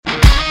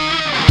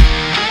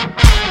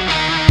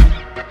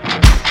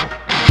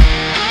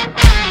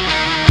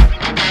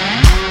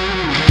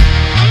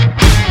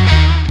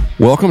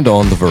Welcome to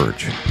On The Virg.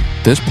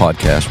 This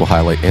podcast will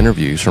highlight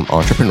interviews from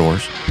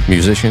entrepreneurs,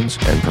 musicians,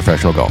 and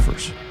professional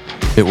golfers.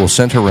 It will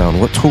center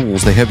around what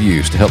tools they have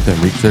used to help them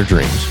reach their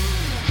dreams,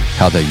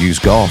 how they use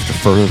golf to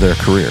further their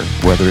career,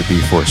 whether it be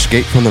for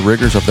escape from the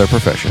rigors of their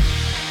profession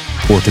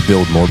or to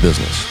build more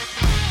business,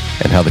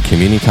 and how the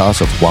communitas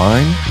of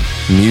wine,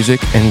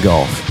 music, and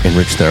golf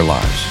enrich their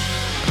lives.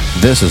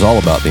 This is all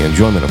about the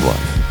enjoyment of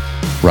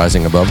life,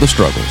 rising above the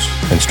struggles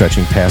and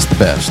stretching past the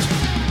best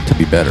to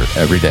be better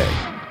every day.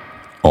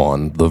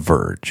 On The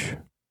Virg.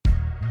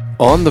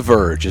 On The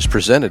Virg is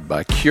presented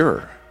by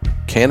Cure,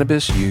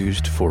 cannabis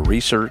used for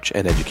research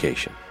and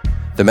education.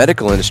 The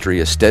medical industry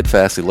is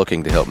steadfastly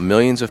looking to help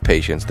millions of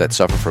patients that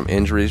suffer from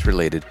injuries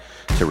related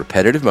to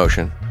repetitive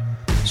motion,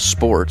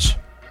 sports,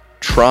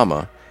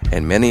 trauma,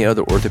 and many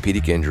other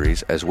orthopedic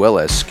injuries, as well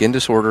as skin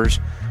disorders,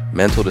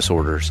 mental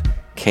disorders,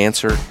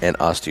 cancer, and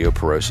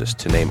osteoporosis,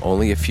 to name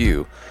only a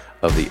few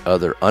of the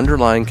other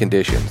underlying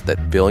conditions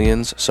that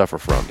billions suffer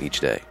from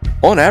each day.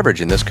 On average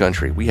in this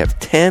country, we have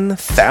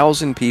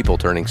 10,000 people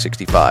turning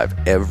 65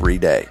 every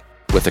day.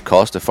 With the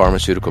cost of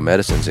pharmaceutical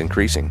medicines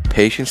increasing,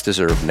 patients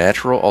deserve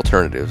natural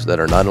alternatives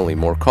that are not only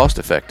more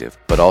cost-effective,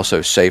 but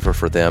also safer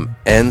for them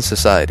and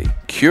society.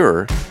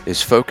 Cure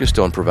is focused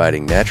on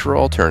providing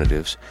natural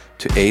alternatives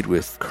to aid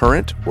with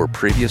current or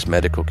previous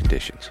medical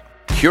conditions.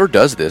 Cure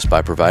does this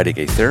by providing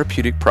a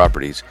therapeutic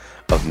properties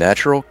of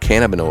natural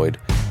cannabinoid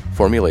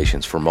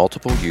formulations for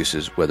multiple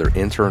uses, whether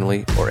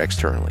internally or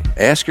externally.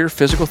 Ask your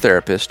physical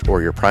therapist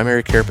or your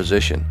primary care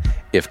physician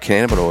if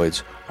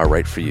cannabinoids are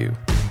right for you,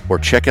 or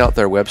check out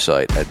their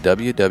website at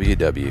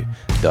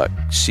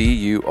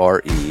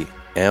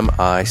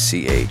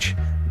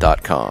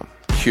www.curemich.com.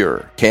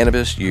 Cure,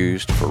 cannabis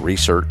used for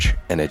research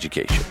and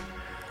education.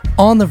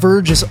 On The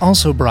Virg is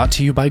also brought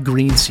to you by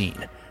Green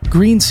Scene.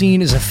 Green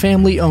Scene is a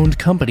family-owned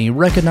company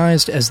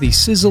recognized as the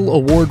Sizzle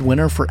Award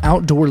winner for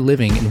outdoor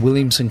living in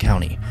Williamson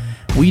County.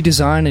 We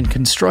design and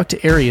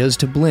construct areas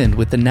to blend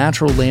with the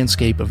natural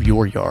landscape of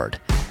your yard.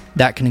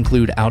 That can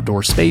include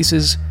outdoor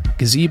spaces,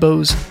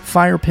 gazebos,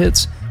 fire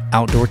pits,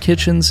 outdoor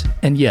kitchens,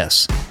 and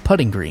yes,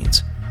 putting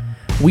greens.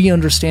 We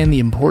understand the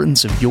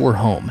importance of your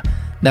home.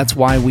 That's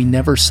why we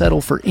never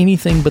settle for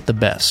anything but the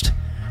best.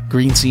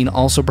 Green Scene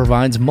also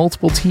provides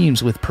multiple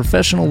teams with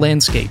professional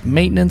landscape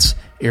maintenance,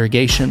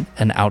 irrigation,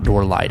 and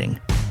outdoor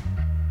lighting.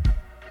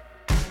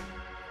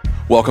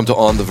 Welcome to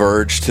On The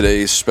Virg.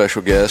 Today's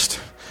special guest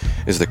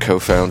is the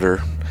co-founder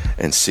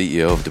and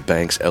CEO of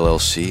DeBanks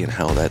LLC, and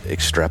how that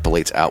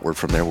extrapolates outward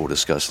from there we'll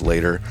discuss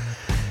later.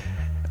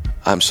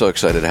 I'm so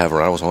excited to have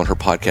her. I was on her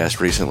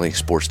podcast recently,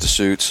 Sports to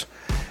Suits.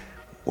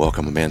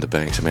 Welcome, Amanda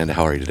Banks. Amanda,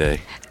 how are you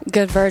today?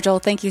 Good, Virgil.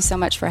 Thank you so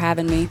much for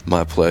having me.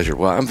 My pleasure.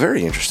 Well, I'm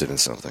very interested in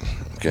something,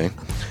 okay?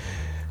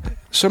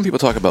 Some people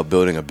talk about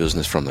building a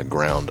business from the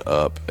ground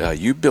up.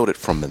 You built it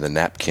from the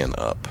napkin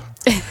up.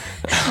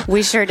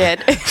 We sure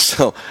did.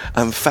 So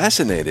I'm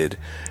fascinated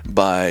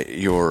by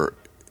your,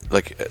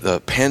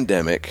 the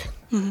pandemic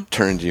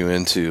turned you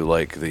into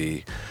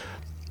the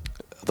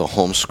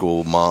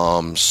homeschool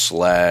mom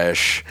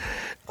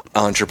 /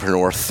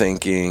 entrepreneur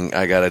thinking,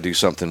 I got to do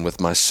something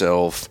with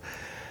myself.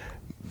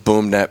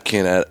 Boom,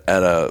 napkin at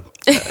a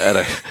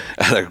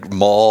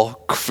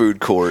mall food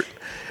court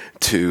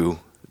to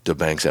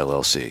DeBanks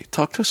LLC.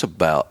 Talk to us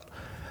about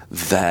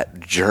that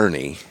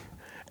journey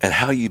and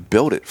how you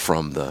built it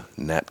from the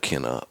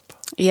napkin up.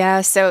 Yeah,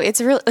 so it's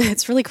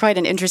really quite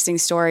an interesting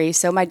story.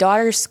 So my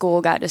daughter's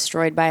school got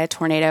destroyed by a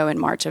tornado in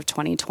March of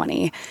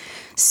 2020.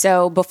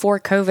 So before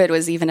COVID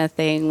was even a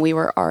thing, we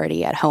were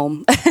already at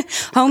home,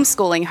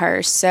 homeschooling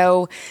her.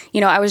 So,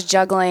 I was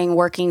juggling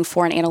working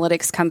for an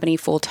analytics company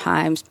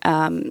full-time,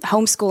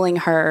 homeschooling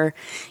her.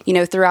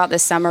 Throughout the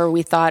summer,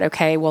 we thought,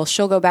 okay, well,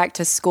 she'll go back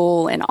to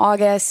school in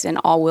August and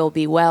all will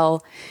be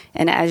well.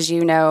 And as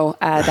you know,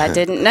 that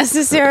didn't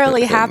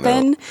necessarily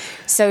happen. No.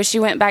 So she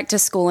went back to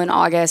school in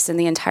August and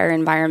the entire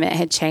environment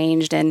had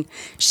changed. And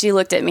she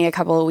looked at me a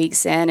couple of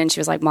weeks in and she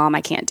was like, Mom,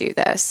 I can't do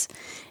this.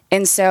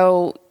 And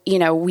so,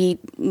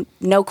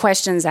 no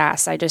questions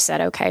asked. I just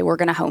said, okay, we're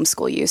going to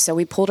homeschool you. So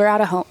we pulled her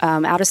out of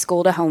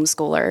school to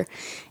homeschool her.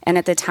 And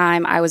at the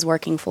time I was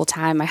working full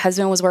time. My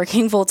husband was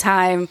working full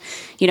time.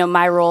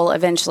 My role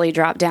eventually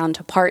dropped down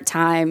to part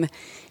time.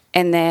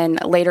 And then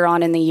later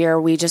on in the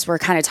year, we just were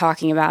kind of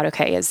talking about,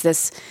 okay, is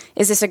this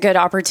a good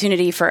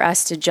opportunity for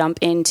us to jump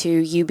into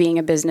you being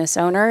a business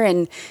owner?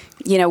 And,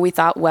 we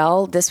thought,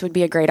 well, this would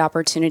be a great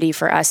opportunity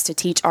for us to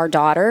teach our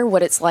daughter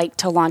what it's like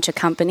to launch a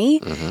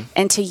company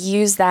and to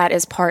use that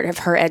as part of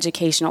her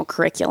educational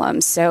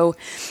curriculum. So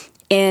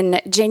in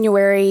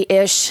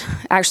January-ish,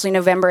 actually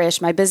November-ish,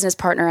 my business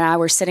partner and I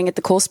were sitting at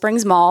the Cool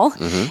Springs Mall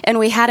and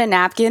we had a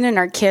napkin and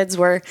our kids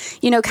were,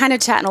 kind of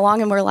chatting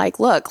along and we're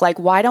like, look,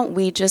 why don't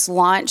we just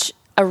launch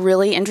a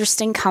really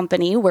interesting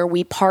company where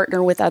we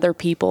partner with other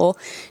people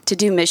to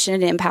do mission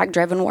and impact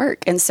driven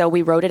work? And so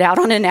we wrote it out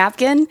on a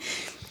napkin.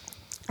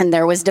 And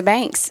there was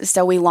DeBanks.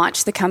 So we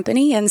launched the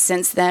company, and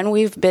since then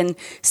we've been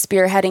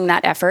spearheading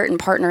that effort and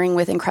partnering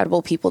with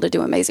incredible people to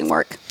do amazing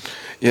work.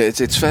 Yeah,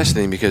 it's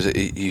fascinating because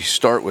you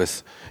start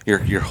with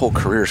your whole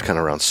career is kind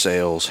of around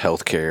sales,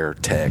 healthcare,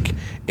 tech,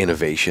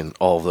 innovation,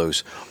 all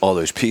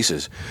those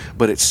pieces.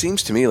 But it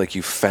seems to me like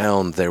you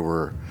found there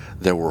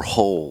were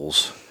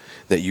holes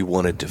that you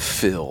wanted to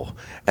fill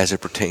as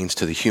it pertains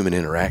to the human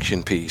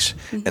interaction piece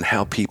and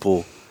how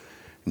people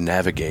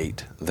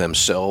navigate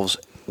themselves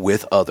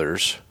with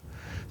others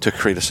to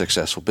create a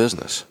successful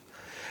business.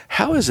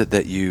 How is it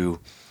that you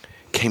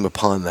came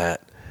upon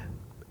that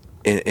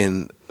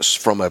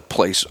from a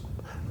place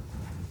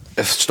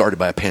started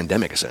by a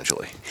pandemic,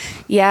 essentially?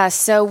 Yeah,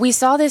 so we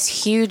saw this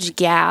huge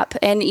gap.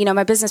 And,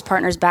 my business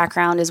partner's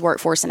background is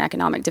workforce and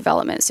economic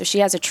development. So she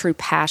has a true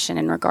passion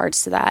in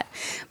regards to that.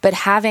 But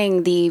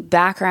having the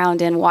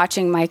background in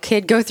watching my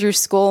kid go through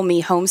school,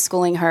 me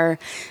homeschooling her,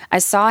 I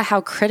saw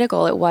how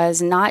critical it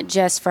was, not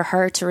just for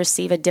her to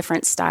receive a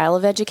different style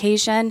of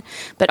education,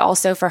 but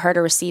also for her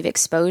to receive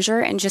exposure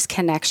and just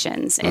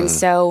connections. And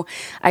so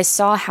I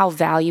saw how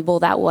valuable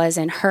that was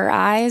in her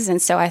eyes.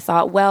 And so I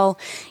thought, well,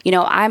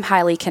 I'm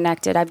highly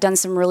connected. I've done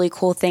some really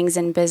cool things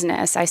in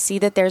business. I see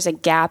that there's a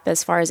gap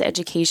as far as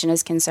education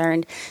is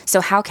concerned.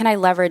 So how can I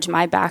leverage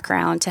my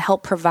background to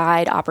help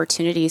provide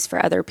opportunities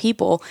for other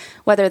people,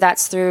 whether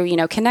that's through,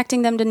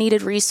 connecting them to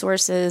needed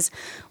resources,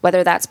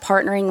 whether that's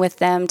partnering with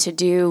them to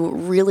do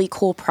really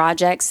cool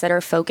projects that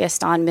are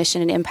focused on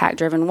mission and impact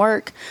driven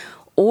work,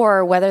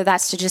 or whether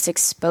that's to just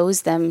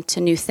expose them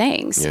to new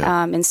things.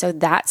 Yeah. And so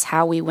that's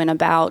how we went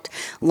about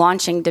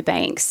launching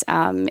DeBanks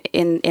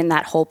in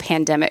that whole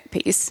pandemic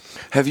piece.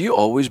 Have you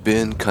always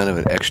been kind of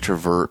an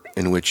extrovert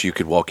in which you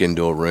could walk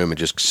into a room and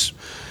just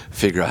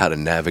figure out how to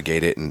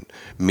navigate it and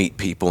meet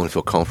people and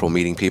feel comfortable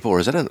meeting people? Or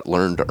is that a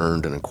learned,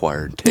 earned, and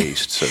acquired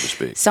taste, so to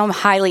speak? So I'm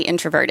highly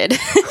introverted.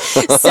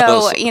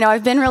 So,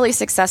 I've been really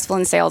successful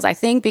in sales, I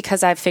think,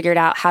 because I've figured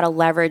out how to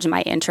leverage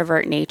my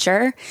introvert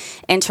nature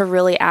and to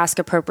really ask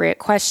appropriate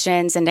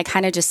questions and to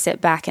kind of just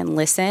sit back and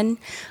listen.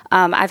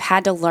 I've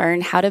had to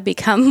learn how to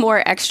become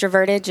more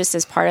extroverted just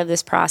as part of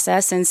this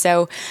process. And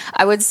so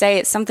I would say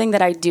it's something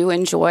that I do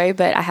enjoy,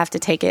 but I have to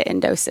take it in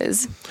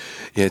doses.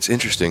 Yeah, it's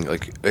interesting.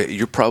 Like,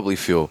 you probably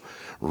feel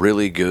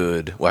really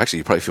good. Well, actually,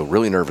 you probably feel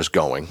really nervous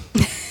going,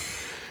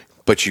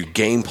 but you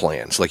game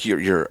plans. Like you've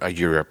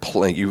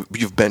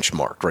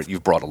benchmarked, right?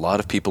 You've brought a lot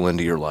of people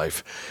into your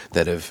life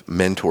that have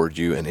mentored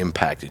you and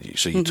impacted you.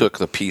 So you took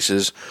the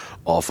pieces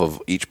off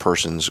of each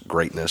person's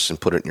greatness and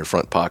put it in your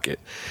front pocket,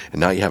 and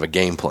now you have a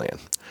game plan.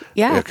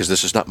 Yeah. Because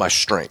this is not my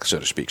strength, so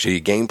to speak. So you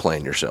game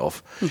plan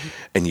yourself,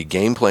 and you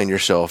game plan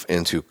yourself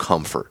into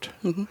comfort.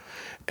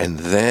 And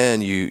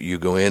then you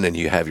go in and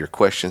you have your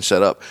questions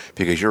set up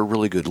because you're a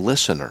really good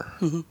listener.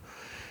 And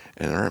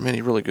there aren't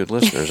many really good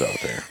listeners out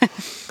there.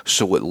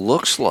 So what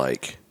looks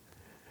like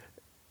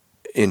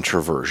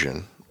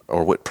introversion,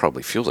 or what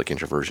probably feels like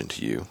introversion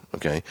to you,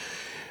 okay,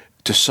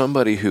 to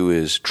somebody who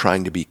is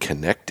trying to be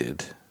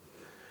connected,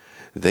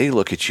 they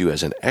look at you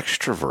as an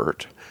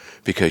extrovert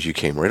because you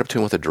came right up to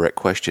them with a direct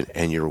question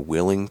and you're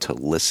willing to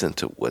listen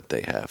to what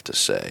they have to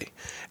say.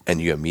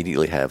 And you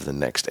immediately have the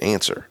next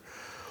answer.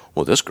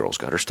 Well, this girl's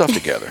got her stuff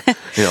together,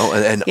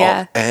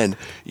 and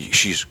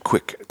she's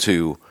quick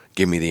to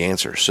give me the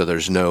answer.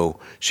 So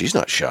she's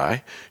not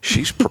shy.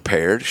 She's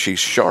prepared. She's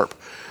sharp.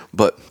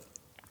 But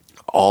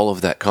all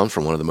of that comes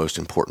from one of the most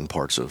important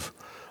parts of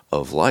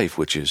life,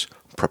 which is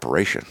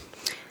preparation.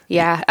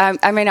 Yeah.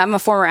 I'm a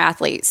former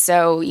athlete.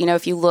 So,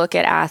 if you look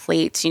at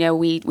athletes,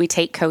 we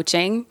take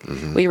coaching,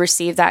 we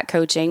receive that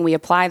coaching, we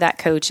apply that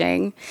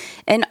coaching.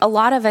 And a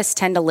lot of us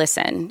tend to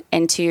listen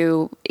and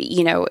to,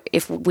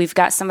 if we've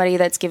got somebody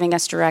that's giving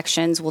us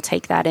directions, we'll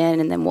take that in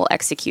and then we'll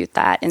execute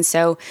that. And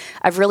so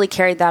I've really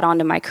carried that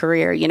onto my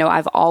career.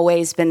 I've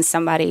always been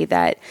somebody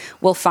that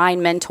will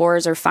find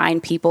mentors or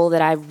find people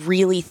that I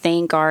really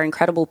think are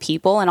incredible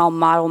people, and I'll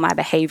model my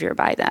behavior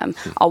by them.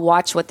 I'll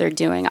watch what they're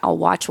doing. I'll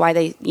watch why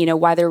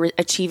they're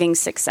achieving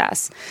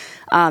success.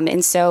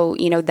 And so,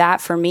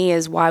 that for me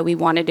is why we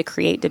wanted to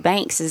create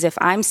DeBanks, is if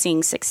I'm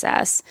seeing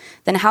success,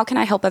 then how can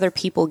I help other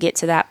people get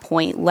to that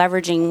point,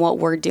 leveraging what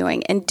we're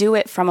doing, and do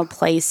it from a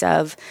place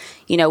of,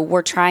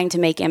 we're trying to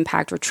make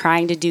impact. We're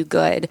trying to do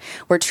good.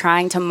 We're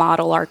trying to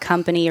model our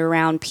company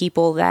around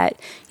people that,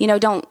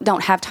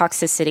 don't have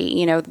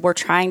toxicity. We're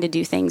trying to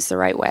do things the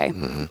right way.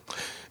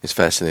 It's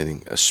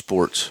fascinating.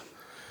 Sports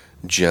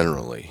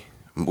generally,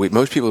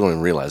 most people don't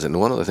even realize it. And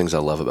one of the things I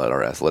love about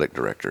our athletic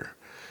director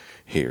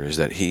here is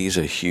that he's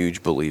a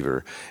huge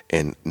believer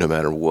in, no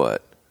matter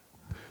what,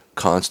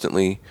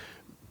 constantly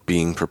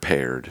being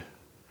prepared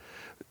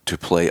to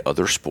play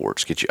other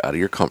sports, get you out of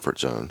your comfort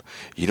zone.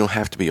 You don't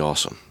have to be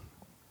awesome.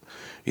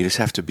 You just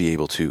have to be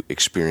able to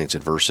experience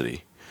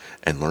adversity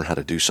and learn how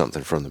to do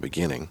something from the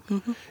beginning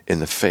in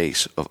the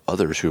face of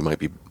others who might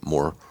be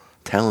more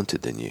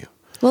talented than you.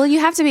 Well, you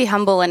have to be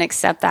humble and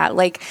accept that.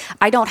 Like,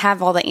 I don't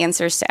have all the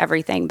answers to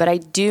everything, but I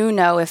do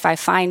know if I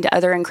find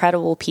other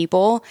incredible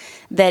people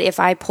that if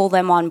I pull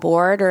them on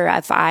board or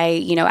if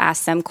I,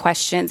 ask them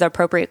questions,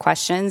 appropriate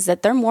questions,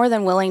 that they're more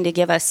than willing to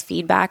give us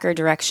feedback or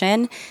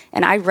direction.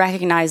 And I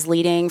recognize,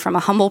 leading from a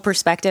humble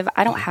perspective,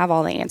 I don't have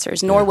all the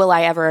answers, nor will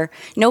I ever.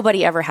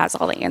 Nobody ever has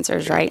all the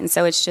answers, right? And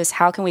so it's just,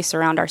 how can we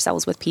surround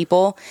ourselves with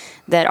people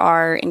that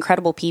are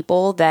incredible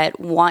people that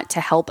want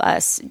to help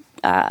us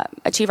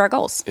achieve our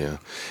goals. Yeah.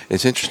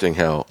 It's interesting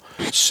how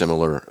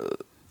similar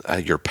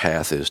your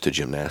path is to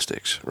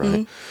gymnastics,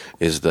 right?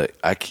 Is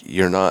that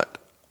you're not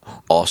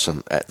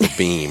awesome at the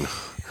beam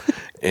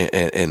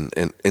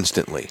and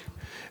instantly,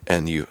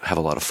 and you have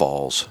a lot of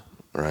falls,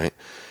 right?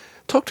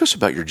 Talk to us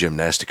about your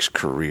gymnastics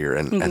career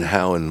and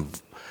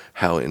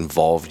how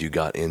involved you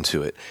got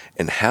into it,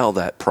 and how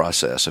that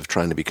process of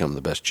trying to become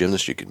the best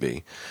gymnast you could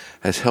be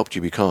has helped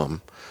you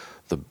become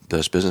the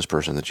best business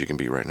person that you can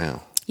be right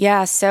now.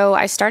 Yeah, so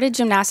I started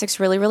gymnastics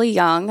really, really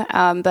young,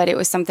 but it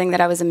was something that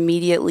I was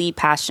immediately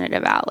passionate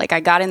about. Like, I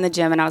got in the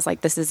gym and I was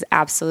like, this is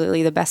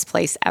absolutely the best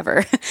place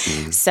ever.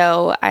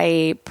 So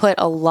I put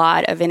a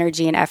lot of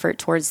energy and effort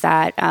towards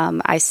that.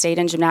 I stayed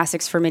in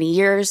gymnastics for many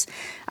years.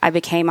 I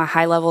became a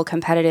high-level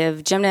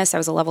competitive gymnast. I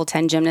was a level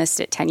 10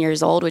 gymnast at 10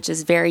 years old, which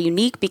is very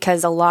unique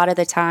because a lot of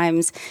the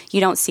times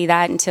you don't see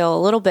that until a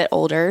little bit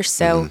older.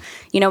 So,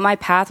 my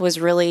path was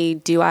really,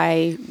 do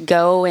I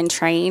go and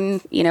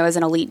train, as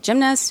an elite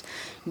gymnast?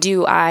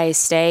 Do I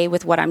stay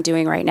with what I'm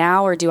doing right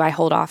now, or do I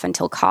hold off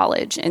until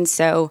college? And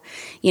so,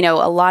 a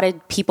lot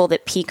of people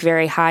that peak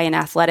very high in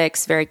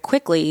athletics very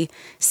quickly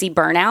see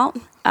burnout.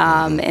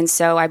 And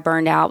so I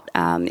burned out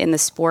in the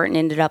sport and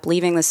ended up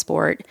leaving the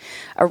sport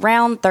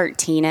around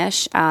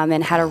 13-ish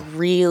and had a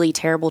really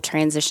terrible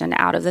transition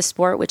out of the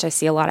sport, which I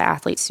see a lot of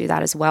athletes do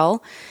that as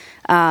well.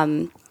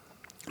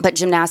 But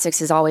gymnastics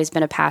has always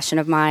been a passion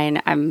of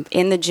mine. I'm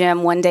in the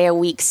gym one day a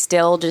week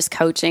still, just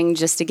coaching,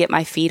 just to get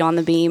my feet on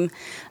the beam.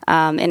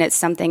 And it's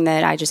something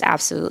that I just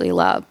absolutely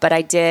love. But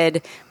I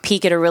did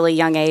peak at a really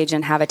young age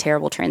and have a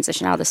terrible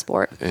transition out of the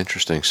sport.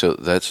 Interesting. So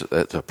that's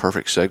a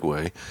perfect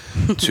segue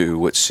to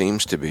what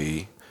seems to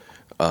be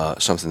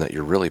something that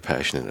you're really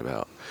passionate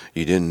about.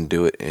 You didn't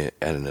do it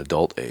at an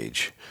adult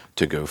age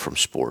to go from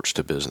sports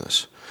to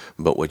business.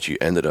 But what you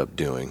ended up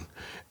doing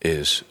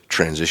is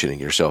transitioning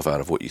yourself out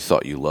of what you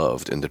thought you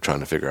loved into trying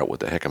to figure out, what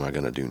the heck am I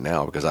going to do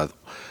now? Because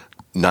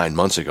 9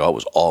 months ago, I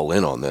was all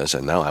in on this,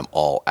 and now I'm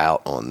all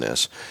out on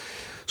this.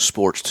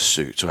 Sports to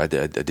suit. So I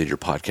did your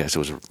podcast. It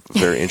was a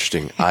very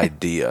interesting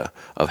idea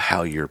of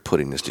how you're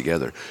putting this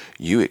together.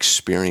 You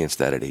experienced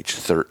that at age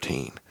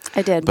 13.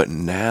 I did. But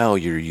now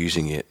you're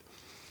using it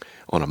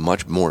on a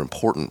much more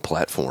important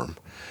platform,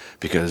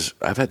 because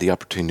I've had the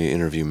opportunity to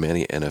interview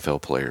many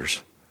NFL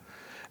players,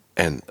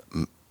 and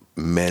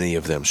many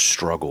of them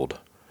struggled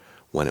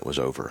when it was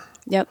over.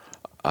 Yep.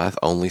 I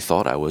only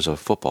thought I was a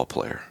football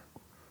player.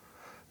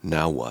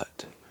 Now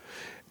what?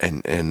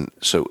 And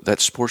so that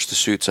sports to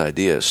suits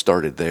idea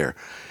started there.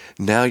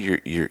 Now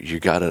you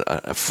got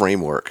a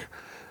framework.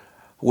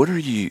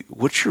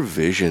 What's your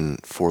vision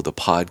for the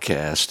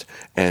podcast,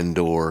 and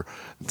or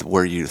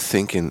where you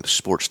thinking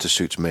sports to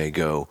suits may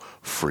go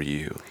for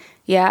you?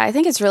 Yeah, I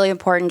think it's really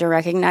important to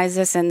recognize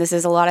this, and this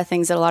is a lot of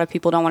things that a lot of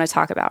people don't want to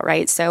talk about,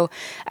 right? So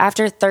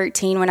after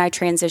 13, when I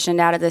transitioned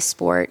out of this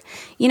sport,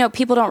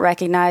 people don't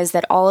recognize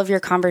that all of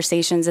your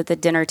conversations at the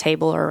dinner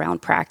table are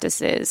around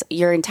practices.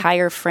 Your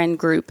entire friend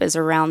group is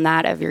around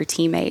that of your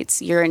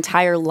teammates. Your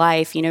entire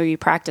life, you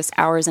practice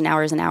hours and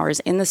hours and hours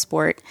in the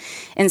sport.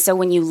 And so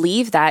when you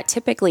leave that,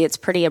 typically it's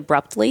pretty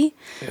abruptly,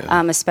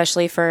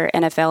 especially for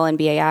NFL,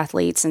 NBA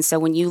athletes. And so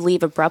when you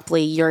leave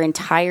abruptly, your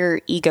entire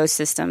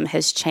ecosystem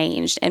has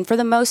changed. And for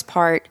the most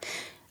part,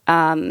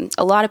 a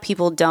lot of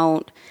people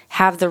don't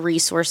have the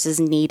resources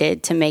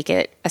needed to make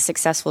it a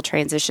successful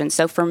transition.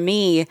 So for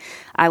me,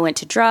 I went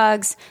to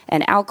drugs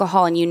and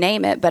alcohol and you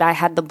name it, but I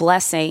had the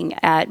blessing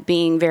at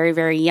being very,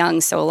 very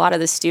young. So a lot of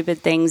the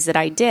stupid things that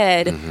I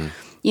did,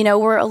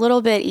 were a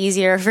little bit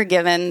easier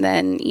forgiven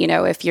than,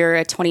 if you're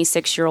a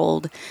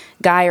 26-year-old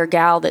guy or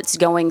gal that's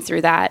going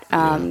through that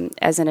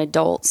as an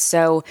adult.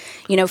 So,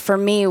 for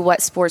me, what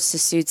Sports to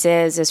Suits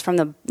is from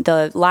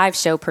the live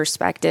show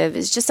perspective,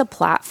 is just a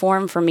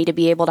platform for me to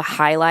be able to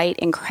highlight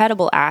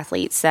incredible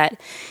athletes that,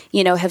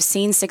 have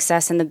seen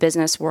success in the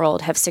business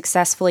world, have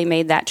successfully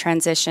made that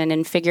transition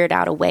and figured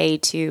out a way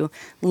to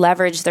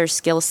leverage their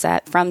skill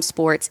set from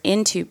sports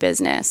into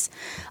business.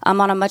 On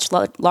a much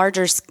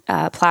larger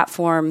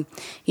platform,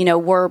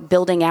 we're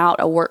building out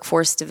a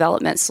workforce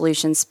development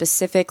solution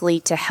specifically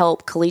to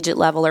help collegiate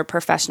level or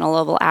professional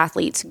level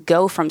athletes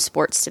go from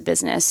sports to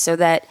business, so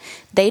that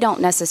they don't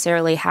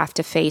necessarily have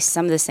to face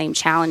some of the same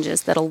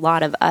challenges that a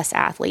lot of us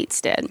athletes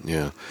did.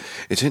 Yeah.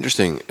 It's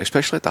interesting,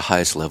 especially at the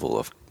highest level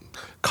of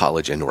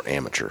college and or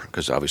amateur,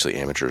 because obviously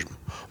amateur is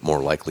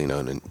more likely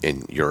known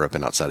in Europe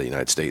and outside of the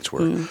United States,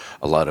 where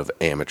a lot of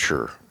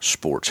amateur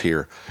sports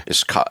here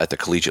is at the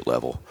collegiate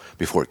level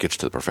before it gets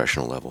to the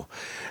professional level.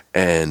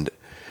 And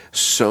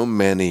so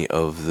many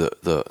of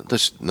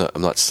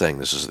I'm not saying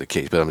this is the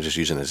case, but I'm just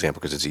using an example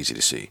because it's easy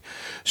to see.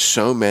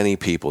 So many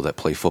people that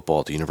play football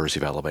at the University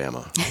of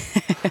Alabama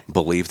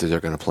believe that they're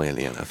going to play in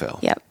the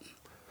NFL. Yep.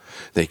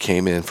 They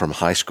came in from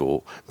high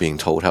school being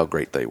told how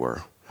great they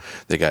were.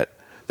 They got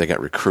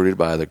recruited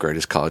by the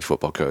greatest college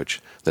football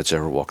coach that's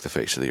ever walked the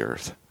face of the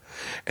earth.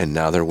 And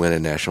now they're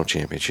winning national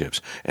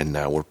championships, and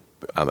now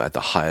I'm at the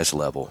highest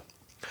level.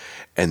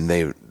 And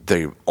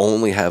they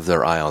only have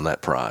their eye on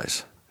that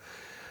prize.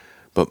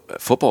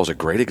 But football is a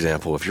great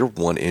example. If you're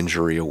one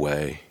injury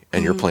away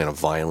and you're playing a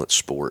violent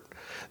sport,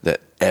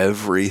 that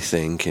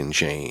everything can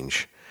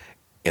change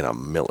in a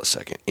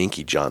millisecond.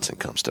 Inky Johnson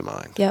comes to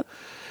mind. Yep.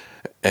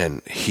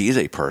 And he's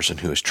a person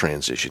who has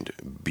transitioned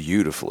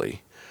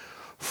beautifully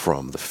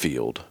from the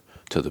field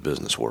to the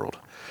business world.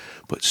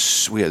 But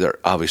there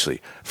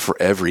obviously, for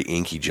every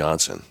Inky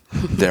Johnson,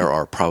 there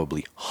are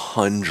probably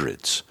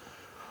hundreds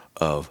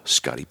of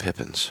Scottie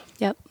Pippens.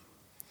 Yep.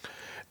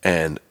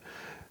 And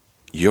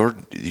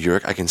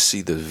I can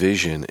see the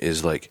vision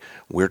is like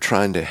we're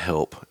trying to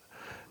help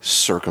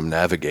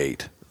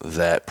circumnavigate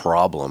that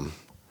problem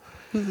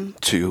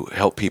to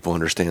help people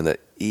understand that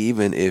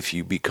even if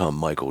you become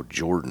Michael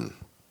Jordan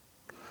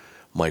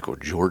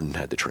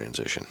had to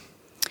transition.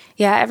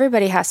 Yeah,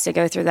 everybody has to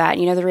go through that.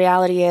 The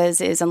reality is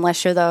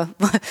unless you're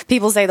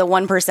people say the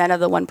 1% of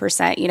the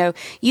 1%,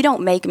 you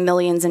don't make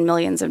millions and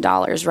millions of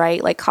dollars,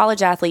 right? Like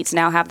college athletes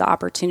now have the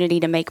opportunity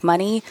to make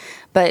money,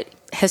 but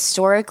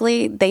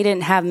historically they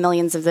didn't have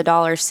millions of the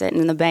dollars sitting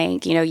in the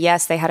bank.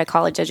 Yes, they had a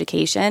college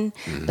education,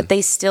 but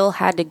they still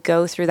had to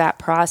go through that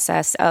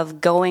process of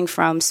going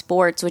from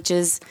sports, which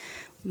is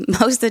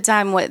most of the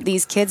time what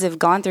these kids have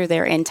gone through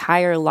their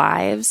entire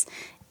lives.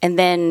 And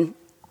then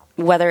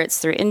whether it's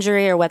through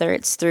injury or whether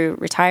it's through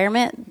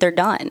retirement, they're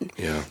done.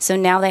 Yeah. So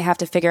now they have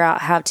to figure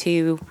out how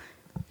to,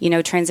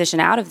 transition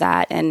out of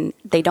that. And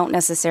they don't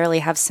necessarily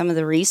have some of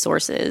the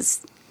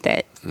resources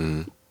that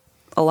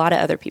a lot of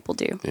other people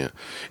do. Yeah.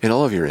 In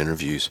all of your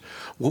interviews,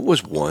 what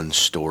was one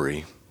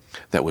story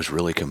that was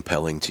really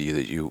compelling to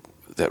you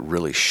that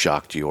really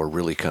shocked you or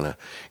really kind of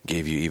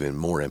gave you even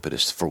more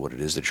impetus for what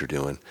it is that you're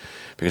doing?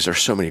 Because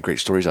there's so many great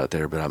stories out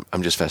there, but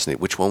I'm just fascinated.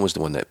 Which one was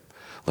the one that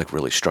like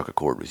really struck a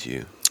chord with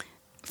you?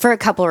 For a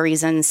couple of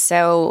reasons.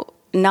 So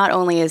not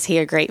only is he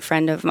a great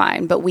friend of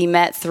mine, but we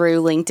met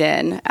through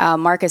LinkedIn.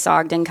 Marcus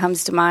Ogden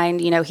comes to mind.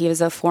 He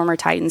was a former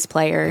Titans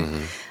player.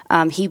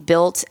 He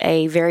built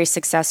a very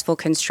successful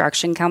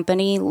construction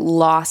company,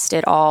 lost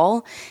it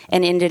all,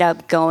 and ended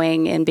up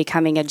going and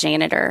becoming a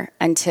janitor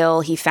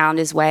until he found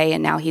his way.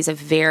 And now he's a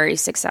very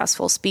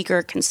successful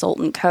speaker,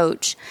 consultant,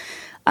 coach.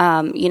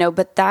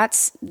 But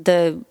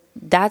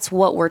that's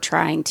what we're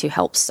trying to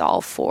help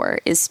solve for,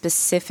 is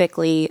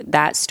specifically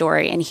that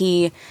story. And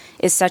he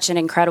is such an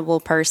incredible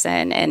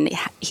person. And,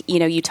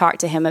 you talk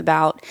to him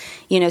about,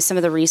 some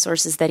of the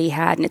resources that he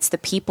had, and it's the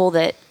people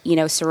that,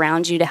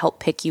 surround you to help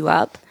pick you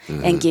up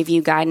and give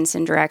you guidance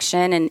and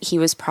direction. And he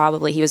was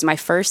my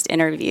first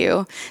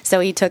interview.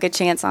 So he took a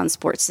chance on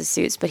Sports to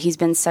Suits, but he's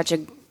been such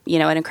an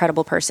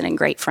incredible person and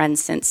great friend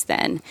since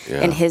then.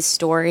 Yeah. And his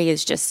story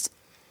is just,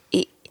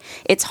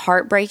 it's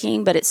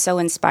heartbreaking, but it's so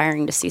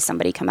inspiring to see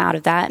somebody come out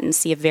of that and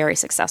see a very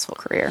successful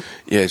career.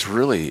 Yeah, it's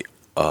really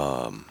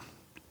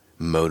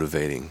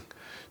motivating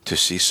to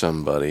see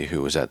somebody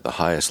who was at the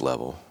highest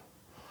level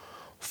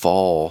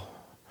fall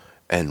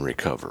and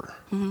recover,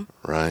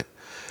 right?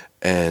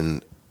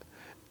 And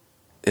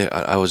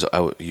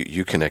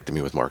you connected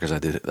me with Marcus. I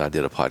did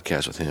a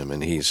podcast with him,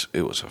 and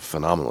it was a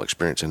phenomenal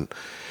experience. And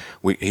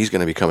he's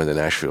going to be coming to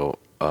Nashville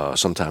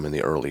sometime in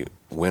the early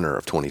winter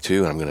of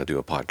 22, and I'm going to do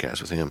a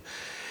podcast with him.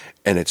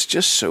 And it's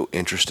just so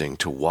interesting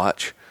to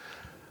watch.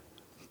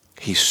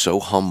 He's so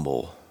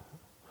humble,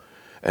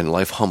 and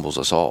life humbles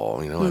us all.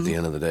 At the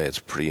end of the day, it's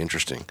pretty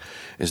interesting,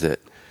 is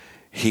that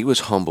he was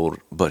humbled,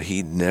 but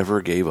he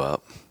never gave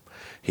up.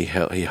 He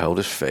held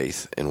his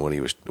faith in what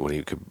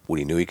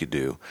he knew he could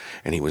do,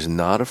 and he was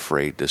not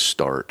afraid to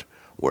start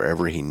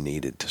wherever he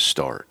needed to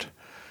start.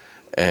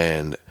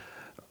 And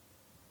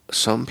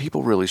some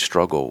people really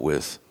struggle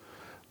with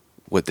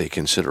what they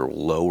consider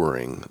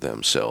lowering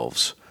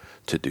themselves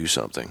to do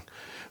something.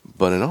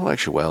 But in all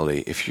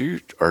actuality, if you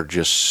are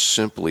just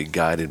simply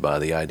guided by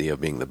the idea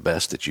of being the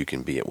best that you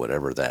can be at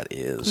whatever that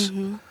is,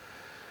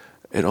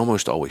 it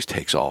almost always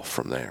takes off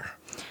from there.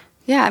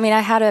 Yeah, I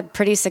had a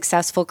pretty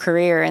successful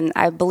career, and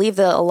I believe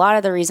that a lot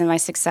of the reason my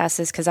success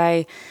is because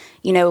I,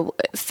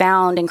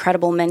 found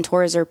incredible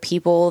mentors or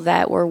people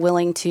that were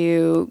willing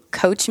to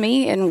coach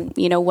me in,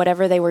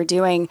 whatever they were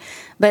doing.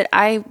 But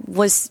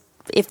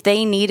if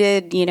they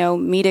needed,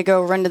 me to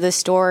go run to the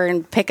store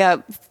and pick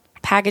up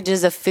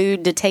packages of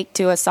food to take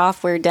to a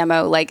software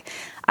demo, like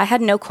I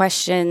had no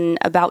question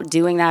about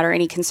doing that or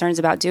any concerns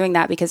about doing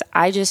that, because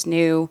I just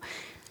knew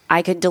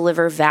I could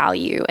deliver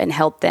value and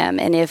help them.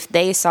 And if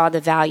they saw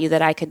the value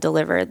that I could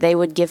deliver, they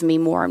would give me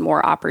more and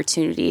more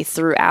opportunity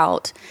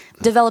throughout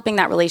developing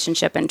that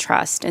relationship and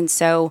trust. And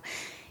so,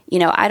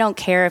 I don't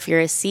care if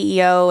you're a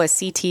CEO, a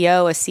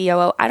CTO, a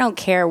COO, I don't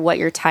care what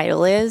your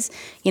title is.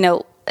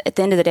 at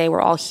the end of the day,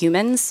 we're all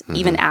humans.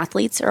 Even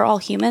athletes are all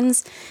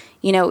humans.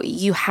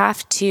 You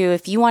have to,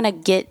 if you want to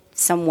get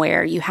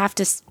somewhere, you have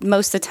to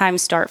most of the time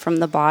start from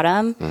the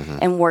bottom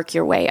and work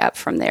your way up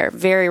from there.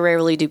 Very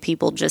rarely do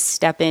people just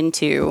step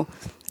into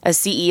a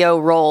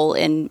CEO role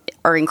and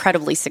are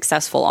incredibly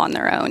successful on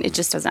their own. It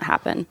just doesn't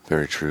happen.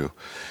 Very true.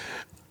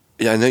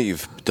 Yeah, I know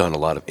you've done a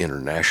lot of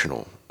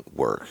international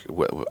work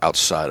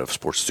outside of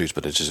sports studios,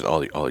 but it's just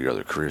all your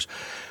other careers.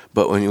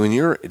 But when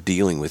you're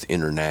dealing with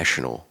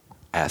international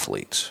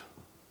athletes,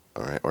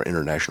 all right, or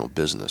international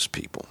business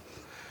people,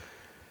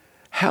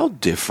 how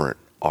different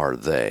are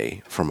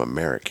they from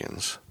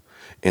Americans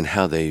in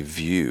how they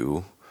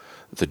view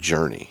the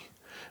journey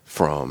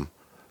from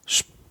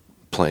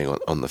playing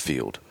on the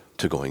field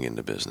to going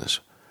into business?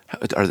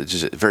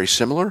 Is it very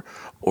similar,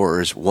 or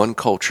is one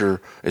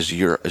culture as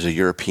a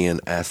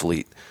European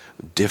athlete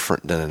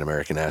different than an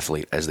American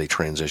athlete as they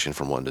transition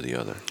from one to the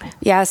other?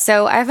 Yeah,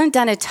 so I haven't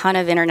done a ton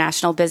of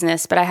international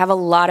business, but I have a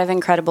lot of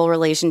incredible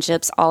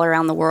relationships all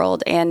around the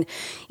world. And,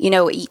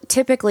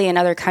 typically in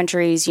other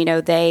countries,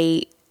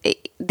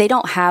 they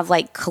don't have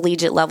like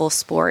collegiate level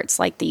sports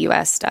like the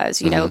U.S.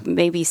 does.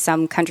 Maybe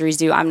some countries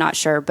do, I'm not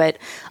sure. But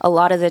a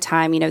lot of the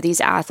time, these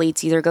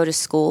athletes either go to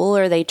school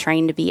or they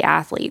train to be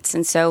athletes.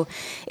 And so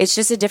it's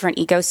just a different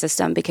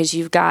ecosystem because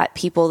you've got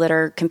people that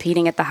are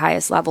competing at the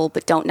highest level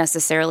but don't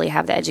necessarily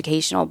have the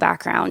educational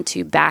background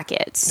to back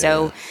it.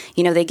 So,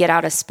 they get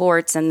out of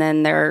sports and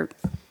then they're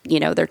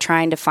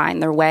trying to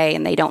find their way,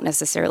 and they don't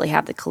necessarily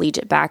have the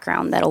collegiate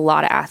background that a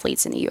lot of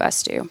athletes in the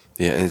U.S. do.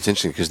 Yeah, and it's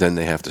interesting because then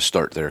they have to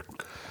start their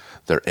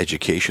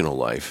educational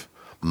life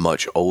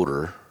much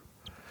older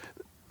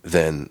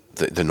than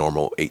the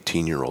normal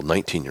 18-year-old,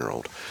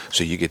 19-year-old.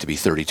 So you get to be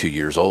 32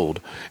 years old,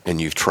 and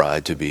you've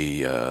tried to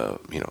be, a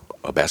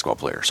basketball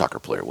player, soccer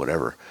player,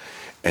 whatever.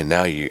 And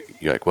now you're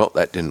like, well,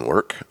 that didn't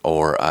work,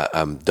 or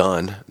I'm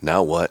done.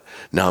 Now what?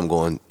 Now I'm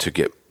going to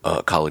get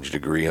a college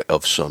degree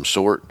of some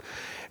sort,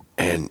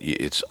 and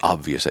it's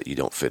obvious that you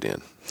don't fit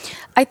in.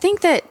 I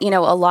think that,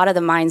 a lot of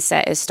the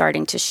mindset is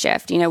starting to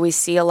shift. We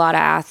see a lot of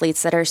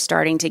athletes that are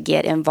starting to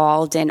get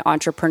involved in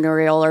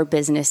entrepreneurial or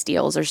business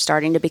deals or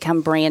starting to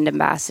become brand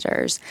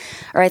ambassadors.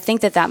 Or I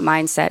think that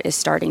mindset is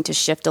starting to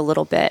shift a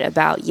little bit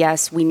about,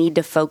 yes, we need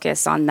to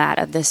focus on that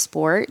of the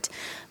sport,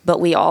 but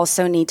we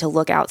also need to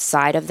look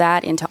outside of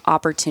that into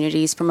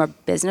opportunities from a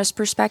business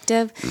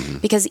perspective.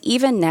 Because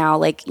even now,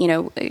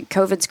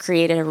 COVID's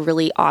created a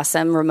really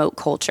awesome remote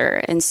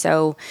culture. And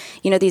so,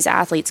 these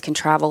athletes can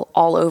travel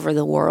all over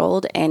the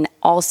world and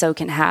also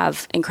can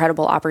have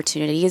incredible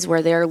opportunities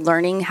where they're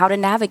learning how to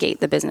navigate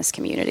the business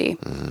community.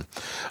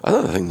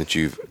 Another thing that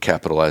you've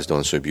capitalized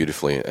on so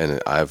beautifully, and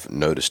I've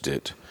noticed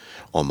it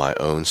on my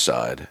own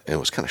side, and it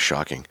was kind of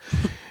shocking,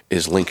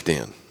 is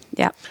LinkedIn.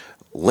 Yeah.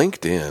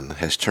 LinkedIn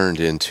has turned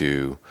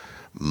into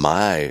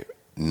my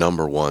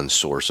number one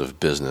source of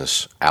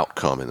business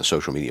outcome in the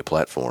social media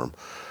platform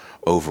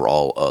over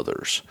all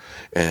others.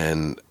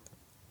 And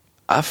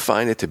I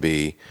find it to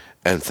be,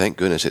 and thank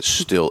goodness it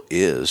still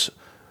is,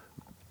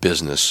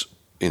 business,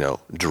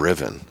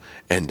 driven,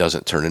 and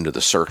doesn't turn into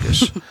the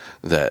circus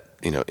that,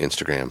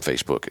 Instagram,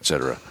 Facebook, et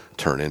cetera,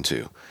 turn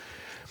into.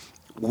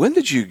 When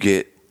did you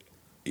get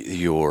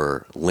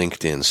your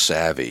LinkedIn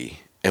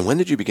savvy, and when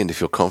did you begin to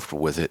feel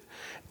comfortable with it?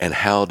 And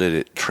how did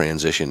it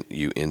transition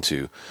you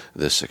into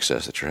this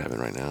success that you're having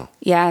right now?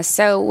 Yeah,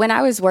 so when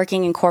I was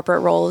working in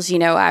corporate roles,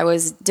 I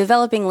was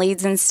developing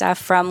leads and stuff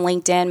from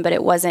LinkedIn, but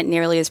it wasn't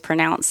nearly as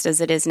pronounced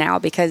as it is now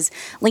because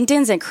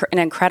LinkedIn's an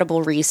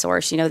incredible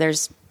resource.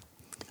 There's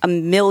a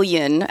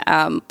million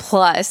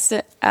plus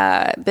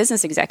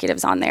business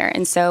executives on there.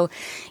 And so,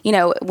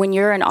 when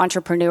you're an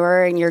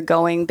entrepreneur and you're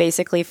going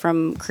basically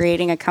from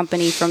creating a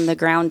company from the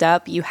ground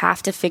up, you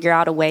have to figure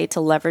out a way to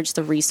leverage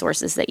the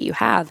resources that you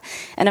have.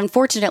 And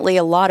unfortunately,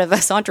 a lot of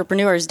us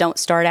entrepreneurs don't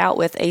start out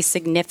with a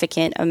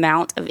significant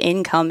amount of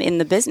income in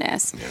the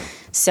business. Yeah.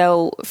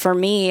 So for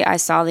me, I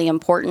saw the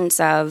importance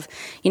of,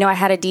 I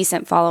had a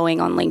decent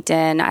following on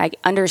LinkedIn. I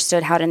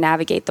understood how to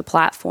navigate the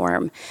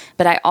platform,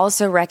 but I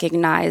also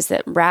recognized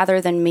that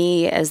rather than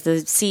me as the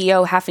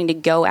CEO having to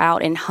go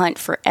out and hunt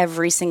for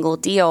every single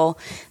deal,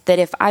 that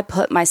if I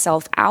put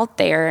myself out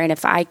there and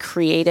if I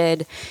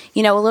created,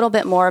 a little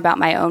bit more about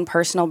my own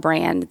personal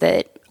brand,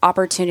 that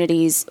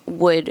opportunities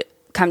would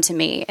come to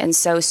me. And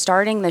so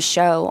starting the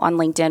show on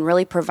LinkedIn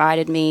really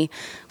provided me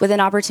with an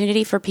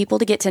opportunity for people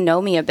to get to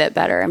know me a bit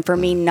better and for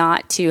me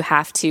not to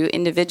have to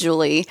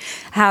individually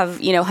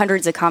have,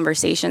 hundreds of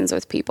conversations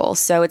with people.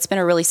 So it's been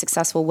a really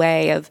successful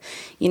way of,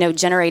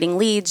 generating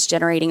leads,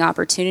 generating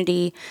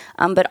opportunity,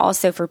 but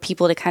also for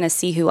people to kind of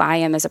see who I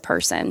am as a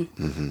person.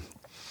 Mm-hmm.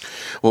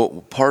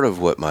 Well, part of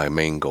what my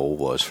main goal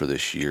was for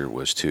this year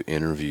was to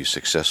interview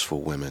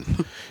successful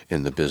women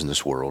in the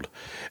business world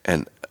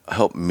and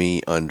help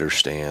me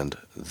understand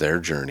their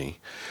journey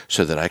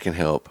so that I can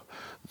help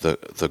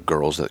the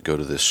girls that go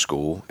to this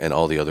school and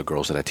all the other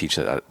girls that I teach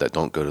that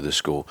don't go to this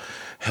school,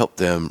 help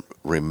them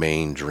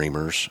remain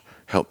dreamers,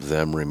 help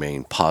them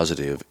remain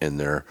positive in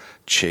their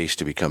chase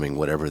to becoming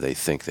whatever they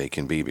think they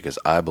can be, because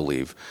I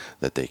believe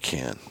that they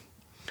can.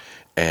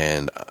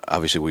 And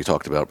obviously we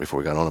talked about before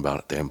we got on about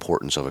it, the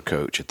importance of a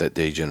coach, that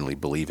they generally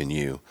believe in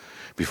you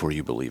before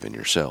you believe in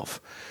yourself.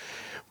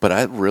 But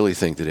I really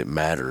think that it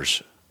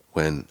matters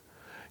when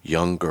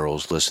young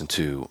girls listen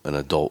to an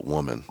adult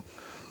woman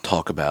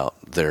talk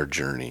about their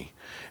journey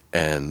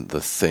and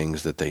the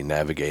things that they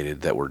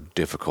navigated that were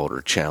difficult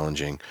or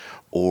challenging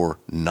or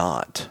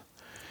not.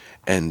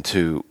 And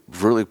to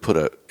really put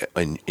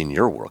in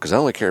your world, because I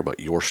only care about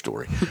your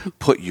story,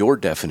 put your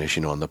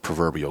definition on the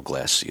proverbial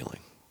glass ceiling.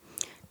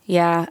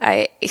 Yeah,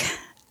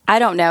 I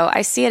don't know.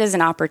 I see it as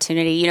an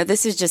opportunity. You know,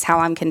 this is just how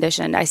I'm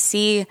conditioned. I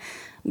see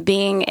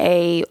being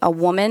a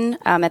woman,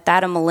 at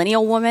that, a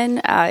millennial woman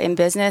in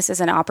business,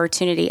 as an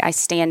opportunity. I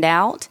stand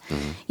out.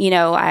 Mm-hmm. You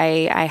know,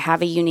 I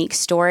have a unique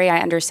story. I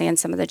understand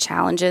some of the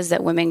challenges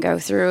that women go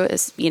through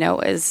as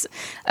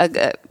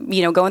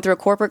going through a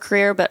corporate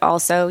career, but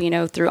also, you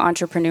know, through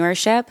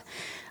entrepreneurship.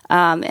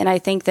 And I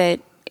think that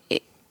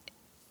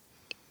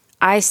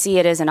I see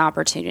it as an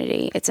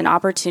opportunity. It's an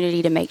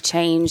opportunity to make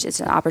change.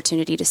 It's an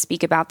opportunity to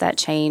speak about that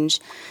change.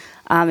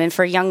 And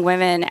for young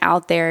women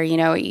out there, you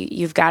know,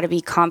 you've got to be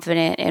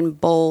confident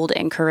and bold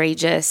and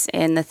courageous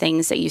in the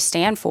things that you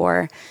stand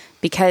for,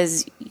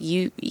 because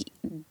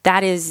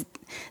that is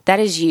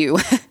you.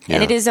 Yeah.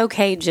 And it is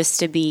okay just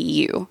to be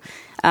you.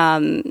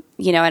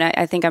 You know, and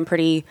I think I'm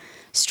pretty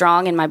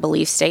strong in my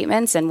belief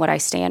statements and what I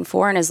stand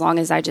for. And as long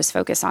as I just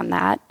focus on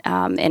that,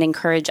 and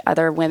encourage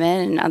other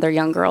women and other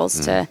young girls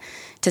to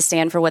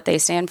stand for what they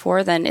stand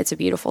for, then it's a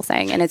beautiful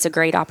thing. And it's a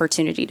great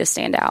opportunity to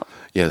stand out.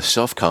 Yeah, the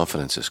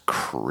self-confidence is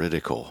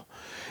critical.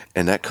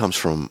 And that comes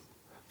from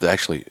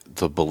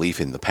the belief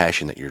in the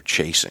passion that you're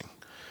chasing.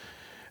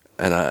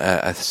 And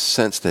I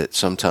sense that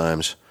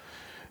sometimes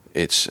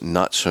it's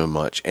not so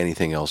much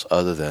anything else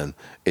other than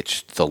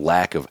it's the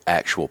lack of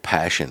actual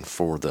passion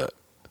for the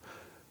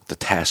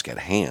task at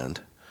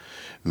hand.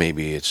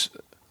 Maybe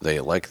they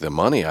like the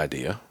money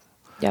idea,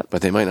 yep,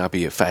 but they might not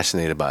be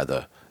fascinated by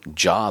the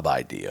job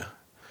idea.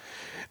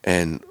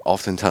 And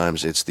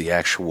oftentimes it's the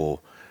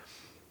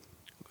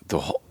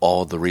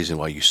reason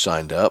why you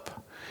signed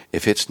up.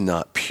 If it's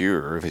not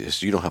pure,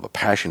 if you don't have a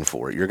passion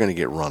for it, you're going to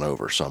get run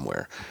over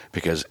somewhere,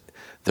 because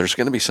there's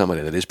going to be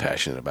somebody that is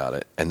passionate about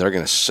it, and they're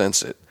going to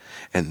sense it.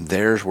 And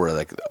there's where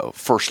like a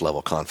first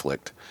level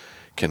conflict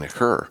can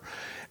occur.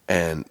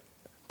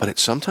 But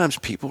sometimes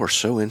people are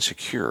so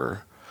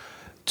insecure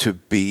to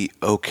be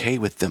okay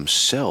with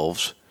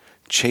themselves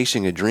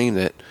chasing a dream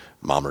that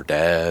mom or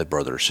dad,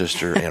 brother or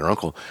sister, aunt or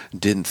uncle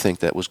didn't think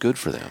that was good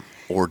for them,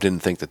 or didn't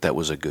think that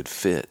was a good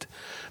fit.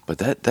 But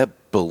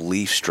that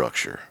belief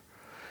structure,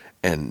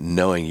 and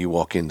knowing you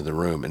walk into the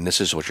room and this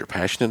is what you're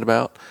passionate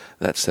about,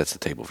 that sets the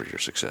table for your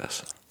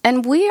success.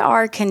 And we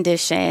are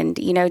conditioned,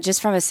 you know,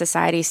 just from a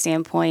society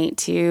standpoint,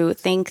 to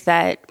think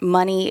that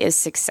money is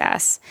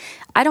success.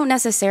 I don't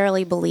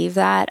necessarily believe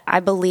that.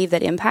 I believe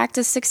that impact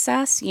is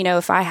success. You know,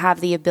 if I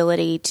have the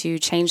ability to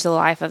change the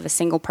life of a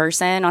single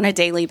person on a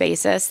daily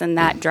basis, then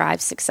that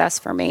drives success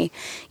for me.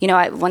 You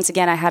know, once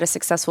again, I had a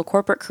successful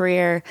corporate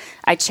career.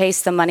 I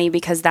chased the money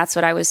because that's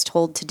what I was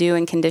told to do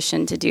and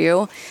conditioned to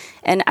do.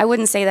 And I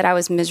wouldn't say that I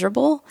was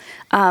miserable,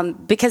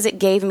 because it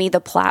gave me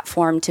the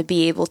platform to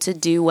be able to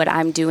do what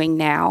I'm doing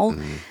now.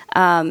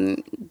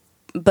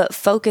 But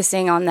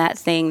focusing on that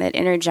thing that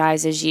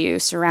energizes you,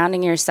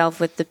 surrounding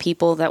yourself with the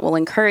people that will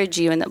encourage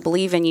you and that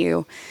believe in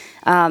you,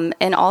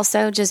 and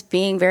also just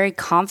being very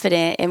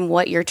confident in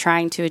what you're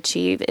trying to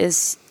achieve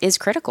is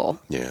critical.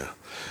 Yeah,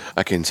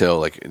 I can tell.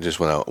 Like, just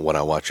when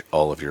I watch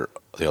all of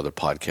the other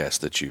podcasts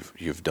that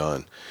you've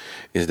done,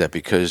 is that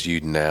because you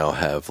now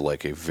have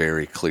like a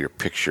very clear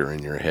picture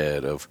in your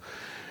head of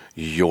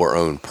your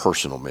own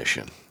personal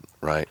mission,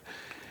 right?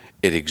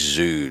 It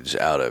exudes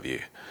out of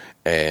you,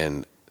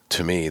 and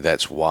to me,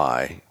 that's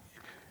why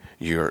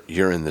you're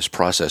in this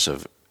process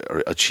of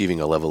achieving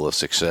a level of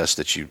success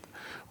that you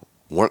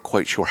weren't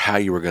quite sure how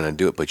you were going to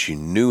do it, but you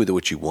knew that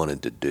what you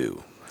wanted to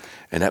do.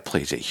 And that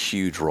plays a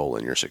huge role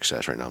in your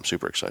success right now. I'm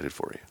super excited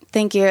for you.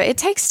 Thank you. It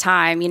takes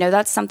time. You know,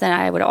 that's something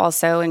I would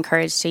also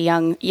encourage to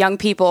young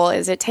people,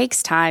 is it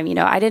takes time. You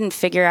know, I didn't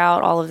figure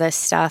out all of this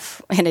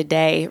stuff in a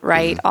day,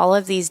 right? Mm-hmm. All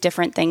of these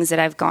different things that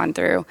I've gone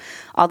through,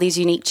 all these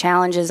unique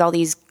challenges, all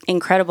these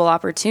incredible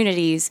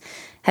opportunities,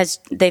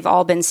 they've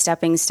all been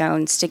stepping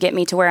stones to get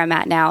me to where I'm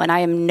at now. And I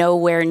am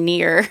nowhere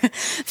near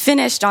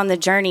finished on the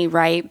journey,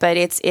 right? But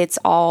it's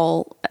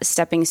all a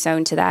stepping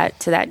stone to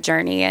that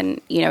journey.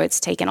 And, you know, it's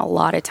taken a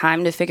lot of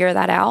time to figure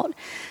that out.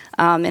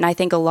 And I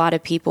think a lot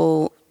of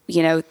people,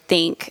 you know,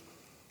 think,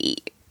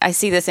 I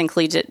see this in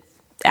collegiate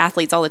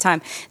athletes all the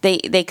time.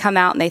 They come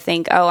out and they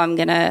think, oh, I'm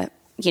going to,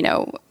 you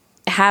know,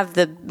 have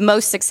the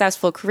most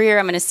successful career.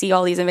 I'm going to see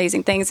all these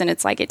amazing things. And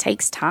it's like, it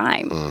takes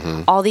time.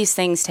 Mm-hmm. All these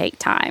things take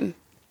time.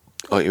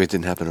 Oh, it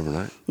didn't happen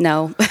overnight?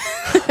 No.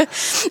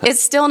 It's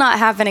still not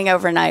happening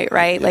overnight,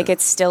 right? Yeah. Like,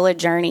 it's still a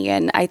journey.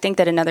 And I think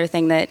that another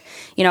thing that,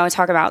 you know, I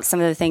talk about some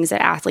of the things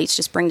that athletes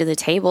just bring to the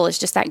table is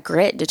just that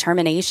grit,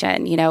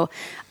 determination. You know,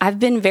 I've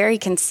been very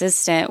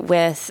consistent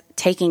with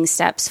taking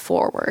steps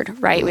forward,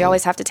 right? We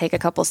always have to take a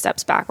couple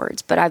steps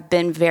backwards, but I've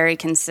been very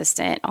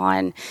consistent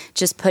on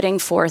just putting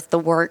forth the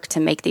work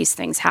to make these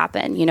things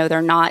happen.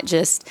 They're not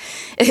just,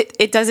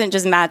 it doesn't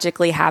just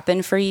magically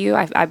happen for you.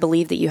 I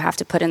believe that you have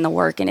to put in the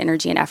work and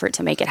energy and effort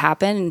to make it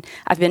happen. And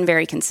I've been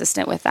very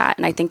consistent with that.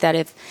 And I think that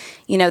if,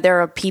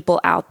 there are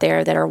people out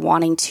there that are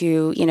wanting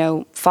to,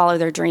 follow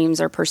their dreams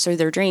or pursue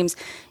their dreams,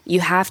 you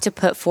have to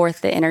put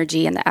forth the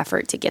energy and the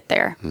effort to get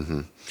there.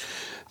 Mm-hmm.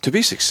 To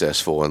be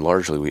successful, and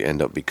largely we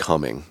end up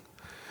becoming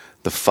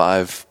the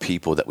 5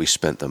 people that we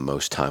spent the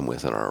most time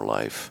with in our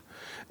life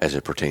as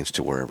it pertains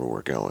to wherever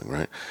we're going,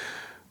 right?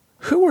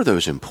 Who are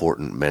those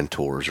important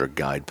mentors or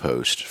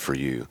guideposts for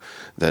you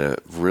that have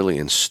really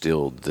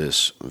instilled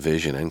this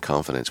vision and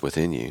confidence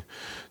within you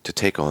to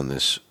take on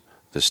this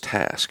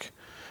task?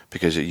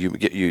 Because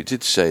you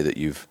did say that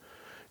you've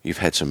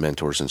had some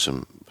mentors and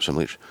some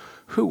leaders.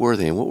 Who were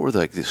they, and what were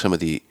some of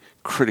the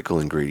critical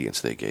ingredients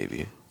they gave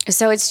you?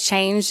 So it's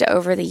changed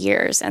over the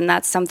years, and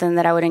that's something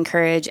that I would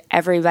encourage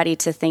everybody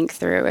to think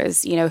through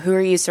is, who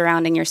are you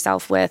surrounding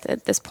yourself with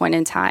at this point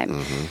in time?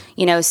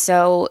 Mm-hmm.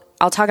 So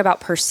I'll talk about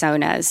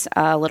personas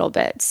a little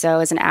bit. So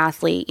as an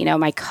athlete,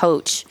 my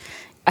coach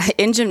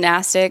in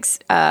gymnastics,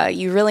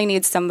 you really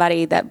need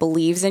somebody that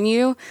believes in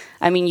you.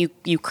 I mean,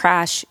 you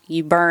crash,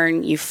 you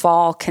burn, you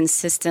fall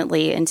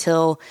consistently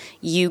until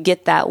you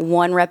get that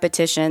one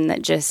repetition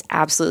that just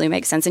absolutely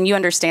makes sense. And you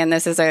understand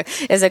this as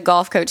a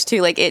golf coach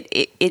too. Like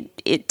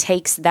it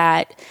takes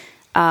that,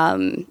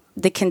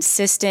 the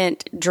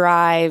consistent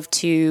drive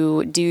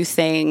to do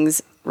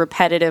things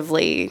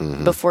repetitively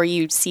mm-hmm. before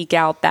you seek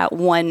out that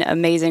one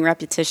amazing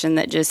repetition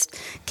that just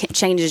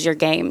changes your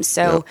game.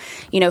 So,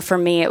 for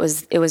me, it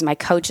was my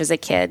coach as a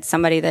kid,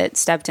 somebody that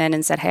stepped in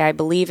and said, "Hey, I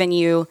believe in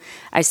you.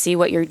 I see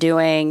what you're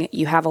doing.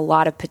 You have a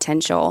lot of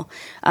potential."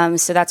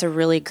 So that's a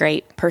really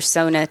great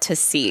persona to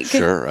seek.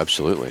 Sure,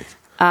 absolutely.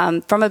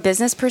 From a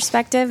business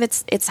perspective,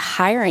 it's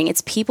hiring.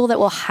 It's people that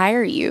will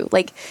hire you.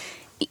 Like,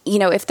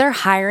 if they're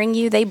hiring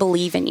you, they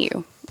believe in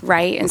you.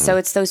 Right. And so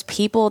it's those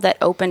people that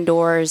open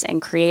doors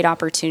and create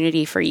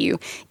opportunity for you,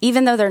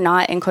 even though they're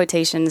not, in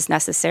quotations,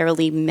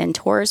 necessarily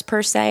mentors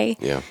per se.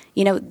 Yeah.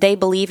 They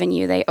believe in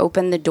you. They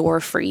open the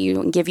door for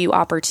you and give you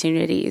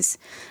opportunities.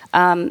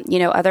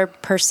 Other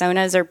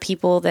personas are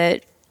people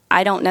that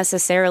I don't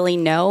necessarily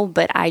know,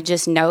 but I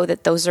just know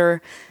that those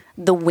are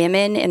the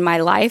women in my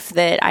life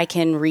that I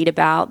can read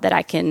about, that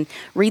I can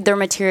read their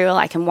material,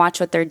 I can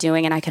watch what they're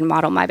doing, and I can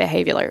model my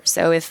behavior.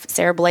 So if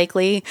Sarah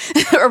Blakely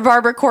or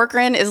Barbara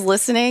Corcoran is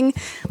listening,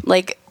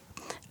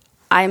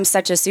 I'm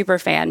such a super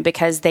fan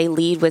because they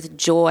lead with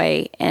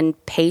joy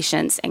and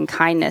patience and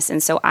kindness.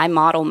 And so I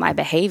model my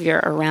behavior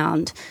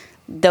around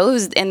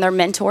those, and their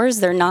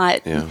mentors. They're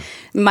not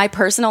my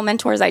personal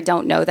mentors. I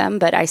don't know them,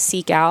 but I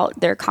seek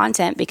out their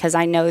content because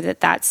I know that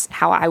that's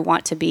how I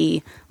want to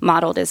be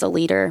modeled as a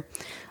leader.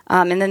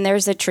 And then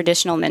there's the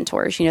traditional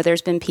mentors.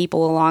 There's been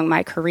people along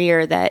my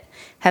career that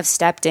have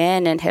stepped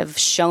in and have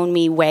shown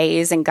me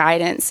ways and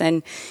guidance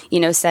and,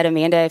 said,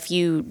 "Amanda, if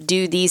you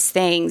do these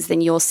things, then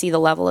you'll see the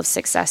level of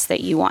success that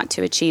you want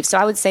to achieve." So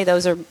I would say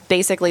those are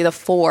basically the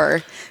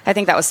 4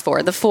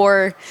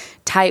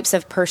 types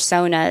of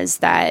personas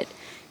that,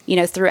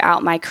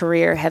 throughout my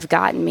career have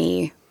gotten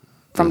me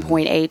from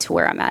point A to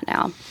where I'm at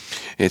now.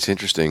 It's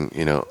interesting.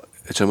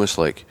 It's almost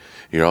like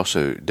you're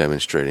also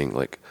demonstrating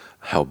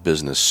how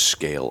business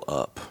scale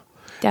up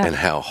and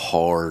how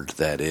hard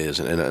that is.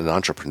 And at an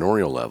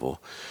entrepreneurial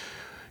level,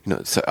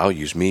 so I'll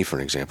use me for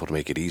an example to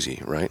make it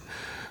easy, right?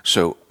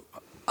 So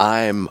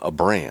I'm a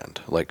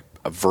brand.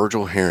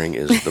 Virgil Herring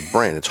is the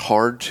brand. It's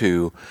hard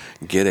to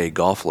get a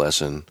golf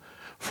lesson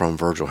from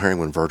Virgil Herring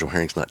when Virgil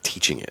Herring's not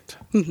teaching it,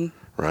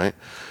 right?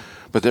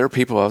 But there are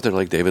people out there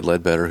like David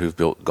Ledbetter who've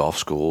built golf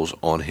schools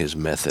on his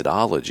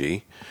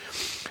methodology.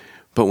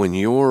 But when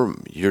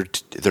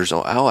there's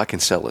all I can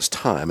sell is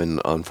time, and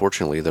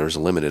unfortunately there's a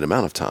limited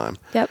amount of time.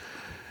 Yep.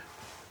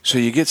 So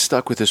you get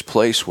stuck with this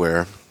place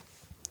where,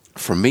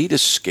 for me to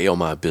scale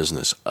my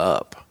business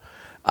up,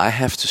 I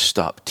have to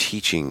stop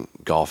teaching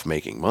golf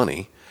making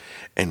money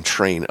and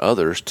train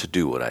others to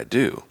do what I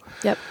do.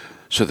 Yep.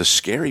 So the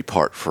scary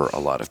part for a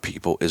lot of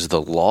people is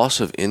the loss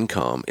of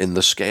income in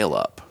the scale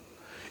up.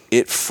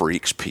 It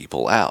freaks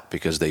people out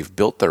because they've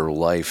built their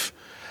life,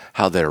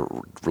 how their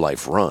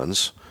life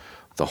runs,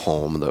 the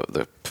home,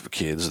 the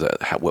kids,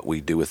 what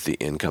we do with the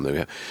income that we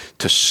have.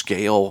 To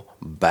scale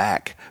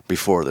back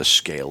before the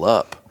scale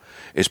up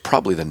is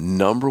probably the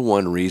number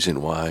one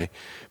reason why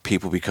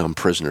people become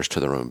prisoners to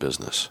their own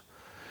business.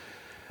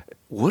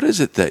 What is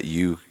it that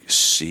you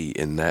see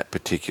in that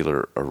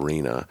particular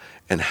arena,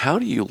 and how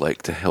do you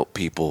like to help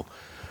people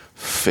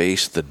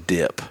face the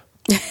dip?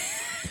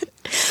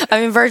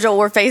 I mean, Virgil,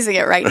 we're facing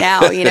it right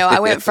now. I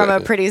went from a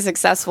pretty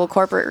successful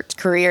corporate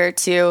career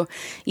to,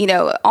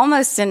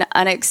 almost an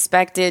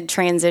unexpected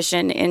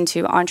transition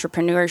into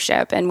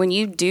entrepreneurship. And when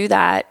you do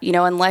that,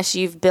 unless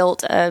you've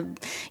built a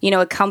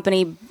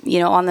company,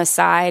 on the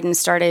side and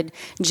started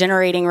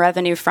generating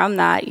revenue from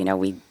that,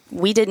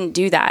 we didn't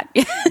do that.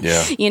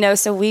 Yeah.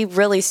 So we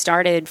really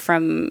started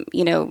from,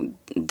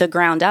 the the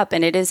ground up,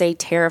 and it is a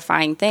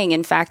terrifying thing.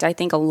 In fact, I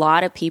think a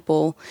lot of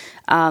people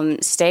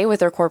stay with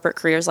their corporate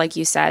careers, like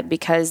you said,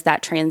 because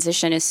that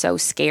transition is so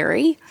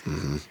scary.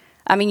 Mm-hmm.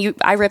 I mean,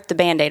 I ripped the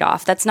Band-Aid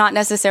off. That's not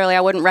necessarily,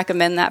 I wouldn't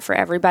recommend that for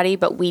everybody,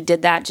 but we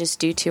did that just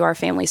due to our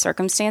family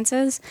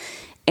circumstances.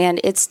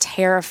 And it's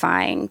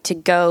terrifying to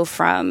go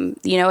from,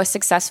 a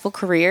successful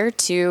career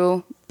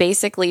to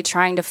basically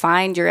trying to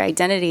find your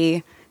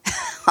identity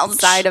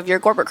outside of your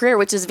corporate career,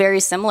 which is very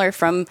similar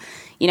from,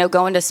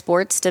 going to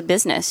sports to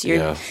business.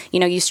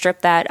 You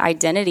strip that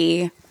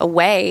identity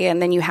away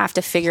and then you have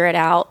to figure it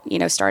out,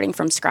 starting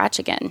from scratch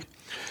again.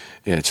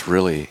 Yeah, it's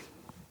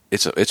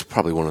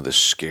probably one of the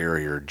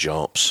scarier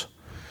jumps,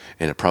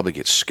 and it probably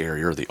gets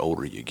scarier the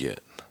older you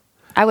get.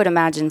 I would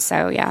imagine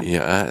so, yeah.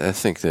 Yeah, I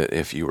think that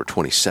if you were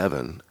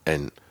 27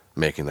 and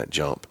making that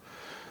jump,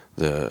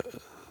 the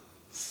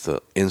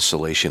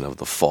insulation of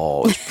the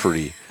fall is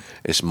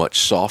is much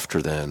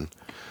softer than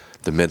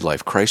the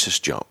midlife crisis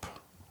jump,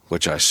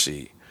 which I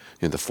see.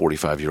 The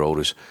 45-year-old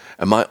is,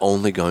 am I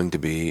only going to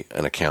be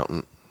an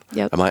accountant?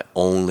 Yep. Am I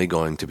only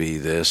going to be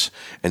this?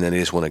 And then they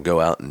just want to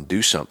go out and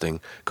do something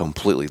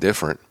completely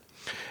different,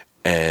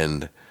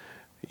 and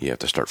you have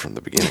to start from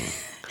the beginning.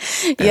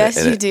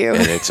 Yes, you do.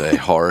 And it's a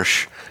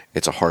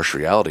harsh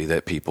reality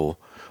that people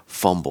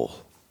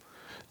fumble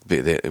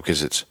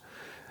because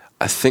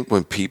I think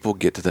when people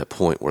get to that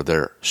point where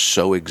they're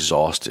so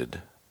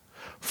exhausted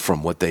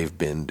from what they've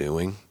been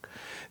doing,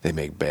 they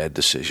make bad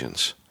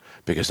decisions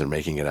because they're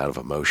making it out of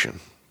emotion.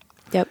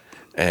 Yep.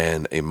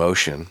 And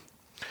emotion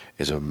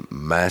is a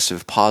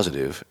massive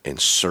positive in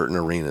certain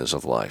arenas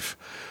of life.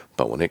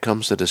 But when it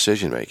comes to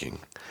decision making,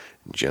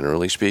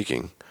 generally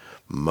speaking,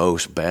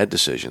 most bad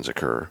decisions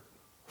occur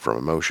from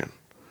emotion.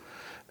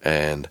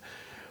 And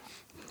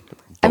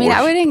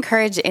I would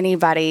encourage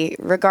anybody,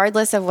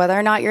 regardless of whether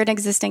or not you're an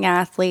existing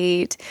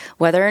athlete,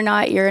 whether or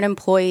not you're an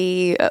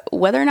employee,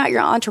 whether or not you're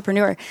an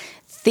entrepreneur,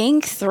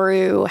 think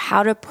through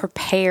how to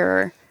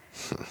prepare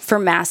for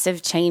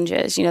massive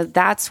changes.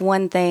 That's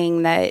one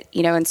thing that,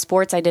 in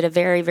sports I did a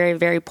very, very,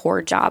 very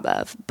poor job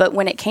of. But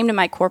when it came to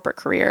my corporate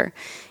career,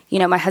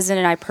 my husband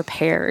and I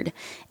prepared,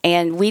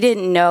 and we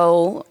didn't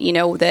know,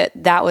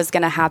 that was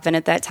going to happen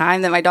at that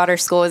time, that my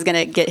daughter's school was going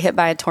to get hit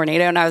by a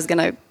tornado and I was going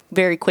to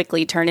very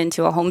quickly turn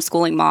into a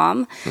homeschooling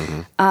mom.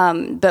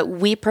 Mm-hmm. But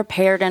we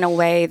prepared in a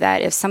way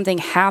that if something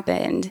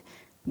happened,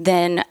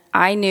 then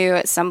I knew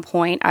at some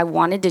point I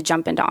wanted to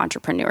jump into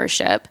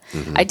entrepreneurship.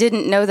 Mm-hmm. I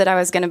didn't know that I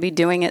was going to be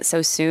doing it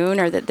so soon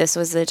or that this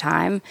was the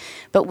time,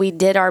 but we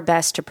did our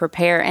best to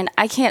prepare. And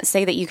I can't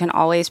say that you can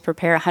always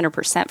prepare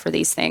 100% for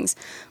these things,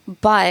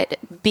 but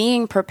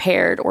being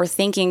prepared or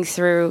thinking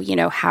through,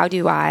 how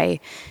do I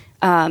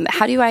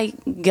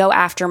go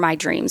after my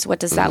dreams? What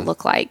does that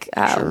look like?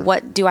 Sure.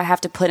 What do I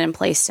have to put in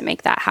place to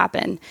make that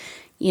happen?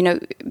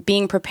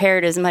 Being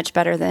prepared is much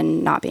better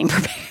than not being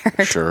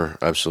prepared. Sure,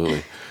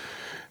 absolutely.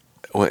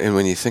 And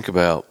when you think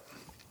about,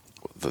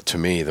 to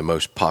me, the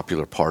most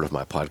popular part of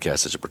my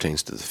podcast as it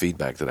pertains to the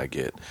feedback that I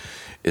get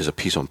is a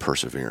piece on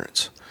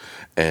perseverance.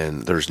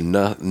 And there's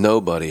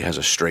nobody has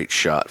a straight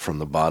shot from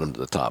the bottom to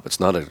the top. It's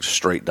not a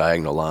straight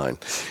diagonal line.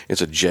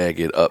 It's a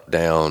jagged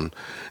up-down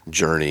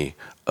journey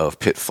of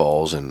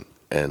pitfalls and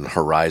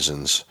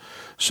horizons,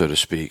 so to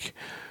speak.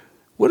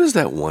 What is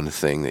that one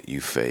thing that you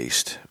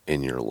faced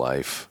in your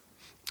life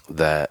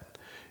that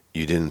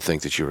you didn't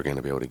think that you were going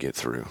to be able to get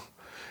through?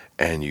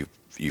 And you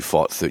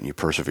fought through it and you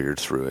persevered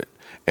through it.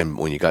 And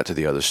when you got to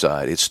the other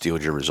side, it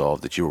steeled your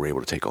resolve that you were able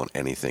to take on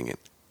anything. And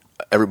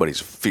everybody's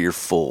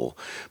fearful,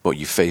 but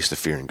you face the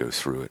fear and go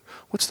through it.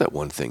 What's that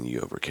one thing you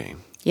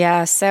overcame?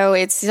 Yeah, so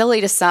it's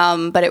silly to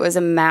some, but it was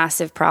a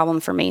massive problem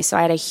for me. So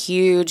I had a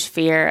huge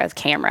fear of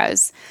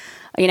cameras.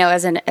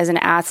 As an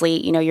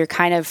athlete, you're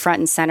kind of front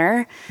and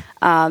center.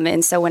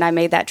 And so when I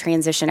made that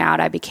transition out,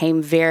 I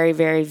became very,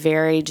 very,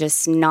 very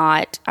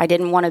I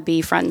didn't want to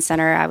be front and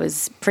center. I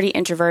was pretty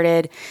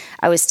introverted.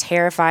 I was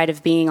terrified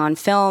of being on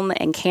film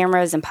and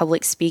cameras and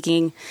public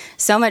speaking.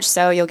 So much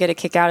so, you'll get a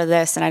kick out of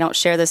this, and I don't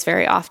share this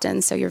very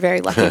often, so you're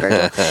very lucky,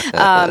 Virgil.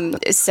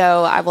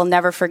 So I will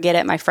never forget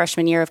it. My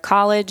freshman year of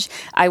college,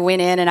 I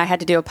went in and I had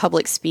to do a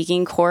public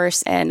speaking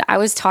course, and I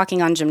was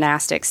talking on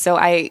gymnastics. So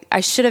I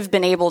should have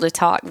been able to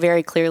talk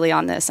very clearly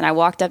on this. And I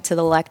walked up to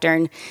the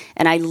lectern,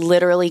 and I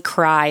literally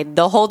cried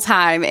the whole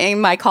time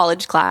in my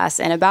college class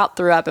and about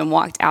threw up and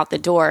walked out the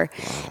door.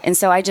 And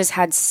so I just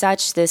had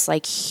such this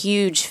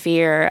huge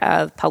fear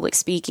of public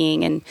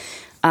speaking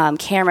and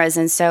cameras.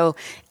 And so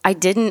I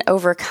didn't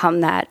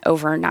overcome that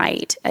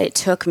overnight. It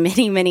took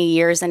many, many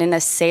years. And in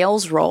a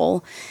sales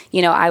role,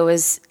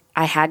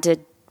 I had to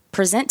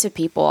present to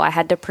people. I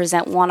had to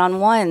present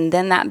one-on-one.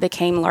 Then that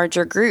became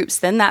larger groups.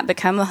 Then that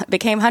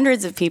became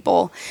hundreds of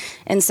people.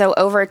 And so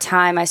over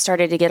time, I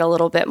started to get a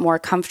little bit more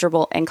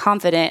comfortable and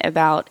confident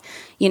about,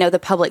 the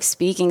public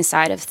speaking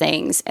side of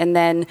things. And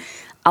then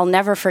I'll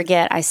never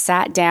forget, I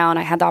sat down,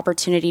 I had the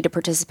opportunity to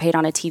participate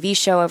on a TV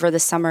show over the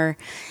summer,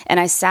 and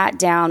I sat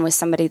down with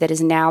somebody that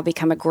has now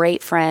become a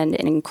great friend,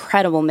 an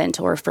incredible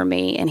mentor for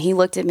me. And he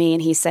looked at me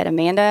and he said,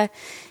 Amanda,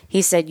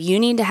 he said, you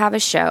need to have a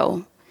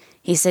show.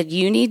 He said,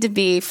 you need to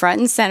be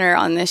front and center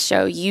on this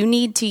show. You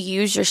need to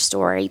use your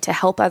story to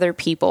help other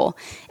people.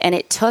 And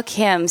it took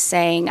him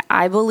saying,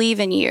 I believe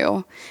in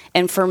you.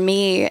 And for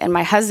me and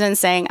my husband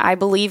saying, I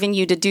believe in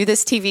you to do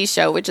this TV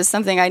show, which is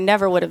something I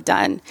never would have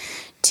done,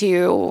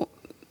 to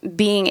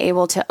being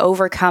able to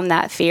overcome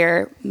that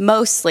fear,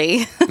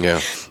 mostly,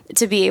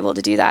 to be able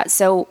to do that.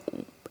 So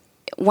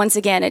once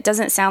again, it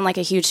doesn't sound like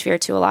a huge fear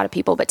to a lot of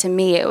people, but to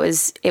me, it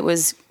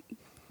was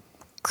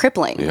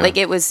crippling. Yeah. Like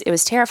it was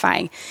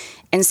terrifying.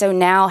 And so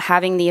now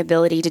having the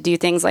ability to do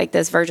things like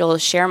this, Virgil,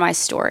 share my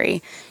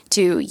story,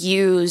 to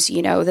use,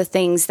 the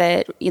things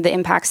the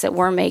impacts that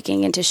we're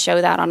making and to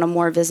show that on a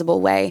more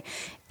visible way,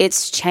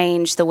 it's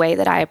changed the way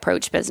that I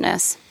approach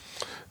business.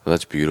 Well,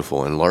 that's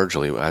beautiful. And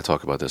largely, I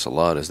talk about this a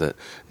lot, is that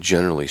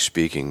generally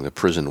speaking, the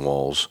prison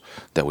walls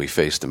that we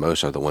face the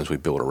most are the ones we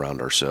build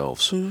around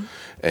ourselves. Mm-hmm.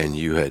 And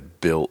you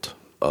had built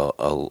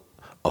a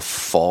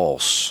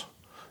false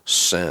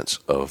sense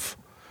of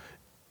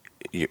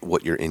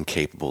what you're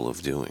incapable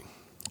of doing.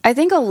 I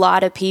think a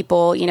lot of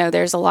people,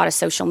 there's a lot of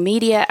social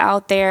media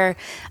out there.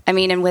 I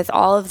mean, and with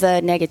all of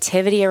the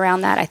negativity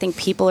around that, I think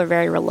people are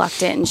very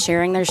reluctant in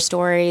sharing their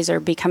stories or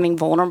becoming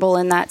vulnerable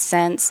in that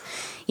sense.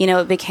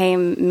 It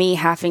became me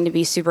having to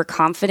be super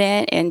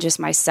confident in just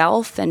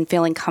myself and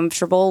feeling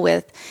comfortable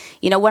with,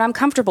 what I'm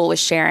comfortable with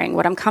sharing,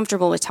 what I'm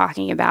comfortable with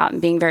talking about,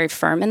 and being very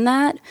firm in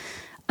that.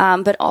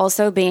 But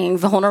also being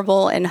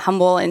vulnerable and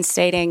humble and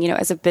stating,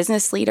 as a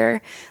business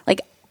leader,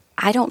 like,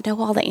 I don't know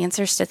all the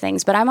answers to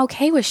things, but I'm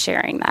okay with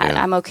sharing that.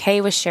 Yeah. I'm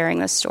okay with sharing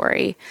the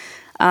story.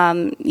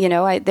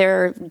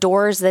 There are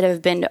doors that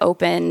have been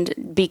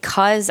opened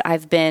because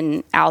I've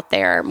been out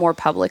there more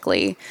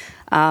publicly.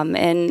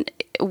 And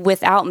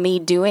without me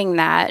doing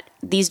that,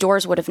 these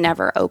doors would have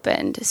never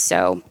opened.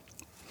 So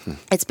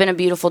it's been a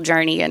beautiful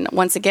journey. And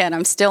once again,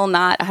 I'm still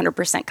not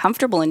 100%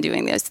 comfortable in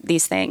doing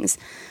these things,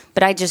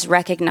 but I just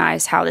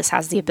recognize how this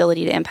has the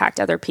ability to impact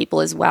other people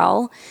as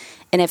well.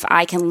 And if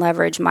I can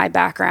leverage my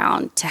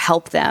background to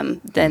help them,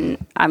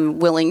 then I'm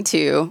willing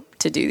to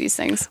do these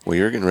things. Well,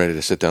 you're getting ready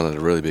to sit down at a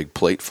really big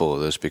plate full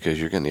of this because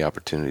you're getting the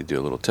opportunity to do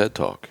a little TED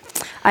Talk.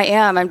 I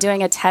am. I'm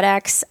doing a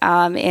TEDx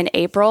in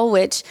April,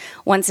 which,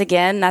 once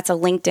again, that's a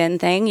LinkedIn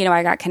thing.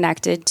 I got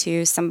connected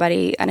to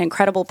somebody, an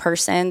incredible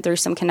person, through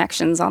some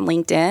connections on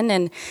LinkedIn.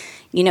 And,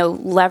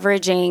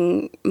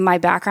 leveraging my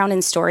background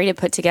and story to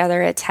put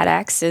together a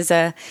TEDx is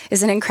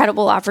an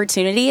incredible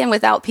opportunity. And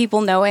without people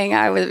knowing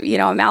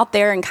I'm out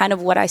there and kind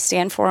of what I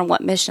stand for and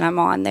what mission I'm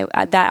on,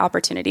 that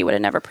opportunity would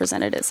have never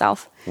presented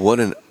itself. What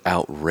an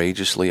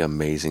outrageously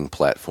amazing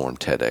platform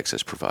TEDx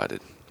has provided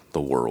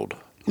the world.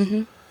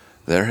 Mm-hmm.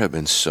 There have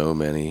been so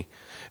many,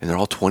 and they're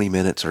all 20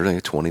 minutes,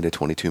 or 20 to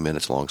 22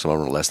 minutes long. Some of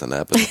them are less than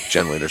that, but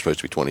generally they're supposed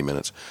to be 20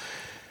 minutes.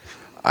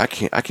 I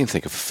can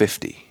think of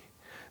 50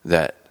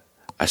 that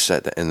I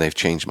said that, and they've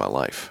changed my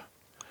life.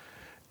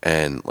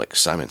 And like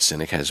Simon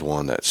Sinek has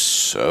one that's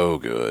so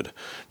good.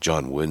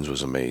 John Wooden's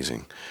was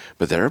amazing.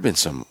 But there have been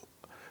some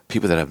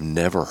people that I've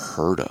never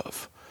heard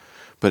of.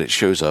 But it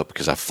shows up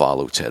because I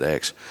follow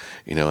TEDx,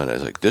 and I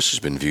was like, this has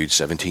been viewed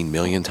 17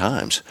 million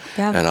times.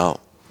 Yeah. And I'll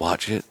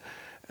watch it.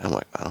 And I'm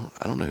like, I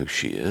don't know who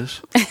she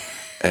is.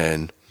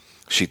 And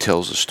she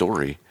tells a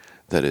story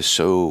that is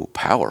so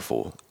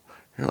powerful.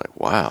 You're like,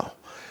 wow.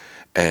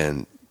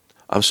 And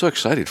I'm so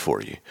excited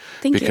for you.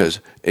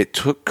 Because it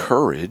took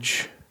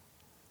courage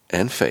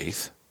and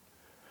faith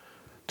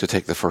to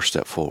take the first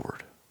step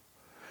forward.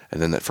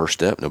 And then that first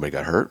step, nobody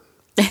got hurt.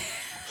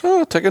 So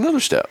I'll take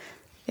another step.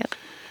 Yep.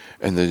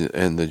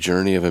 And the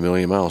journey of a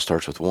million miles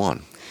starts with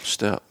one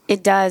step.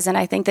 It does. And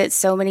I think that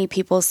so many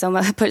people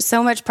put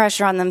so much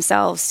pressure on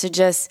themselves to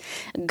just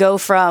go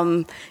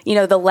from,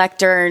 the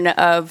lectern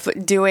of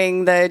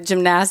doing the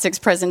gymnastics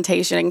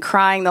presentation and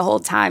crying the whole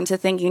time to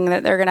thinking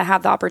that they're going to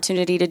have the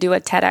opportunity to do a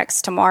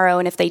TEDx tomorrow.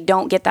 And if they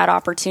don't get that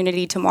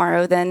opportunity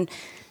tomorrow, then,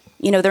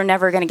 they're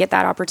never going to get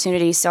that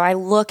opportunity. So I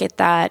look at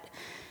that,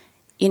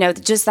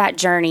 just that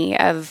journey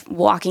of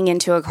walking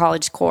into a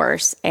college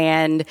course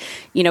and,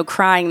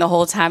 crying the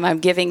whole time I'm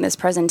giving this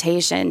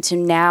presentation to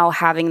now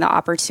having the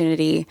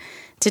opportunity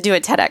to do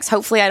a TEDx.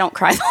 Hopefully I don't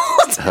cry the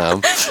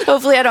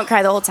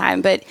whole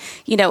time. But,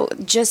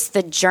 just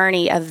the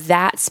journey of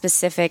that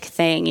specific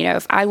thing,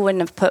 if I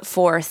wouldn't have put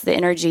forth the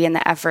energy and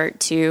the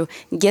effort to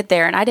get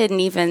there, and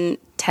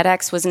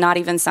TEDx was not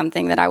even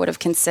something that I would have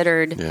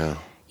considered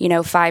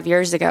 5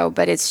 years ago,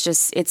 but it's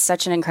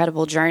such an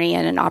incredible journey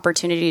and an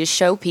opportunity to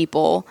show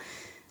people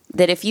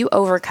that if you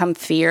overcome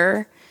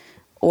fear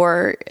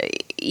or,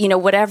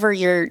 whatever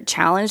you're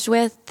challenged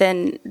with,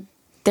 then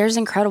there's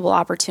incredible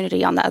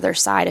opportunity on the other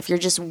side if you're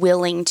just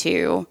willing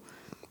to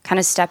kind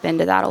of step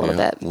into that a little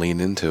bit. Lean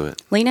into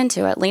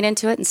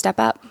it and step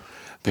up.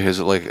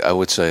 Because I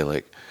would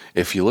say,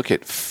 if you look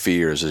at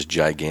fear as this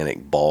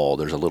gigantic ball,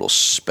 there's a little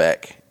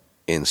speck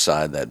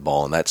inside that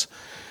ball, and that's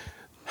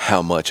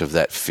how much of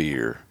that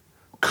fear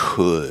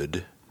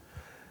could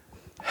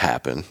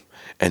happen.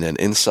 And then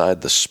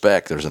inside the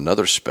speck, there's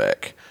another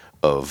speck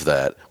of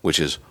that, which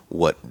is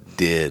what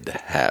did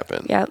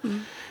happen. Yep.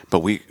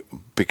 But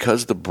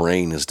because the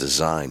brain is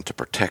designed to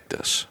protect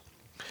us,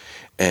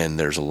 And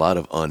there's a lot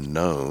of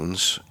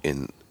unknowns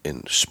in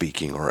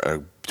speaking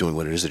or doing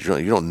what it is that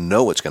you don't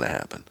know what's going to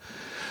happen.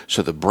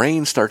 So the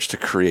brain starts to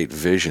create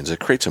visions. It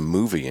creates a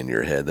movie in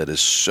your head that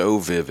is so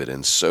vivid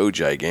and so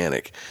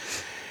gigantic.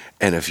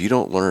 And if you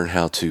don't learn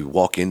how to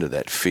walk into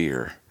that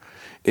fear,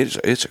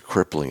 it's a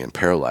crippling and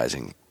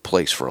paralyzing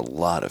place for a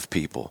lot of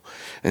people.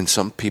 And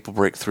some people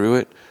break through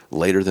it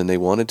later than they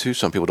wanted to.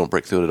 Some people don't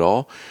break through it at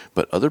all.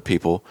 But other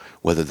people,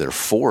 whether they're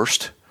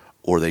forced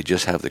or they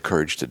just have the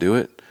courage to do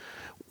it,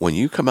 when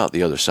you come out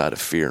the other side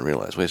of fear and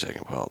realize, wait a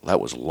second, well,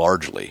 that was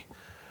largely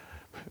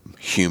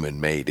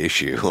human-made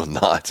issue,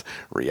 not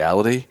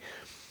reality,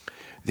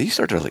 then you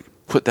start to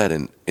put that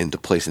into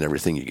place in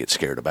everything you get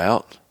scared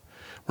about.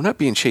 We're not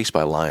being chased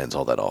by lions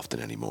all that often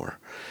anymore.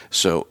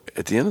 So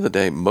at the end of the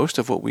day, most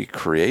of what we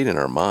create in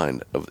our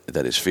mind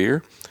that is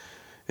fear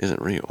isn't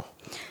real.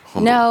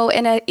 No,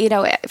 and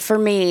for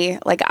me,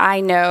 I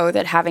know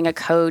that having a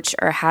coach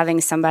or having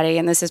somebody,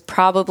 and this is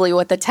probably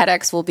what the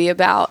TEDx will be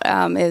about,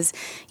 is,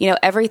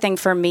 everything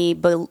for me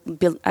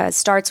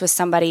starts with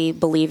somebody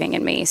believing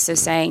in me. So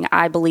saying,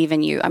 I believe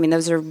in you. I mean,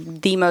 those are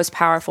the most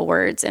powerful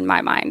words in my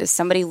mind, is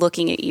somebody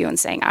looking at you and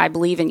saying, I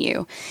believe in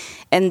you.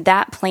 And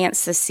that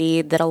plants the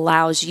seed that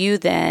allows you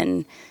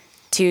then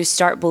to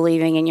start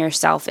believing in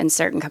yourself in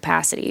certain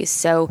capacities.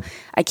 So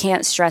I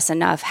can't stress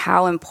enough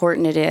how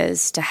important it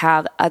is to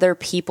have other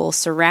people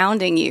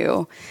surrounding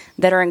you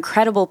that are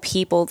incredible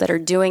people, that are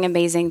doing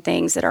amazing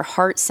things, that are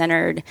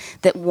heart-centered,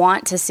 that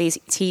want to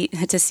see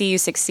you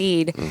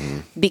succeed,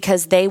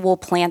 because they will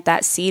plant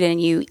that seed in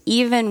you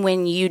even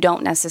when you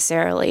don't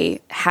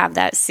necessarily have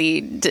that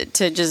seed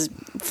to just,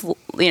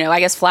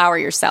 flower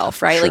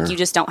yourself, right? Sure. You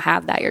just don't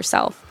have that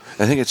yourself.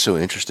 I think it's so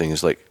interesting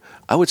is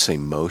I would say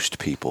most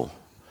people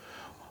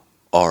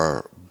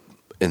are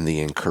in the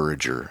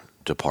encourager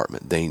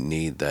department. They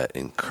need that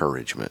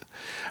encouragement.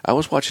 I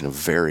was watching a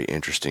very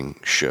interesting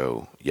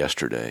show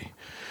yesterday.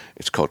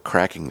 It's called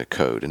Cracking the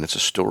Code, and it's a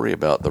story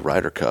about the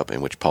Ryder Cup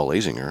in which Paul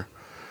Azinger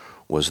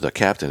was the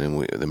captain,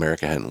 and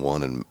America hadn't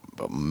won in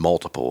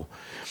multiple,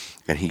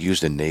 and he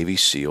used a Navy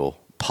SEAL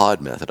pod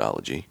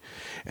methodology,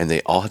 and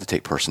they all had to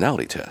take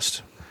personality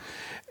tests.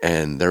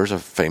 And there was a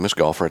famous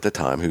golfer at the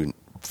time who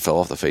fell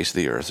off the face of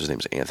the earth. His name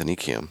is Anthony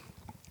Kim.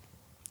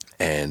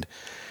 And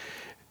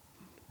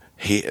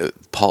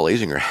Paul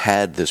Azinger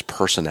had this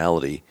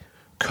personality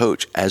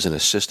coach as an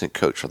assistant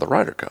coach for the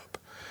Ryder Cup.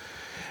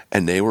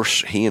 And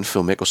he and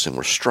Phil Mickelson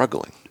were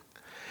struggling.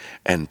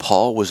 And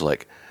Paul was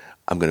like,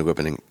 I'm going to go up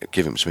and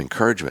give him some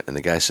encouragement. And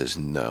the guy says,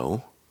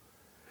 no,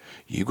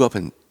 you go up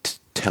and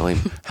tell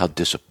him how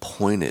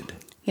disappointed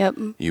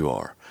you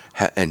are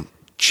and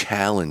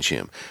challenge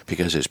him,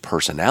 because his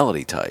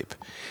personality type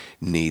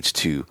needs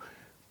to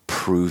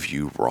prove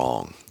you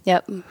wrong.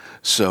 Yep.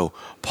 So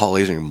Paul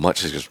Azinger,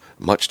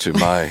 much to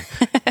my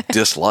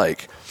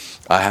dislike,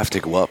 I have to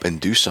go up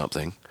and do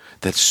something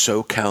that's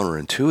so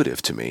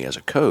counterintuitive to me as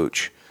a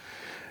coach.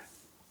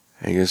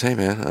 And he goes, hey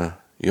man,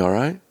 you all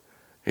right?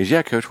 He goes,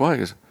 yeah, coach, why? He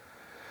goes,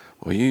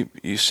 well,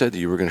 you said that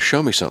you were going to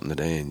show me something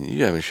today, and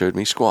you haven't showed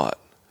me squat.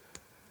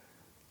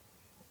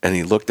 And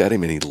he looked at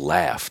him and he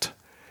laughed.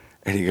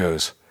 And he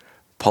goes,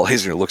 Paul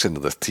Azinger looks into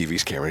the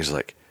TV's camera, and he's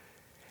like,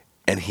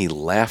 and he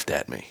laughed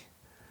at me.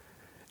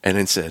 And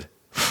then said,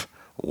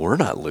 we're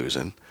not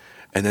losing.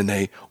 And then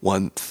they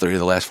won 3 of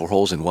the last 4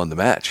 holes and won the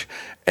match.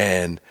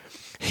 And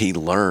he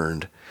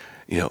learned,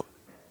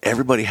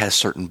 everybody has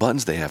certain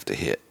buttons they have to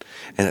hit.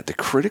 And at the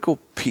critical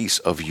piece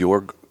of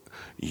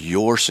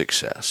your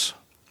success,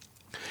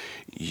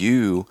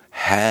 you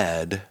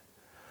had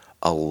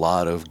a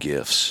lot of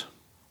gifts.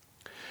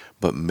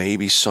 But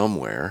maybe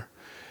somewhere,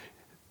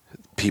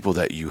 people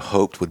that you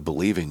hoped would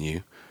believe in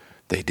you,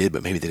 they did,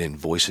 but maybe they didn't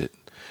voice it.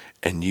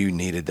 And you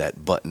needed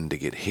that button to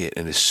get hit.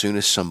 And as soon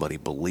as somebody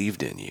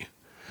believed in you,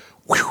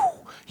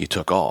 you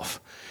took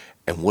off.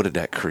 And what did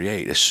that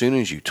create? As soon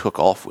as you took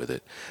off with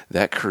it,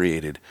 that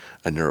created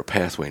a neural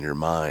pathway in your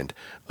mind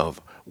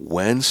of,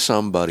 when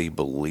somebody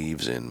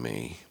believes in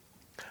me,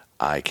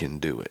 I can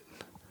do it,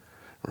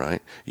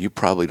 right? You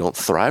probably don't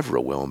thrive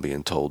real well in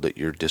being told that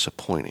you're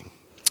disappointing.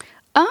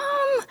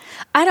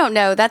 I don't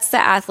know. That's the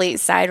athlete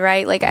side,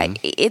 right?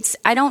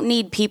 I don't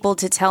need people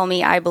to tell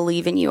me I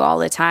believe in you all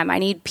the time. I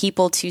need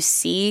people to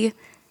see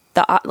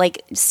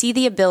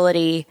the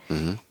ability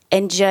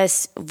and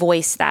just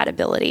voice that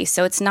ability.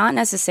 So it's not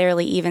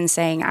necessarily even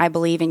saying I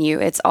believe in you.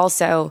 It's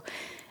also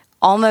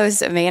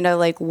almost,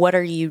 Amanda, what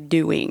are you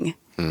doing?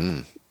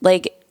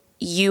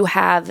 You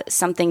have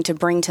something to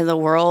bring to the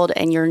world,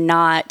 and you're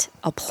not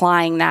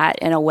applying that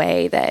in a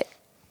way that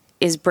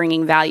is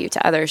bringing value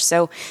to others.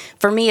 So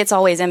for me, it's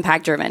always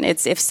impact driven.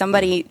 It's if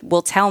somebody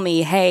will tell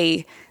me,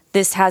 hey,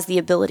 this has the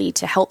ability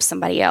to help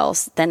somebody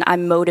else, then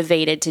I'm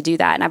motivated to do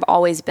that. And I've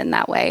always been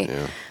that way.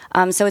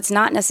 Yeah. So it's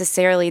not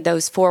necessarily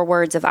those 4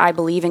 words of I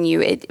believe in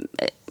you.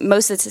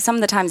 Some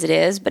of the times it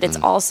is, but it's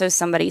also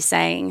somebody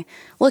saying,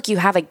 look, you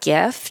have a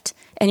gift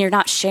and you're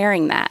not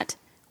sharing that.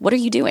 What are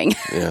you doing?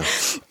 Yeah.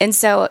 And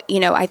so,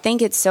 I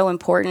think it's so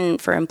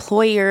important for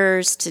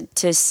employers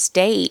to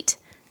state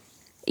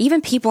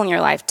even people in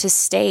your life to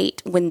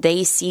state when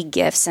they see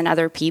gifts in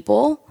other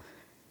people,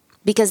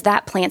 because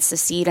that plants the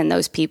seed in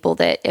those people,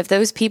 that if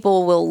those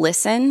people will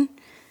listen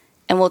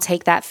and will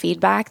take that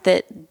feedback,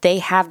 that they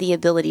have the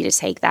ability to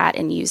take that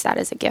and use that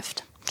as a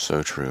gift.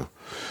 So true.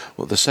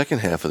 Well, the second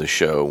half of the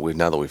show,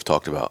 now that we've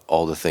talked about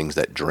all the things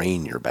that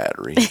drain your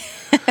battery,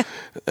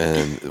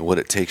 and what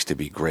it takes to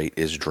be great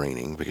is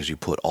draining, because you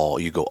go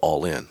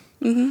all in.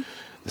 Mm-hmm.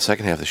 The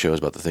second half of the show is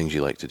about the things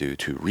you like to do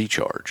to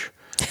recharge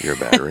your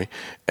battery.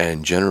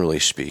 And generally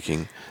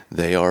speaking,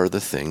 they are the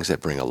things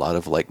that bring a lot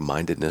of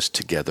like-mindedness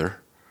together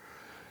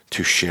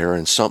to share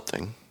in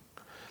something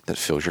that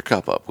fills your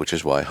cup up, which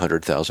is why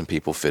 100,000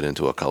 people fit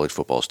into a college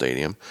football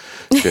stadium.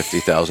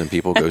 50,000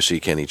 people go see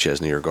Kenny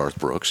Chesney or Garth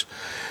Brooks.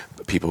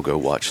 People go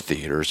watch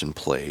theaters and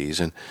plays.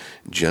 And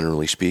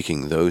generally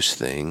speaking, those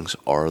things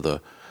are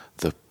the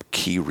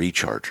key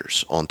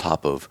rechargers, on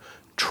top of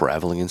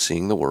traveling and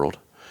seeing the world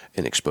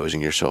and exposing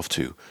yourself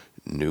to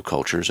new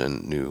cultures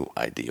and new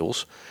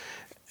ideals,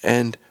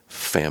 and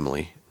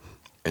family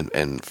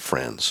and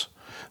friends.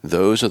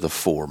 Those are the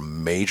 4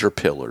 major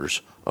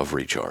pillars of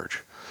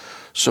recharge.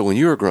 So when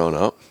you were growing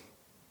up,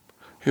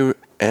 then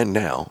and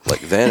now,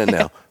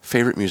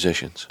 favorite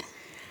musicians?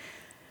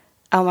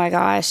 Oh my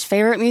gosh,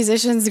 favorite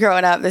musicians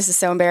growing up. This is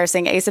so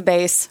embarrassing. Ace of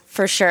Base,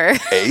 for sure.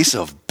 Ace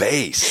of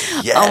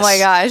Base, yes. Oh my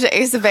gosh,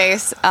 Ace of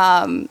Base.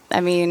 I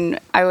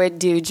would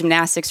do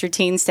gymnastics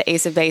routines to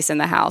Ace of Base in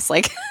the house,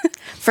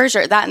 for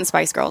sure. That and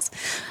Spice Girls.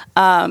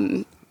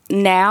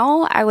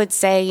 Now, I would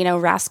say,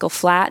 Rascal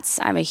Flatts.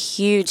 I'm a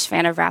huge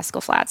fan of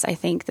Rascal Flatts. I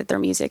think that their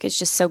music is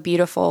just so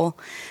beautiful.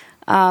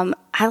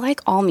 I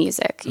like all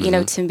music.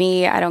 Mm-hmm. To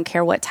me, I don't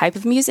care what type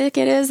of music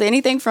it is.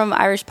 Anything from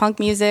Irish punk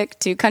music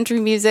to country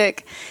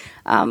music.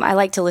 I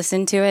like to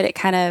listen to it. It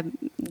kind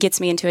of gets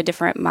me into a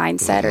different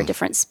mindset or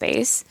different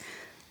space.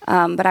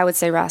 But I would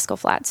say Rascal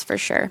Flatts for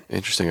sure.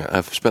 Interesting.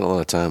 I've spent a lot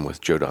of time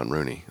with Joe Don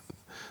Rooney,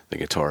 the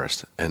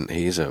guitarist, and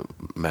he's a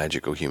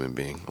magical human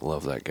being.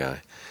 Love that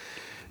guy.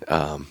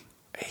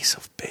 Ace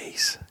of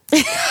Base.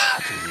 God,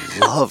 I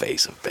love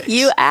Ace of Base.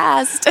 You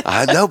asked.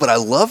 I know, but I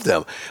love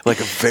them.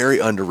 Very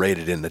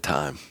underrated in the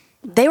time.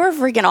 They were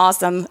freaking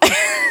awesome.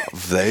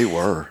 They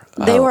were.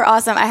 They were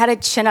awesome. I had a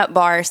chin-up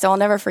bar, so I'll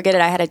never forget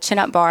it. I had a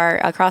chin-up bar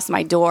across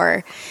my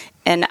door,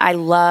 and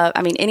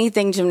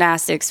anything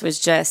gymnastics was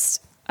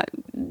just,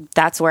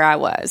 that's where I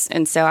was.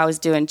 And so I was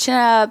doing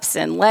chin-ups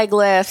and leg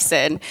lifts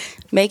and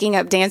making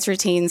up dance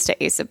routines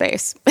to Ace of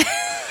Base.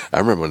 I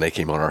remember when they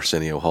came on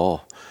Arsenio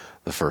Hall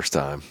the first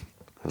time.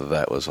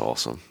 That was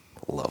awesome.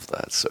 Love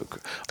that. So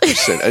good.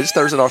 I just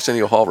there's an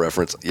Arsenio Hall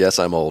reference. Yes,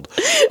 I'm old.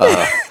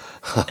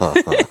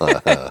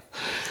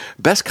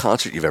 Best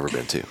concert you've ever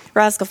been to?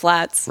 Rascal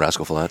Flatts.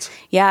 Rascal Flatts?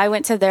 Yeah, I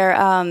went to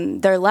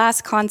their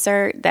last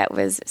concert that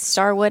was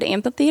Starwood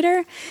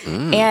Amphitheater.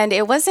 And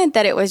it wasn't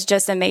that it was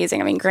just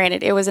amazing.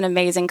 Granted, it was an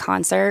amazing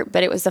concert,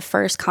 but it was the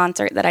first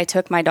concert that I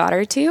took my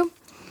daughter to.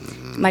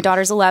 My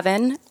daughter's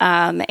 11,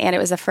 and it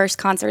was the first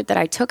concert that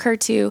I took her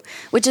to,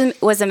 which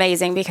was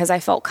amazing because I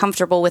felt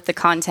comfortable with the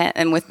content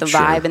and with the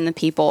vibe and the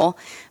people.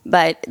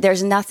 But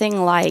there's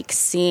nothing like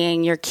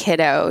seeing your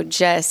kiddo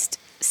just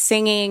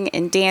singing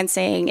and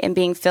dancing and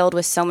being filled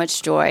with so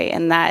much joy,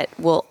 and that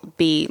will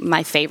be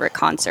my favorite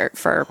concert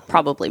for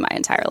probably my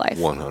entire life.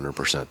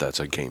 100%. That's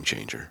a game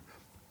changer.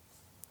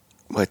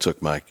 I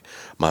took my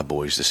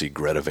boys to see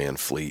Greta Van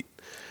Fleet.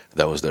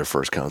 That was their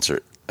first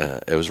concert.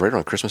 It was right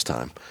around Christmas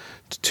time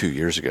 2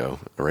 years ago,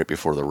 right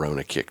before the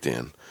Rona kicked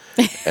in.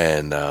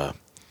 And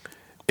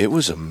it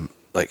was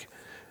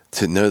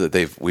to know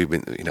that we've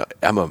been,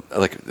 I'm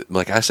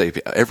like I say,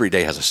 every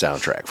day has a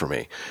soundtrack for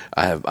me.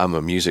 I'm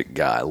a music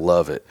guy. I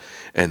love it.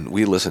 And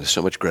we listen to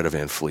so much Greta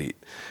Van Fleet,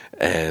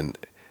 and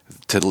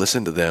to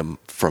listen to them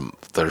from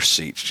their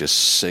seats just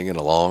singing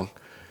along,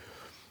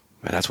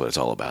 man, that's what it's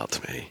all about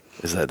to me.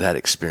 Is that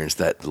experience,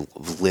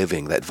 that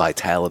living, that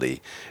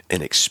vitality,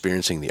 and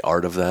experiencing the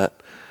art of that.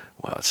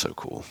 Wow, it's so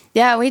cool.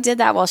 Yeah, we did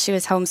that while she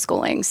was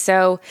homeschooling.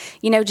 So,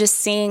 just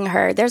seeing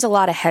her, there's a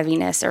lot of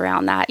heaviness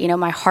around that.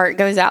 My heart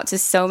goes out to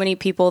so many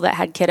people that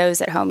had kiddos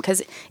at home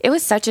because it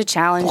was such a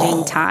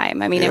challenging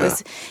time.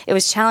 It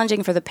was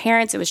challenging for the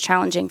parents. It was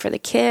challenging for the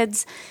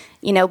kids,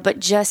 but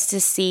just to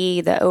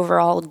see the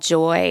overall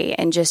joy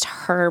and just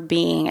her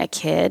being a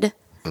kid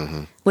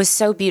was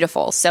so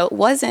beautiful. So it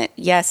wasn't,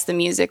 yes, the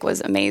music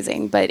was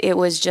amazing, but it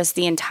was just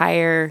the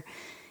entire,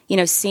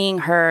 seeing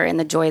her and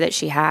the joy that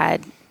she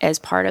had as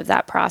part of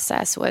that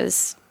process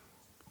was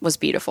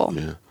beautiful.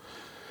 Yeah.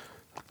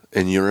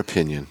 In your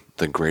opinion,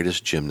 the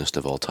greatest gymnast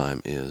of all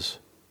time is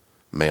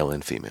male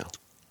and female?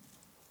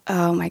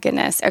 Oh my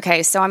goodness.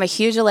 Okay, so I'm a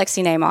huge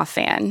Alexei Nemov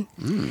fan.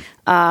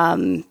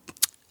 I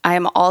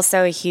am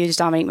also a huge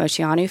Dominique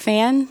Moceanu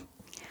fan.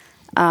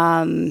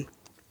 I'm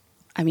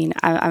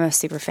a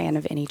super fan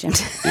of any gym.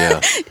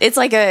 Yeah.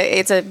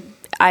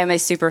 I'm a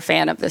super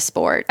fan of the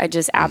sport. I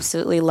just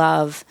absolutely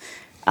love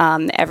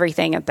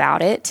everything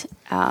about it.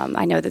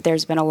 I know that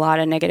there's been a lot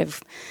of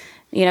negative,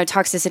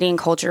 toxicity and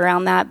culture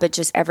around that, but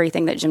just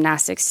everything that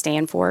gymnastics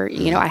stand for.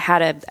 I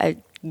had a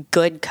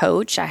good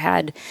coach. I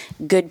had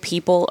good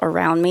people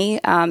around me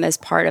as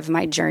part of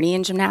my journey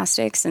in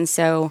gymnastics. And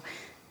so,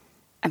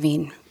 I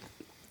mean,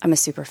 I'm a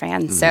super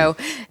fan. Mm-hmm. So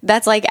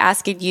that's like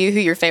asking you who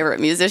your favorite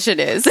musician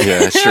is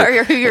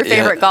or who your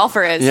favorite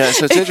golfer is. Yeah,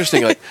 so it's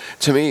interesting. Like,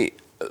 to me,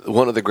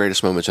 one of the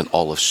greatest moments in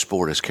all of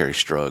sport is Carrie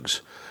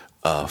Strug's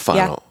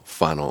final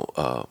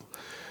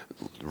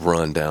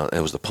run down.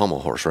 It was the pommel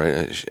horse,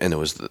 right? And it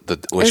was the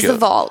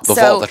vault. The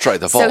vault. That's right.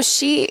 The vault.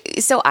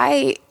 So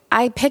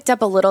I picked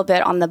up a little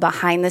bit on the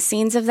behind the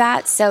scenes of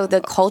that. So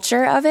the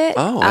culture of it.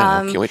 Oh,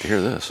 I can't wait to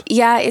hear this.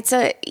 Yeah,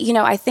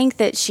 I think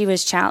that she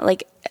was challenged.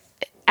 Like,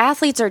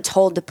 athletes are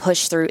told to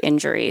push through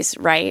injuries,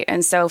 right?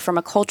 And so from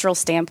a cultural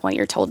standpoint,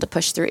 you're told to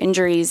push through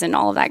injuries and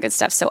all of that good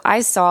stuff. So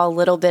I saw a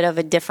little bit of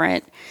a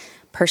different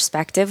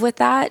perspective with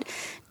that,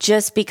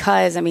 just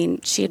because, I mean,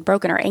 she had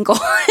broken her ankle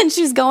and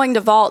she's going to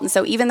vault. And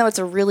so even though it's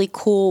a really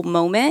cool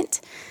moment,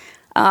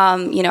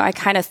 I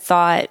kind of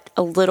thought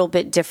a little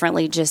bit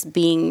differently just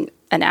being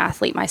an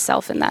athlete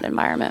myself in that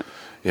environment.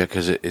 Yeah,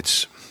 because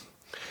it's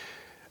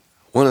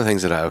one of the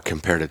things that I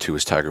compared it to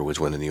is Tiger Woods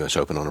winning the U.S.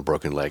 Open on a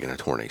broken leg and a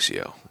torn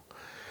ACL.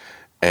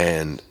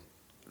 And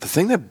the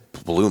thing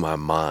that blew my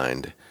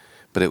mind,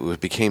 but it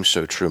became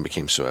so true and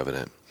became so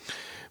evident,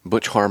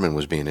 Butch Harmon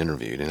was being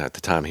interviewed, and at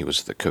the time he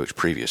was the coach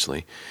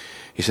previously.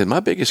 He said,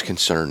 my biggest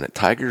concern that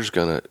Tiger's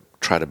going to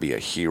try to be a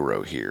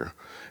hero here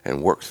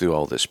and work through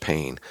all this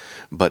pain,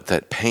 but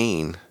that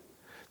pain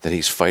that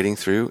he's fighting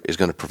through is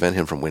going to prevent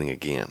him from winning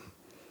again.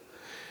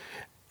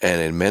 And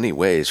in many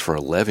ways, for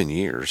 11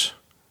 years,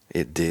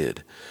 it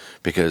did,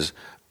 because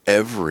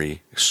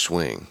every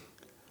swing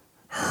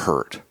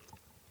hurt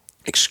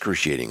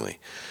excruciatingly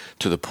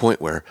to the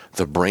point where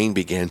the brain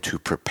began to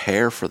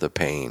prepare for the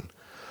pain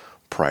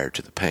prior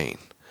to the pain.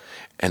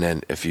 And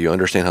then if you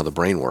understand how the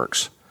brain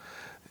works,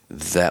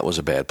 that was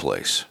a bad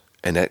place.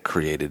 And that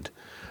created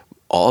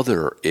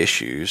other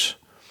issues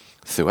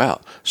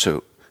throughout.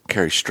 So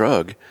Carrie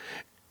Strug,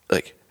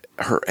 like,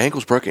 her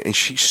ankle's broken and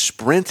she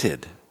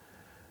sprinted.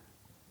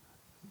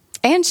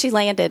 And she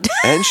landed.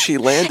 And she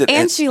landed.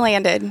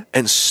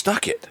 And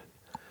stuck it.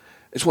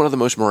 It's one of the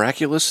most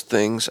miraculous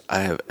things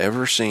I have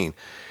ever seen.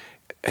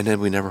 And then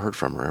we never heard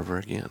from her ever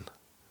again.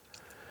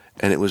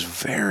 And it was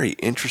very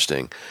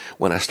interesting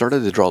when I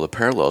started to draw the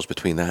parallels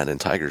between that and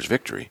Tiger's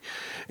victory,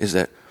 is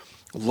that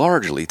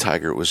largely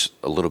Tiger was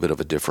a little bit of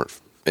a different,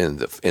 in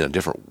a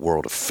different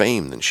world of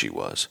fame than she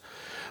was.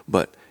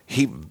 But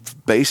he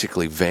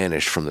basically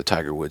vanished from the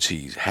Tiger Woods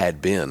he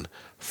had been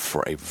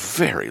for a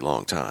very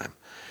long time.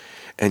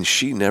 And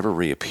she never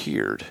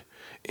reappeared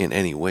in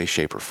any way,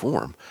 shape, or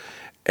form.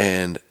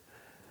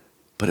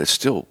 But it's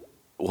still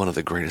one of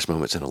the greatest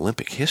moments in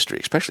Olympic history,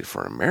 especially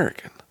for an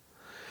American.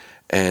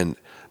 And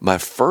my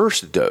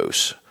first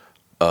dose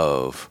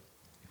of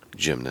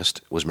gymnast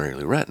was Mary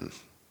Lou Retton.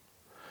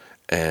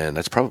 And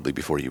that's probably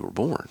before you were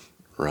born,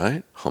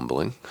 right?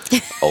 Humbling,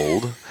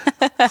 old,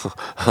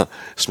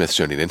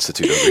 Smithsonian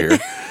Institute over here.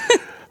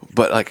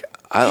 But like,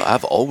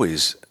 I've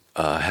always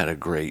had a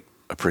great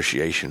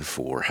appreciation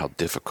for how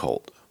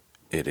difficult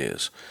it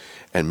is.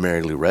 And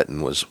Mary Lou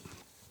Retton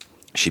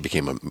she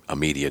became a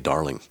media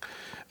darling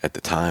at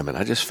the time. And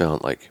I just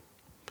found like,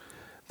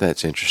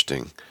 that's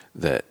interesting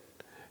that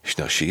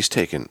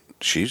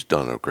she's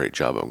done a great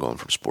job of going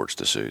from sports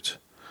to suits.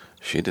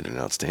 She did an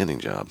outstanding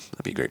job.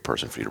 That'd be a great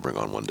person for you to bring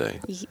on one day.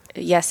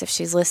 Yes, if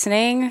she's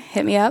listening,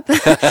 hit me up.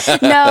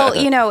 No,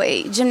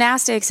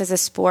 gymnastics as a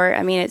sport,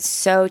 I mean, it's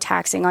so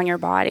taxing on your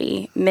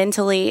body.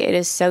 Mentally, it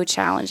is so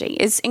challenging.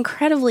 It's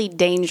incredibly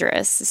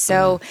dangerous.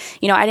 So,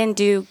 I didn't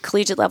do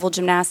collegiate level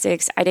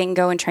gymnastics. I didn't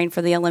go and train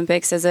for the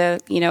Olympics as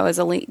an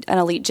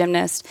elite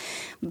gymnast.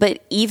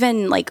 But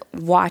even like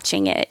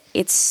watching it,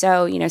 it's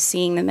so,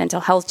 seeing the mental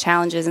health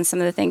challenges and some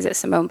of the things that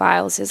Simone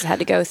Biles has had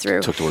to go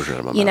through. Took the words out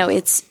of my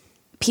mouth.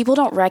 People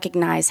don't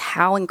recognize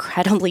how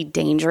incredibly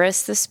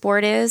dangerous this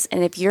sport is.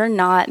 And if you're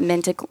not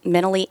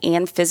mentally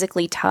and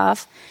physically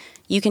tough,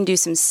 you can do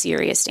some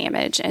serious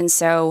damage. And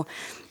so,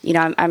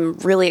 I'm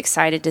really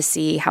excited to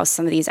see how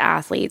some of these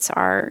athletes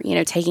are,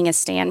 taking a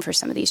stand for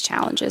some of these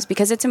challenges,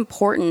 because it's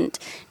important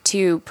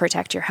to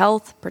protect your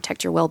health,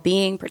 protect your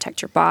well-being,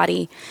 protect your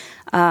body.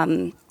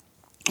 And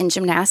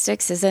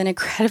gymnastics is an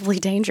incredibly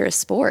dangerous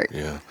sport.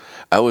 Yeah.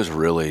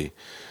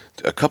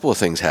 A couple of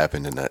things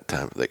happened in that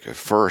time. Like, at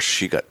first,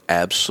 she got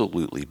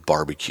absolutely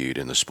barbecued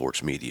in the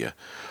sports media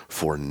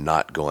for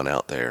not going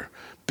out there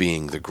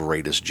being the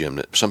greatest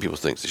gymnast. Some people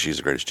think that she's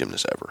the greatest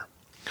gymnast ever.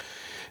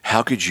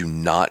 How could you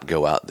not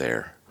go out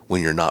there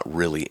when you're not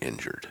really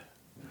injured?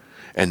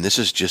 And this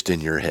is just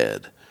in your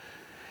head.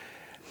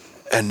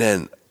 And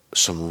then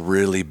some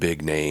really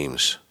big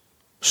names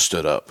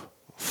stood up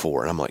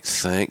for it. I'm like,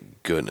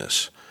 thank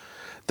goodness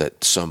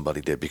that somebody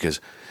did, because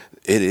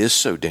it is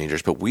so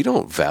dangerous, but we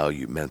don't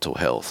value mental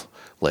health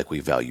like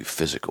we value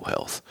physical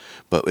health.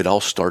 But it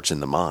all starts in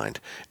the mind.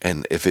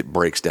 And if it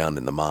breaks down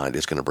in the mind,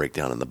 it's going to break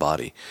down in the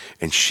body.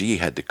 And she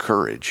had the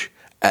courage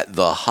at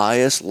the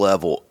highest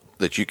level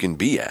that you can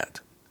be at.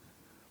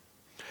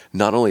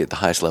 Not only at the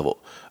highest level,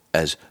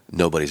 as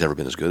nobody's ever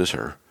been as good as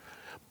her,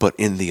 but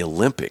in the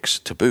Olympics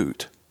to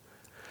boot,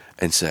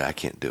 and say, I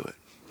can't do it?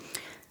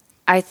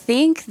 I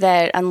think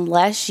that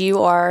unless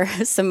you are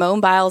Simone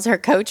Biles, her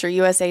coach, or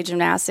USA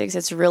Gymnastics,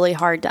 it's really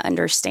hard to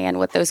understand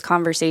what those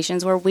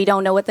conversations were. We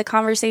don't know what the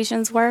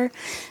conversations were.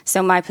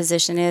 So my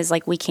position is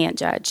like, we can't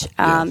judge.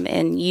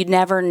 And you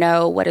never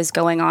know what is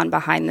going on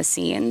behind the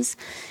scenes.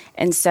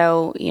 And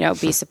so,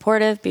 be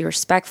supportive, be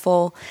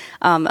respectful.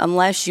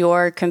 Unless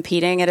you're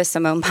competing at a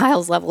Simone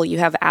Biles level, you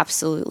have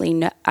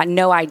absolutely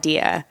no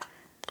idea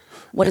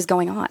what is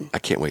going on. I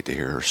can't wait to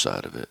hear her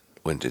side of it.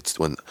 When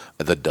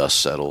the dust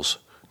settles,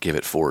 give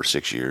it 4 or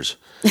 6 years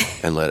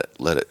and let it,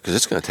 because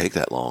it's going to take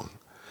that long.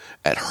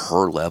 At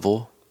her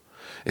level,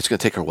 it's going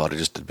to take her a while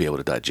to be able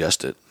to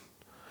digest it.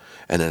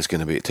 And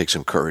then it takes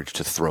some courage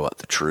to throw out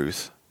the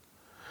truth,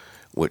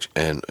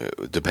 and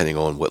depending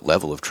on what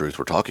level of truth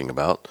we're talking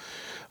about,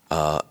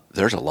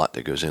 there's a lot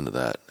that goes into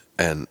that.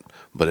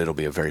 But it'll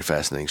be a very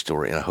fascinating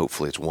story, and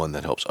hopefully it's one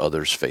that helps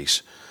others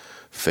face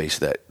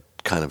that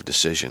kind of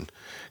decision,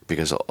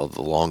 because of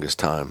the longest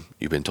time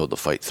you've been told to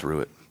fight through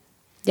it.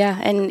 Yeah.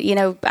 And,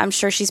 I'm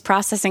sure she's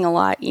processing a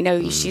lot.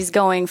 She's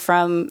going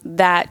from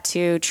that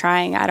to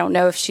trying, I don't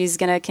know if she's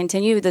going to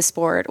continue the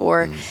sport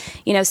or,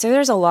 so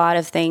there's a lot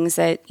of things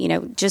that,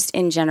 just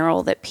in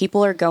general that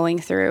people are going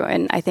through.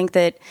 And I think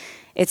that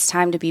it's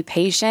time to be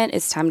patient.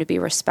 It's time to be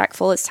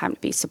respectful. It's time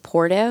to be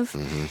supportive.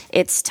 Mm-hmm.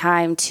 It's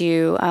time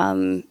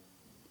to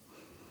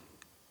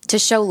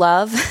show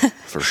love.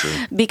 For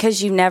sure.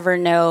 Because you never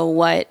know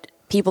what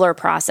people are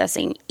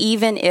processing,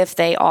 even if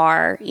they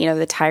are,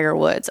 the Tiger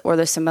Woods or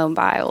the Simone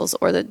Biles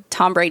or the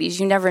Tom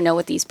Brady's. You never know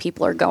what these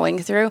people are going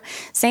through.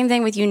 Same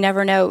thing with you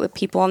never know with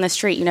people on the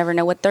street. You never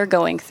know what they're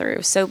going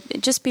through. So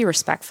just be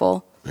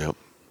respectful. Yep.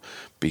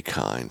 Be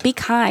kind. Be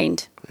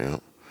kind.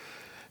 Yep.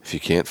 If you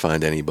can't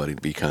find anybody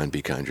to be kind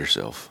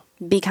yourself.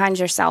 Be kind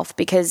yourself,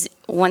 because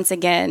once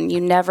again,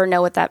 you never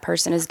know what that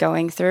person is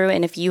going through.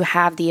 And if you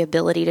have the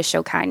ability to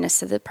show kindness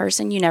to the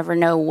person, you never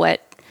know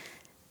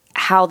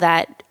how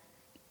that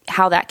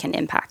can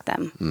impact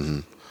them. Mm-hmm.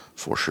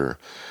 For sure.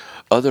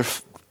 Other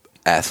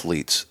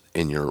athletes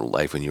in your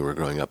life when you were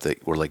growing up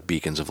that were like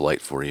beacons of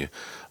light for you,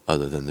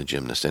 other than the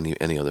gymnast?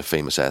 Any other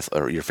famous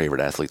or your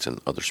favorite athletes in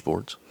other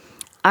sports?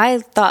 I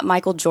thought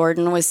Michael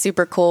Jordan was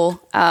super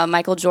cool.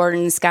 Michael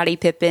Jordan, Scottie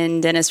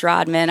Pippen, Dennis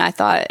Rodman. I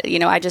thought,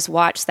 I just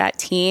watched that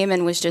team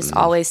and was just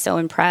always so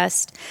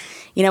impressed.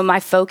 My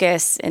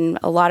focus, and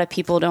a lot of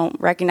people don't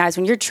recognize,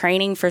 when you're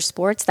training for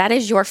sports, that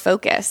is your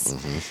focus.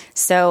 Mm-hmm.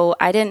 So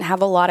I didn't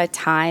have a lot of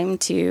time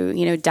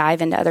to,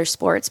 dive into other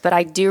sports, but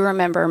I do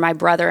remember my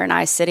brother and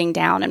I sitting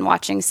down and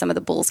watching some of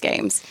the Bulls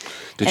games.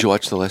 Did you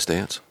watch The Last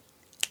Dance?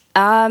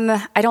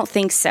 I don't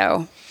think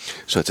so.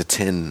 So it's a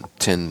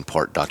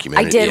 10-part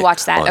documentary. I did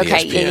watch that.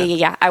 Okay. ESPN.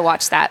 Yeah. I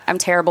watched that. I'm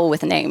terrible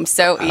with names.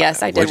 So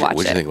yes, I did watch it.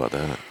 What did you think about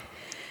that?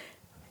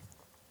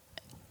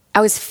 I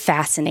was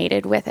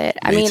fascinated with it.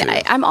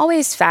 I'm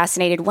always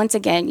fascinated. Once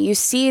again, you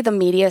see the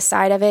media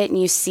side of it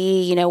and you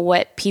see,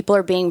 what people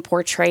are being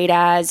portrayed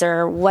as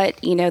or what,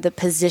 the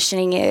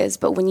positioning is.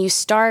 But when you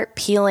start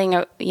peeling,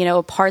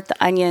 apart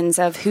the onions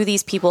of who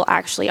these people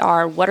actually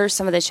are, what are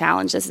some of the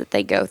challenges that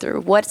they go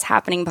through, what's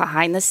happening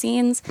behind the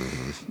scenes,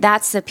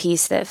 that's the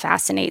piece that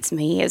fascinates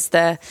me, is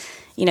the,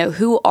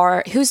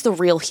 who's the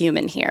real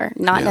human here,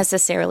 not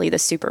necessarily the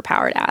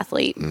superpowered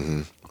athlete.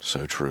 Mm-hmm.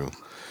 So true.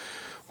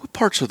 What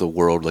parts of the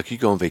world, like you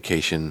go on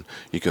vacation,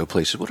 you go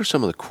places, what are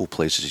some of the cool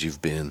places you've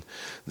been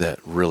that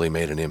really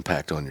made an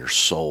impact on your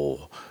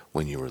soul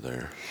when you were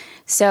there?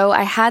 So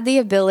I had the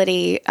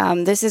ability,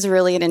 this is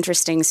really an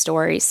interesting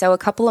story. So a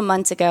couple of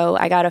months ago,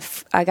 I got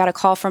a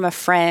call from a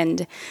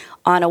friend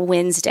on a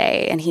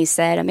Wednesday, and he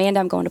said,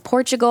 Amanda, I'm going to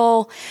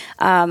Portugal.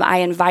 I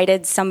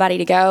invited somebody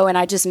to go, and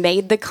I just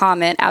made the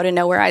comment out of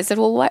nowhere. I said,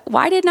 well,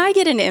 why didn't I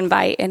get an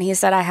invite? And he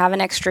said, I have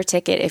an extra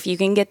ticket. If you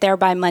can get there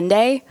by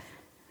Monday,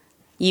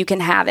 you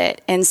can have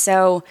it. And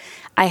so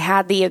I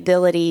had the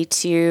ability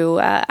to,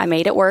 I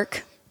made it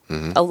work.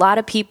 Mm-hmm. A lot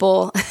of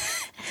people,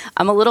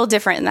 I'm a little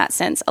different in that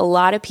sense. A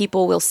lot of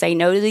people will say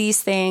no to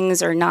these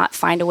things or not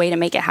find a way to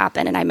make it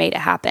happen. And I made it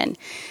happen.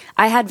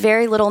 I had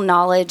very little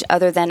knowledge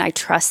other than I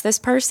trust this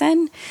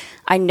person.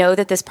 I know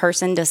that this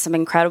person does some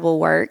incredible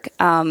work.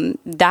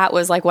 That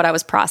was like what I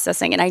was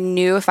processing. And I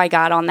knew if I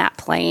got on that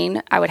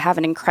plane, I would have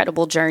an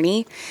incredible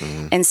journey.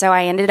 Mm-hmm. And so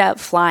I ended up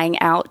flying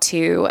out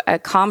to a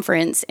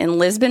conference in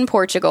Lisbon,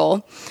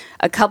 Portugal,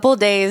 a couple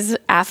days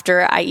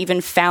after I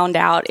even found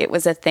out it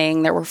was a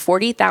thing. There were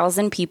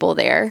 40,000 people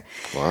there.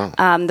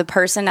 Wow. The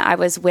person I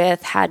was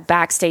with had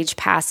backstage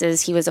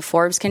passes. He was a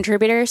Forbes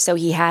contributor, so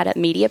he had a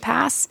media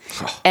pass.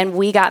 And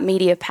we got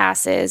media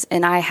passes,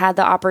 and I had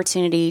the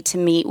opportunity to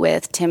meet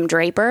with Tim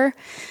Draper.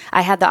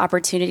 I had the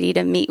opportunity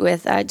to meet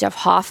with Jeff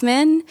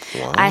Hoffman.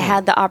 Wow. I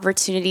had the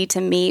opportunity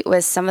to meet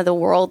with some of the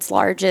world's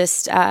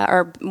largest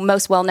or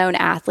most well-known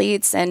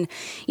athletes. And,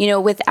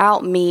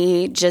 without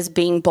me just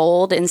being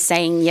bold and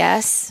saying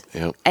yes,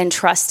 yep, and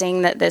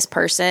trusting that this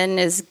person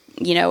is,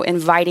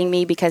 inviting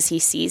me because he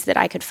sees that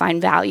I could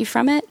find value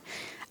from it,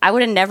 I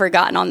would have never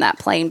gotten on that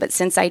plane. But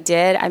since I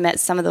did, I met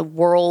some of the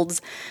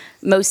world's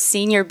most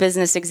senior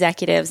business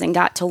executives and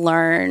got to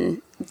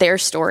learn their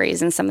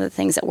stories and some of the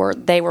things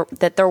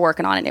that they're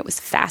working on, and it was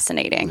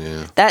fascinating.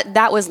 Yeah.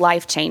 That was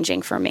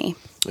life-changing for me.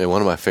 Yeah,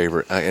 one of my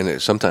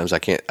favorite, sometimes I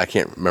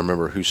can't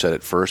remember who said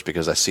it first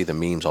because I see the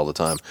memes all the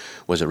time.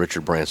 Was it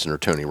Richard Branson or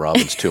Tony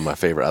Robbins? Two of my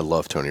favorite. I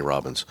love Tony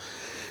Robbins.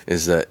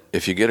 Is that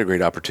if you get a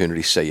great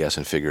opportunity, say yes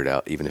and figure it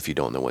out, even if you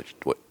don't know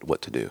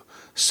what to do.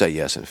 Say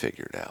yes and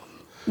figure it out.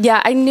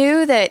 Yeah, I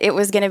knew that it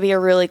was going to be a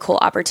really cool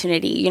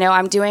opportunity. You know,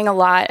 I'm doing a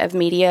lot of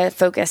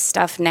media-focused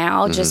stuff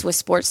now, just with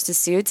Sports to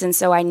Suits, and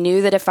so I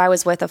knew that if I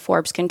was with a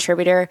Forbes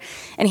contributor,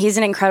 and he's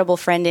an incredible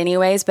friend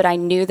anyways, but I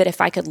knew that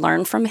if I could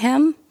learn from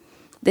him,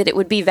 that it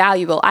would be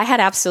valuable. I had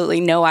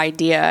absolutely no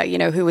idea, you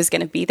know, who was going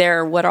to be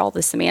there or what all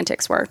the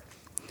semantics were.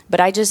 But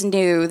I just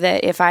knew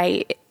that if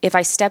I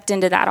stepped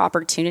into that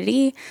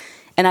opportunity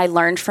and I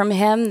learned from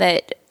him,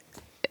 that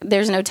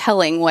there's no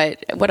telling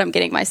what I'm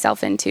getting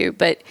myself into.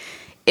 But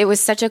it was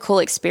such a cool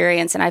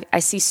experience, and I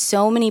see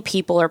so many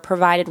people are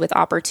provided with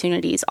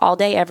opportunities all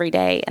day, every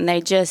day, and they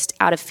just,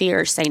 out of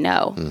fear, say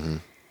no. Mm-hmm.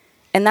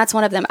 And that's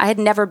one of them. I had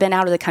never been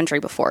out of the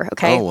country before,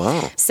 okay? Oh,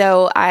 wow.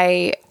 So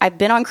I've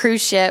been on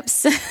cruise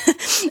ships.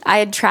 I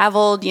had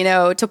traveled, you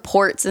know, to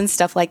ports and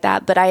stuff like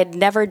that, but I had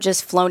never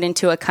just flown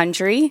into a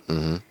country.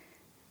 Mm-hmm.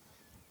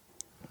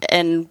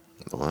 And,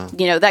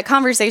 you know, that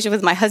conversation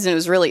with my husband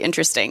was really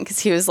interesting because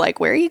he was like,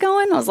 "Where are you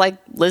going?" I was like,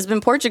 "Lisbon,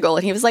 Portugal."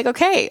 And he was like,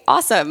 "Okay,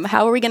 awesome.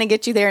 How are we going to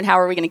get you there and how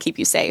are we going to keep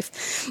you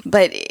safe?"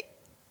 But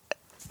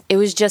it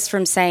was just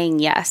from saying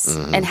yes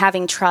and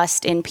having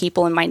trust in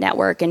people in my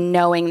network and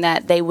knowing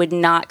that they would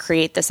not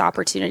create this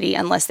opportunity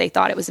unless they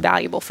thought it was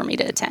valuable for me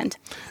to attend.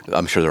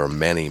 I'm sure there are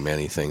many,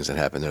 many things that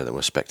happened there that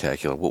was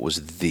spectacular. What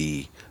was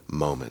the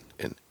moment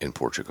in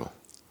Portugal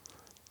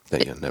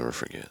that you'll never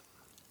forget?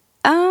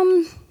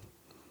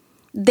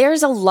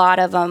 There's a lot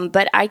of them,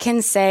 but I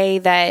can say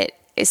that,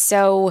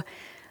 so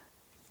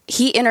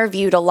he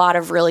interviewed a lot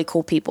of really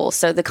cool people.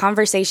 So the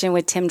conversation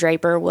with Tim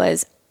Draper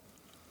was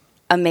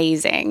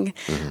amazing.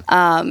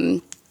 Mm-hmm.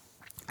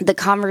 The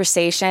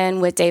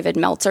conversation with David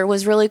Meltzer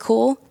was really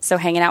cool. So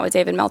hanging out with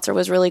David Meltzer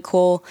was really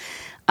cool.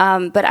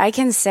 But I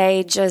can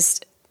say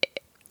just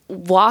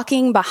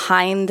walking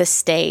behind the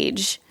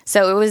stage.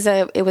 So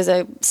it was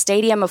a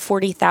stadium of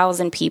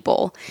 40,000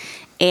 people.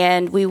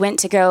 And we went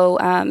to go,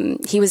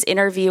 he was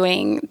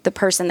interviewing the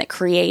person that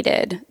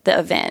created the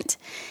event.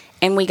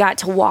 And we got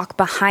to walk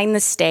behind the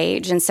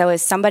stage. And so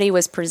as somebody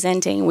was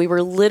presenting, we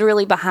were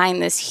literally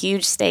behind this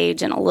huge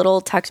stage in a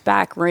little tucked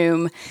back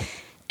room.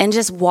 And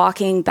just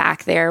walking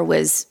back there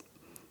was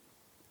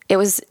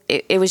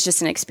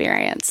just an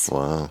experience.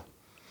 Wow.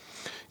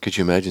 Could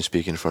you imagine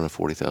speaking in front of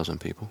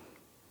 40,000 people?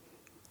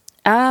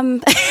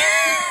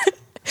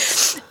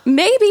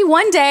 Maybe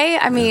one day.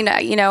 I mean,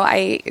 you know,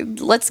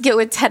 let's get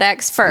with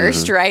TEDx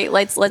first, right?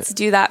 Let's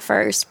do that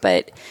first.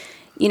 But,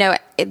 you know,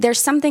 there's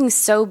something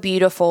so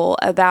beautiful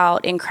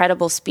about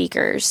incredible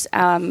speakers,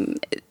 and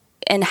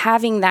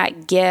having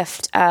that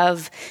gift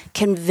of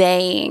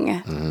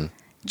conveying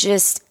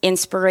just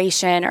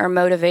inspiration or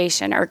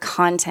motivation or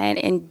content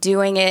and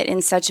doing it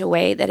in such a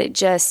way that it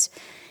just,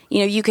 you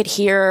know, you could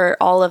hear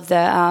all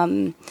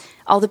the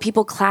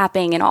people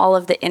clapping and all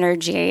of the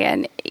energy,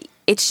 and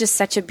it's just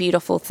such a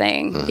beautiful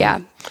thing. Mm-hmm.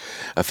 Yeah.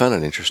 I found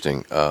it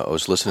interesting. I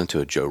was listening to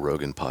a Joe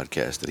Rogan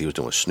podcast that he was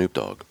doing with Snoop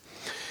Dogg,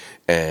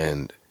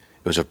 and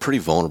it was a pretty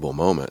vulnerable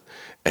moment.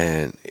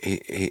 And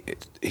he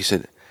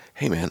said,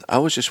 "Hey man, I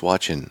was just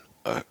watching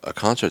a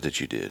concert that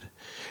you did,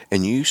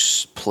 and you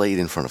played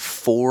in front of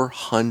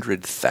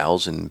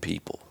 400,000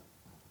 people.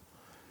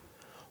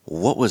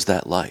 What was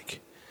that like?"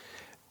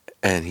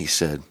 And he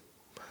said,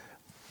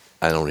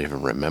 "I don't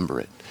even remember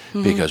it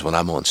because when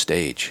I'm on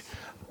stage,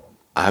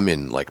 I'm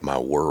in like my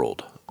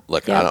world.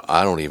 Like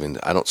I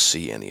don't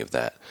see any of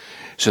that."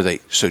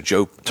 So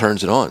Joe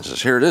turns it on and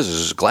says, "Here it is. This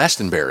is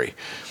Glastonbury,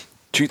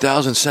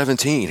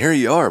 2017. Here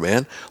you are,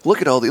 man.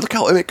 Look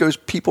how it goes.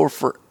 People are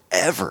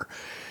forever."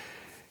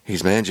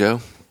 He's, "Man,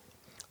 Joe,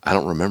 I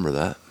don't remember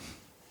that.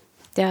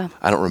 Yeah.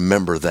 I don't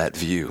remember that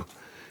view."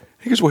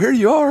 He goes, "Well, here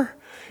you are."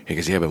 He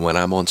goes, "Yeah, but when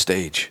I'm on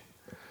stage,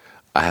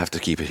 I have to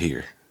keep it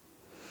here."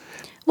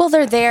 Well,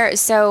 they're there.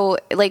 So,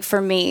 like for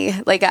me,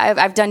 like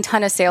I've done a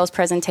ton of sales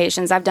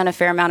presentations. I've done a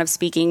fair amount of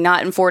speaking,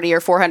 not in 40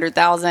 or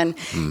 400,000,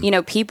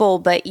 people,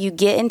 but you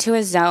get into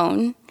a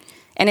zone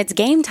and it's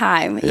game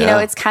time. Yeah. You know,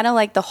 it's kind of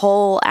like the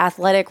whole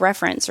athletic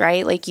reference,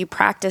 right? Like you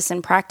practice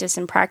and practice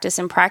and practice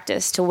and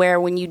practice to where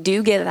when you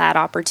do get that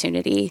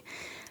opportunity,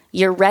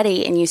 you're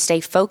ready and you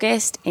stay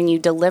focused and you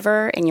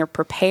deliver and you're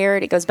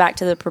prepared. It goes back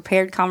to the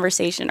prepared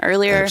conversation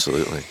earlier.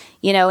 Absolutely.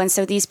 You know, and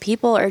so these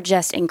people are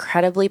just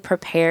incredibly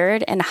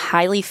prepared and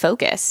highly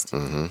focused.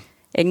 Mm-hmm.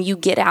 And you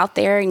get out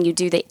there and you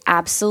do the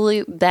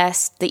absolute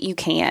best that you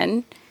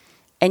can.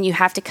 And you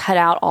have to cut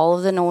out all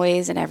of the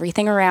noise and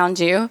everything around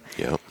you.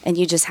 Yep. And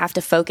you just have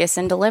to focus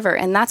and deliver.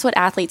 And that's what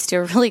athletes do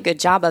a really good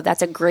job of.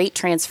 That's a great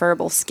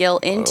transferable skill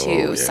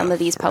into some of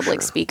these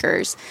public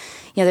speakers.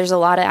 You know, there's a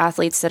lot of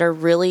athletes that are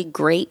really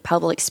great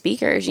public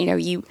speakers. You know,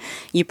 you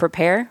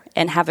prepare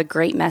and have a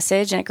great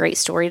message and a great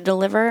story to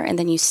deliver, and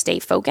then you stay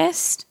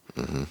focused.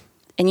 Mm-hmm.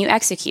 and you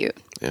execute.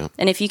 Yeah.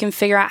 And if you can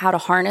figure out how to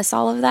harness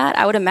all of that,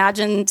 I would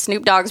imagine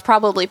Snoop Dogg's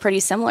probably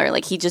pretty similar.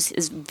 Like he just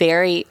is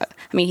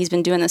he's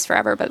been doing this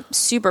forever, but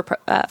super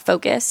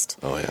focused.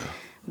 Oh, yeah.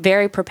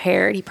 Very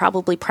prepared. He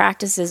probably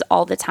practices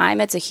all the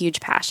time. It's a huge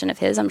passion of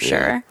his, I'm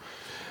sure.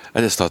 I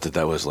just thought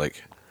that was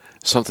like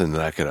something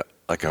that I could,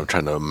 like I'm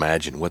trying to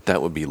imagine what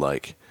that would be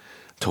like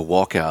to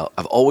walk out.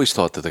 I've always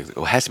thought that it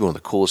has to be one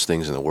of the coolest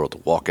things in the world to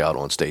walk out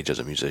on stage as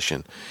a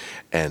musician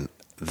and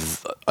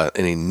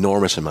an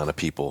enormous amount of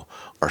people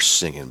are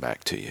singing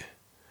back to you.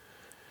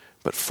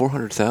 But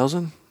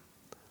 400,000?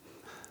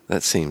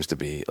 That seems to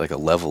be like a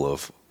level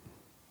of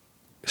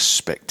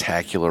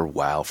spectacular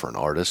wow for an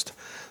artist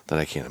that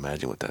I can't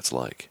imagine what that's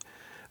like.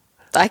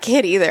 I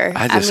can't either.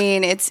 I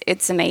mean,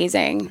 it's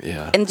amazing.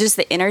 Yeah. And just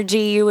the energy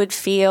you would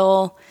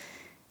feel,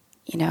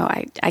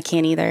 I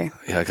can't either.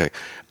 Yeah, okay.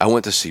 I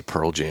went to see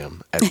Pearl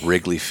Jam at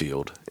Wrigley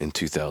Field in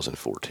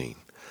 2014.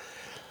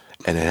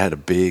 And it had a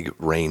big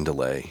rain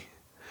delay.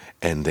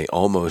 And they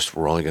almost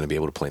were only going to be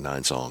able to play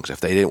 9 songs. If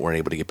they weren't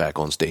able to get back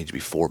on stage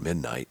before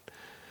midnight,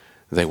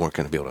 they weren't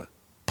going to be able to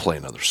play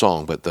another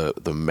song. But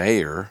the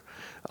mayor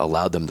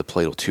allowed them to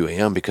play till 2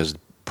 a.m. because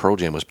Pearl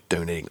Jam was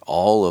donating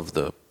all of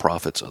the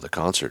profits of the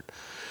concert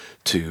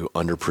to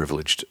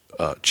underprivileged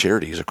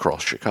charities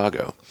across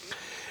Chicago.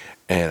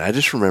 And I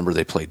just remember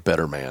they played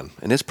Better Man,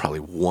 and it's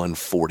probably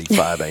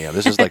 1:45 a.m.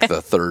 This is like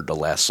the third to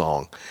last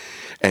song.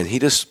 And he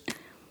just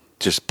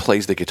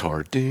plays the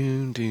guitar,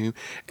 doom, doom,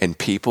 and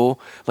people,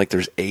 like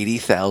there's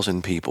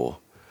 80,000 people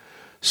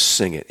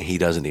sing it. He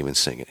doesn't even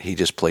sing it. He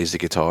just plays the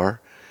guitar,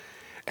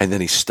 and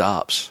then he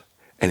stops,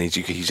 and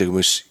he's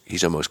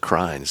almost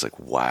crying. It's like,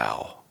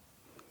 wow.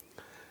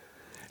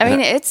 I mean,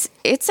 it's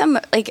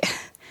like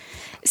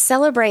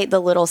celebrate the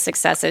little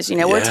successes.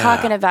 We're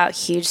talking about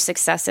huge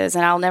successes,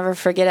 and I'll never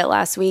forget it.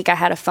 Last week, I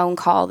had a phone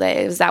call that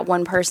it was that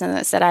one person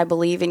that said, "I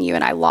believe in you,"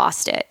 and I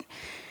lost it.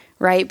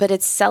 Right. But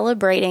it's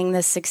celebrating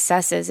the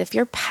successes. If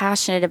you're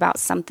passionate about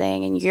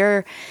something and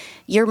you're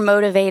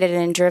motivated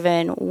and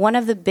driven, one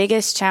of the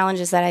biggest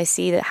challenges that I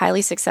see that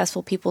highly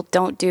successful people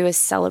don't do is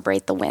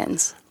celebrate the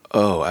wins.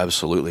 Oh,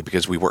 absolutely.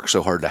 Because we work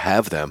so hard to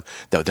have them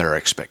that they're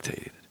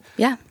expected.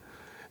 Yeah.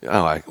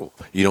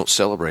 You don't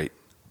celebrate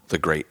the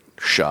great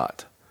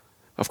shot.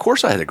 Of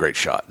course I had a great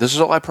shot. This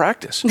is all I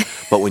practice.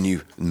 But when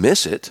you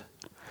miss it,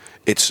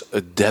 it's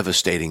a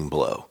devastating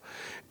blow.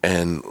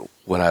 And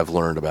what I've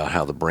learned about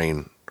how the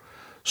brain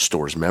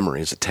stores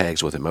memory is it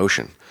tags with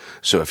emotion.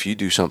 So if you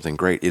do something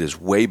great, it is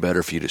way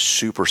better for you to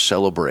super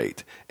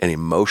celebrate and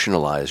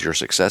emotionalize your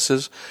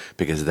successes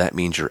because that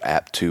means you're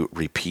apt to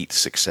repeat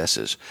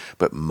successes.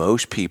 But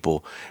most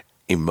people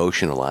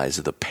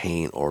emotionalize the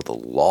pain or the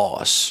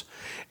loss,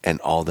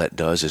 and all that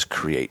does is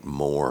create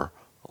more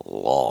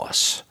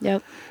loss.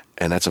 Yep.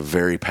 And that's a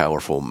very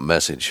powerful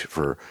message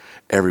for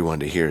everyone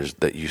to hear, is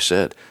that you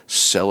said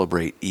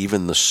celebrate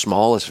even the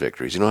smallest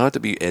victories. You don't have to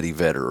be Eddie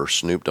Vedder or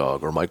Snoop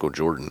Dogg or Michael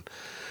Jordan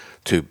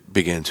to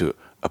begin to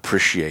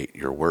appreciate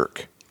your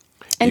work.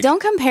 And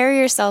don't compare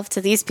yourself to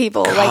these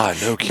people. God,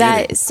 no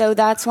kidding. So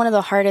that's one of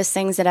the hardest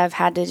things that I've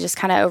had to just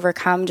kind of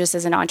overcome just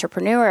as an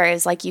entrepreneur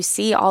is like you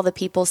see all the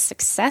people's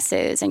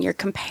successes and you're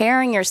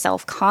comparing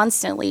yourself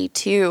constantly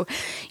to,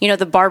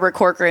 the Barbara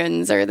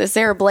Corcorans or the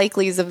Sarah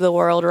Blakeleys of the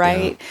world,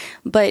 right? Yeah.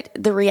 But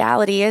the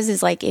reality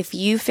is like if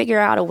you figure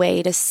out a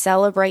way to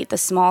celebrate the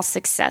small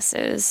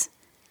successes,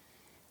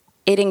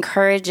 it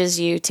encourages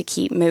you to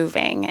keep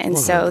moving. And 100%.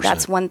 So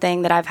that's one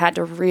thing that I've had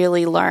to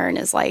really learn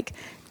is like,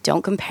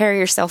 don't compare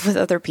yourself with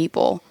other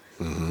people.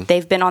 Mm-hmm.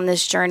 They've been on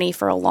this journey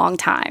for a long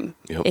time.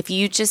 Yep. If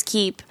you just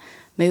keep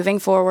moving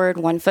forward,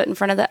 one foot in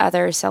front of the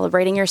other,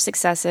 celebrating your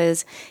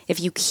successes, if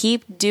you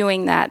keep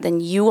doing that, then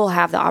you will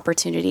have the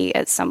opportunity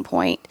at some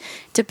point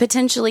to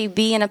potentially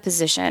be in a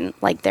position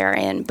like they're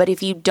in. But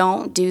if you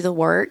don't do the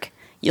work,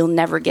 you'll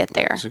never get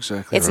there. That's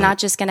exactly It's right. not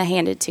just going to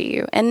hand it to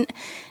you. And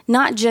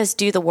not just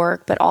do the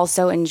work, but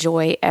also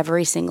enjoy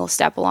every single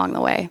step along the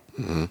way.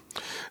 Mm-hmm.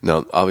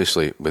 Now,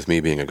 obviously, with me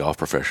being a golf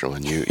professional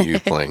and you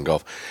playing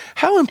golf,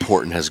 how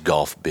important has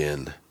golf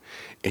been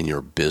in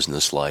your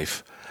business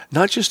life?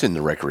 Not just in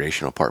the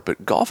recreational part,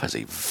 but golf has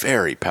a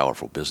very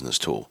powerful business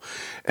tool.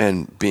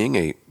 And being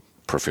a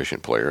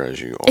proficient player,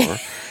 as you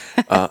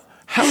are,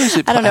 how has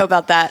it... I don't know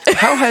about that.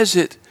 How has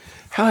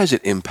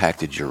it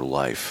impacted your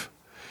life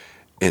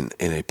in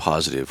a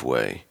positive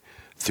way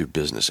through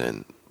business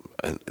and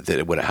how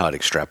it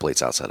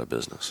extrapolates outside of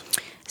business?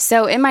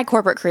 So in my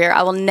corporate career,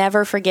 I will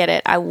never forget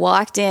it. I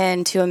walked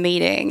into a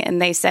meeting and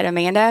they said,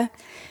 Amanda,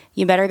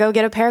 you better go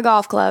get a pair of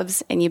golf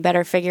clubs and you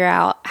better figure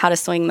out how to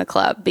swing the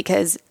club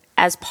because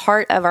as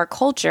part of our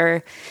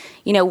culture,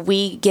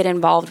 we get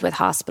involved with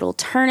hospital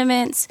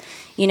tournaments.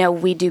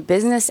 We do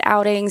business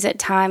outings at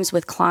times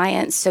with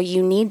clients. So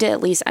you need to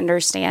at least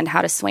understand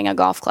how to swing a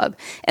golf club.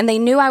 And they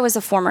knew I was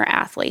a former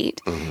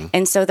athlete. Mm-hmm.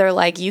 And so they're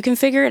like, you can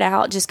figure it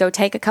out. Just go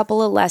take a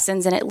couple of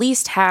lessons and at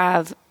least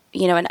have,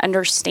 an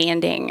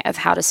understanding of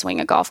how to swing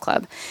a golf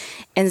club.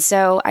 And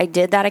so I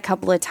did that a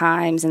couple of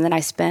times, and then I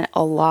spent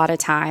a lot of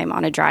time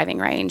on a driving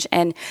range.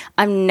 And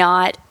I'm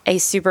not a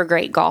super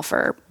great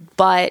golfer,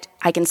 but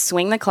I can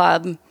swing the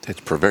club.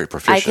 It's very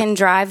proficient. I can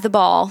drive the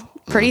ball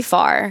pretty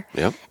far.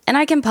 Yep. And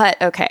I can putt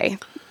okay.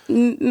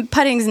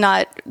 Putting's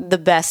not the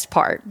best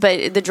part,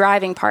 but the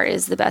driving part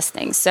is the best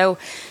thing. So,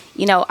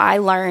 I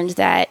learned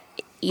that,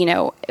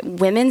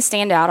 women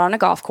stand out on a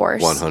golf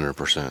course.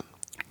 100%.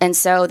 And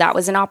so that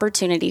was an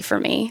opportunity for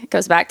me. It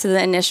goes back to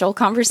the initial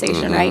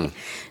conversation, right?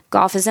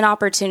 Golf is an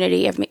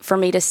opportunity for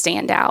me to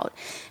stand out.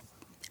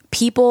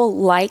 People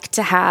like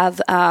to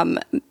have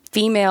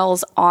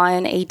females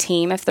on a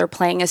team if they're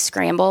playing a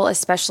scramble,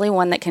 especially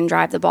one that can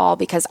drive the ball,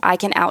 because I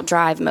can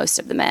outdrive most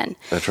of the men.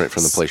 That's right,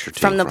 from the place you're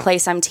teeing from. From the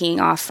place I'm teeing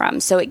off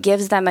from. So it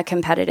gives them a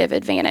competitive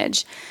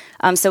advantage.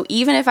 So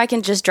even if I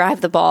can just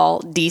drive the ball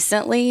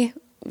decently,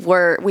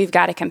 we've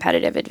got a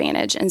competitive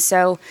advantage. And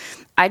so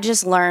I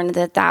just learned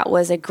that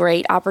was a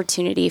great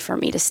opportunity for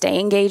me to stay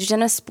engaged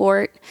in a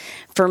sport,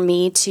 for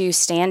me to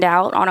stand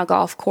out on a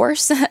golf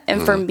course,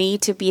 and for me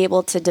to be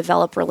able to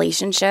develop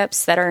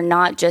relationships that are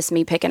not just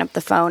me picking up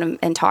the phone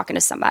and talking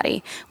to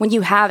somebody. When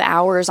you have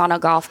hours on a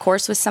golf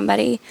course with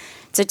somebody,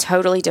 it's a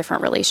totally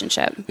different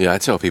relationship. Yeah, I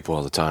tell people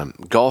all the time,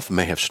 golf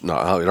may have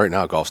right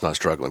now golf's not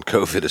struggling.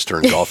 COVID has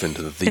turned golf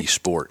into the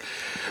sport.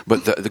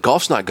 But the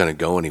golf's not going to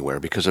go anywhere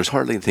because there's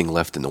hardly anything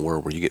left in the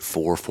world where you get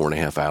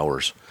 4.5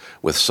 hours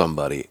with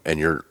somebody and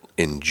you're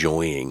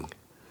enjoying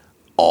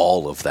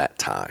all of that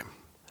time.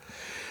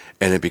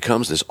 And it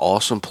becomes this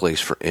awesome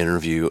place for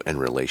interview and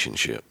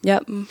relationship.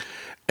 Yep.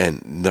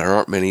 And there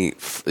aren't many,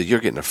 you're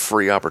getting a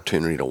free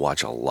opportunity to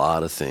watch a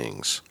lot of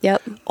things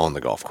on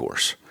the golf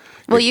course.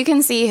 Well, you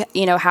can see,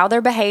 how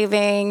they're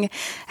behaving,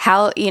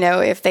 how,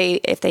 if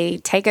they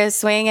take a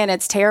swing and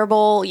it's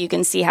terrible, you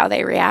can see how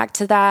they react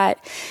to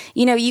that.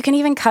 You can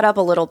even cut up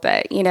a little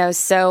bit,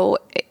 so,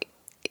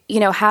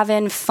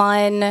 having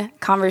fun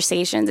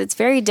conversations, it's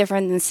very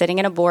different than sitting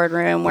in a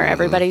boardroom where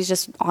everybody's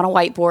just on a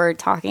whiteboard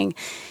talking.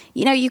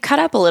 You cut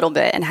up a little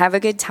bit and have a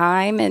good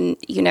time. And,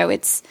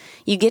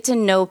 you get to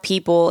know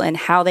people and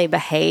how they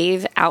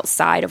behave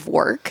outside of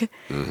work,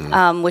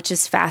 which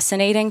is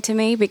fascinating to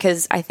me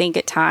because I think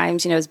at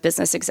times, as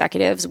business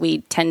executives,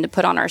 we tend to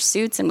put on our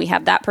suits and we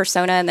have that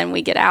persona and then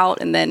we get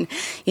out and then,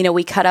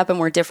 we cut up and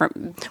we're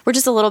different. We're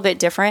just a little bit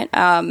different.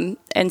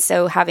 And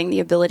so having the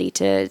ability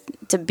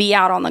to be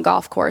out on the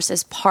golf course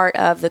is part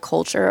of the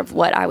culture of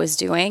what I was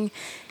doing.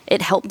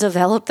 It helped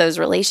develop those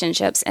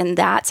relationships. And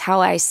that's how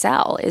I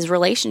sell, is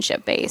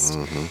relationship based.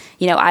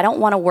 I don't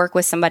want to work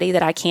with somebody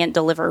that I can't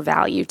deliver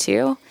value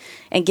to.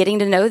 And getting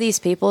to know these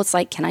people, it's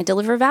like, can I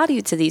deliver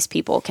value to these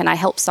people? Can I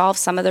help solve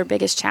some of their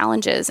biggest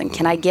challenges? And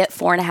can I get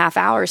 4.5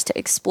 hours to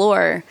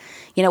explore,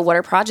 what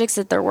are projects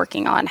that they're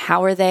working on?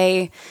 How are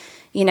they,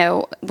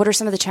 what are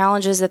some of the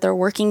challenges that they're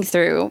working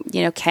through?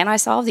 Can I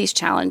solve these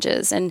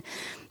challenges? And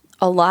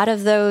a lot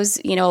of those,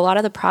 a lot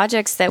of the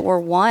projects that were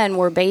won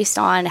were based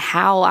on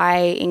how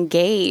I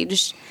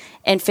engaged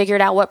and figured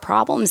out what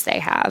problems they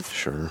have.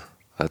 Sure.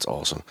 That's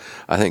awesome.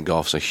 I think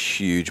golf's a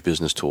huge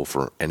business tool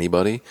for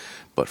anybody,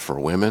 but for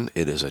women,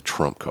 it is a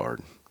trump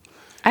card.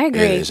 I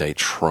agree. It is a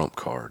trump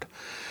card.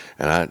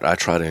 And I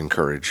try to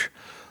encourage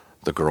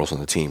the girls on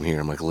the team here.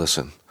 I'm like,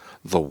 listen,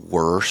 the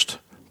worst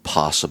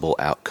possible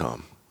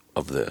outcome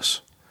of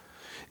this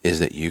is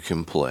that you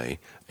can play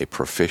a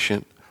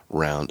proficient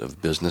round of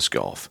business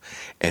golf.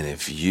 And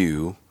if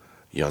you,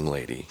 young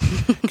lady,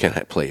 can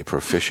play a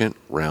proficient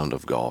round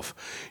of golf,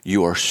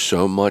 you are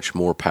so much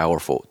more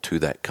powerful to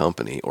that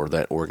company or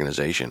that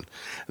organization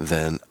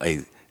than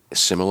a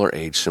similar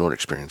age, similar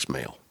experience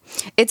male.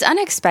 It's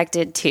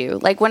unexpected too.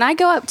 Like when I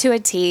go up to a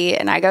tee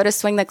and I go to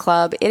swing the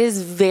club, it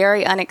is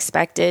very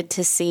unexpected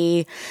to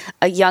see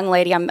a young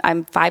lady. I'm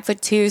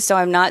 5'2", so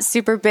I'm not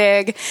super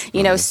big,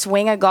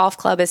 swing a golf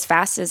club as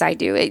fast as I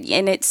do it,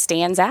 and it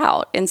stands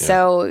out. And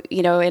so,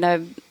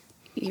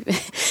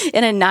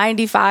 in a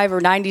 95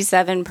 or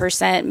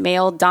 97%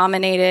 male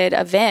dominated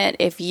event,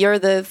 if you're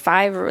the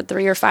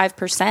 3 or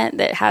 5%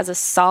 that has a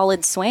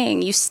solid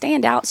swing, you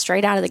stand out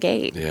straight out of the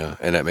gate. Yeah.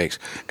 And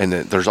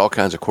then there's all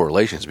kinds of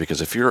correlations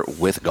because if you're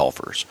with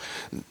golfers,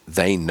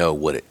 they know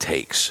what it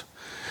takes.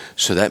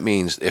 So that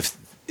means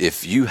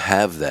if you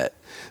have that,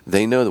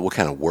 they know that what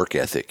kind of work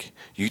ethic,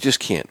 you just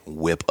can't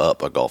whip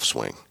up a golf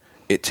swing.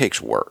 It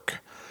takes work.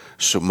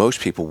 So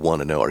most people want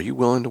to know, are you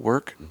willing to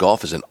work?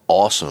 Golf is an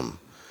awesome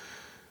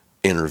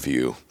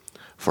interview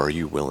for, are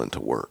you willing to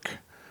work?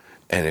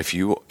 And if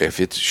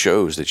it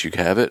shows that you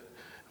have it,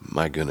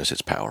 my goodness,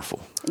 it's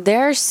powerful.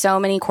 There are so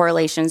many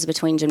correlations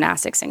between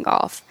gymnastics and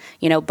golf.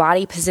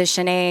 Body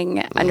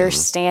positioning,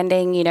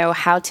 understanding,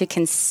 how to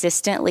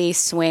consistently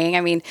swing.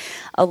 I mean,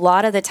 a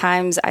lot of the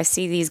times I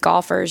see these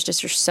golfers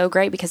just are so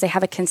great because they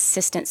have a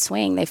consistent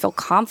swing. They feel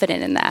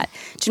confident in that.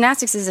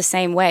 Gymnastics is the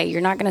same way. You're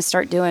not going to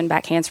start doing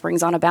back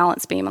handsprings on a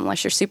balance beam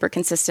unless you're super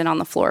consistent on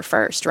the floor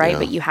first, right? Yeah.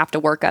 But you have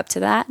to work up to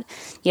that.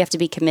 You have to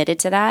be committed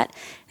to that.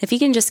 If you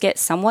can just get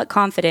somewhat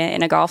confident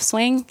in a golf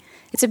swing,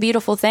 it's a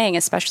beautiful thing,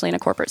 especially in a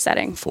corporate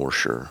setting. For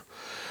sure.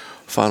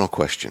 Final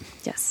question.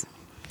 Yes.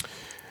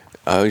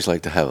 I always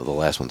like to have the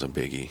last one's a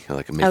biggie. I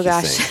like to make Oh, you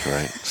gosh. think,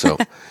 right? So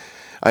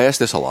I ask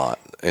this a lot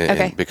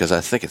and because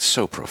I think it's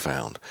so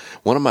profound.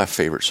 One of my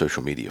favorite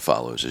social media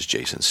follows is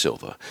Jason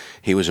Silva.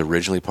 He was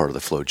originally part of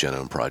the Flow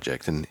Genome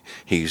Project, and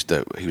he was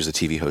the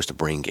TV host of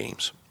Brain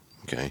Games.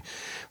 Okay,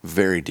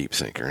 very deep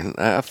thinker, and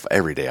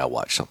every day I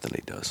watch something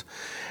he does.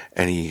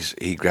 And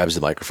he grabs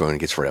the microphone and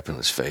gets right up in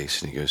his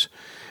face, and he goes,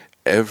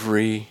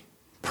 "Every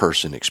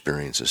person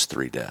experiences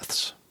 3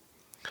 deaths: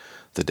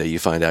 the day you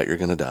find out you're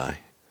going to die,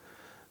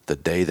 the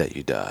day that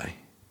you die,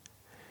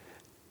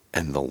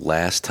 and the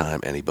last time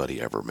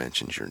anybody ever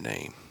mentions your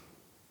name."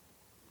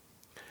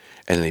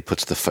 And then he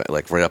puts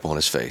right up on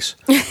his face.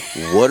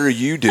 What are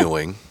you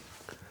doing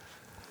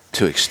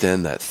to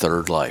extend that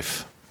third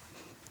life?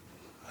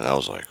 And I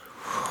was like,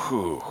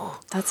 whew.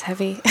 That's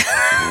heavy.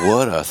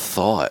 What a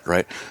thought,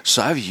 right?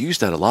 So I've used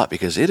that a lot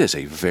because it is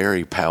a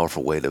very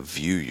powerful way to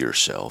view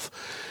yourself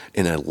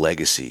in a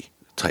legacy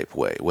type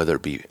way, whether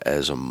it be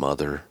as a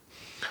mother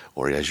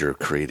or as you're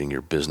creating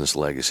your business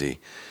legacy.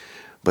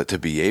 But to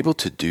be able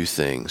to do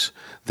things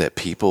that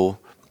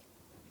people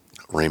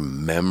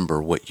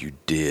remember what you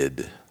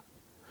did.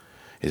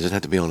 It doesn't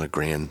have to be on a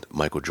grand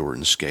Michael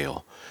Jordan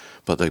scale,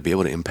 but to be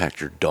able to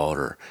impact your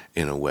daughter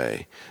in a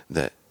way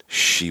that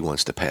she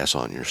wants to pass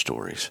on your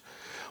stories.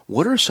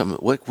 What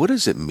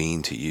does it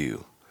mean to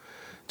you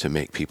to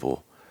make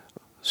people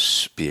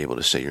be able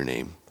to say your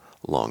name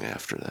long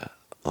after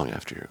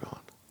you're gone?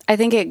 I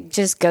think it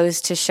just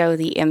goes to show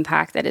the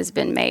impact that has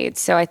been made.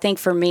 So I think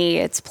for me,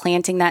 it's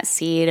planting that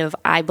seed of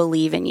I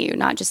believe in you,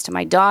 not just to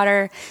my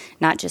daughter,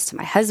 not just to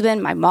my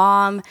husband, my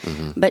mom,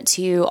 but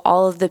to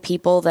all of the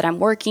people that I'm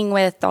working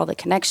with, all the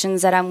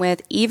connections that I'm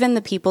with, even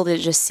the people that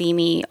just see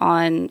me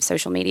on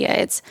social media.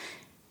 It's,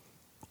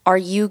 are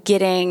you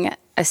getting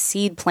a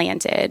seed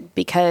planted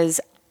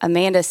because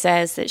Amanda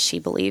says that she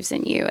believes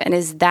in you? And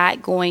is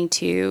that going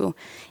to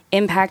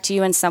impact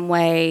you in some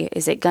way?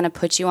 Is it going to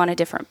put you on a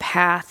different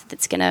path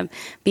that's going to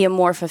be a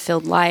more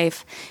fulfilled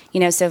life?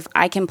 So if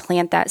I can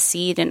plant that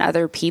seed in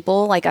other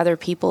people like other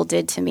people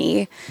did to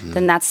me,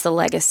 then that's the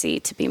legacy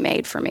to be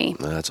made for me.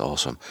 That's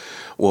awesome.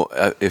 Well,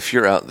 if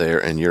you're out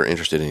there and you're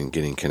interested in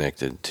getting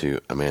connected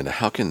to Amanda,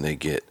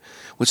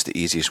 what's the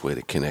easiest way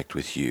to connect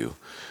with you?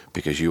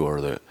 Because you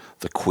are the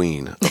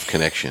queen of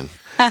connection.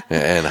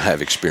 And I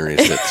have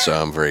experienced it, so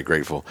I'm very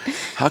grateful.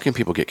 How can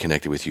people get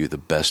connected with you the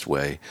best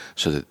way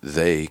so that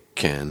they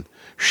can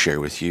share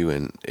with you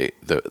and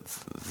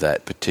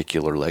that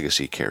particular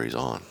legacy carries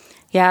on?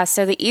 Yeah,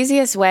 so the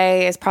easiest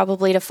way is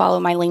probably to follow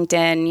my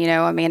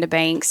LinkedIn, Amanda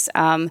Banks.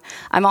 I'm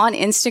on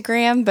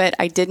Instagram, but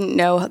I didn't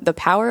know the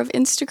power of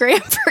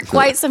Instagram for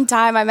quite some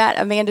time. I'm at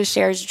Amanda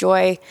Shares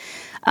Joy.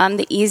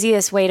 The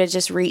easiest way to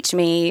just reach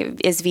me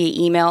is via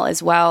email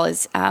as well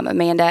as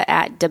Amanda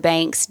at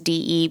DeBanks,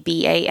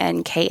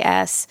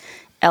 DeBanks,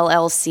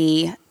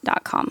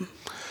 LLC.com.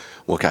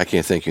 Well, I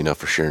can't thank you enough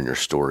for sharing your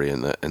story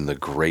and the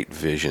great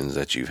visions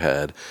that you've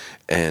had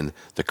and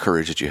the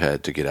courage that you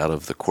had to get out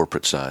of the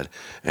corporate side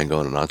and go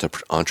on an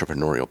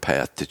entrepreneurial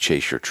path to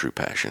chase your true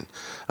passion.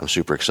 I'm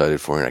super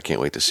excited for you, and I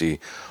can't wait to see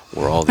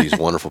where all these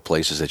wonderful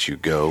places that you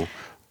go,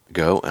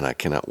 and I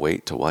cannot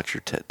wait to watch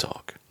your TED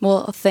Talk.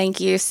 Well, thank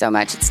you so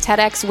much. It's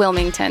TEDx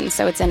Wilmington,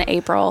 so it's in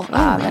April,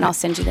 and I'll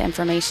send you the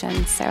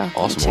information. So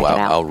awesome. Well,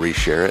 I'll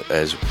reshare it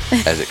as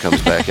it comes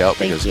back out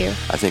because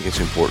I think it's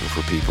important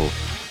for people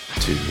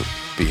to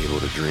be able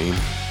to dream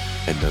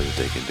and know that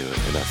they can do it.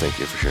 And I thank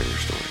you for sharing your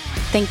story.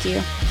 Thank you.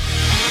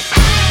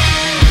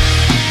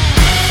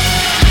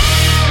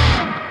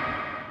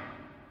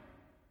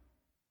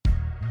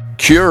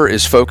 Cure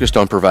is focused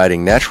on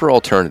providing natural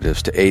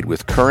alternatives to aid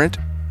with current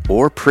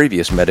or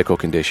previous medical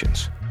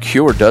conditions.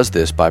 Cure does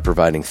this by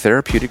providing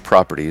therapeutic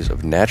properties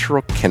of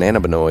natural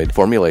cannabinoid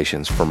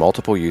formulations for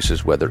multiple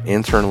uses, whether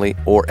internally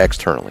or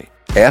externally.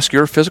 Ask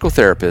your physical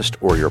therapist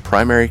or your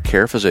primary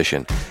care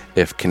physician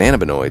if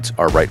cannabinoids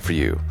are right for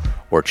you,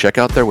 or check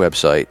out their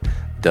website,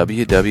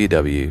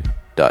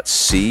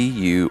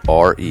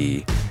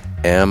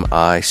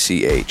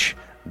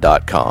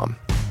 www.curemich.com.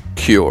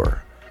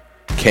 Cure.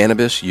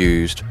 Cannabis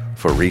used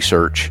for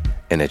research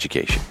and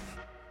education.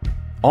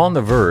 On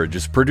The Verge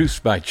is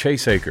produced by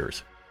Chase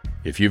Akers.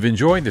 If you've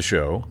enjoyed the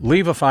show,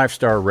 leave a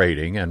 5-star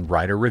rating and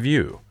write a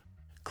review.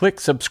 Click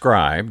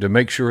subscribe to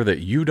make sure that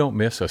you don't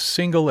miss a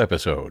single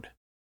episode.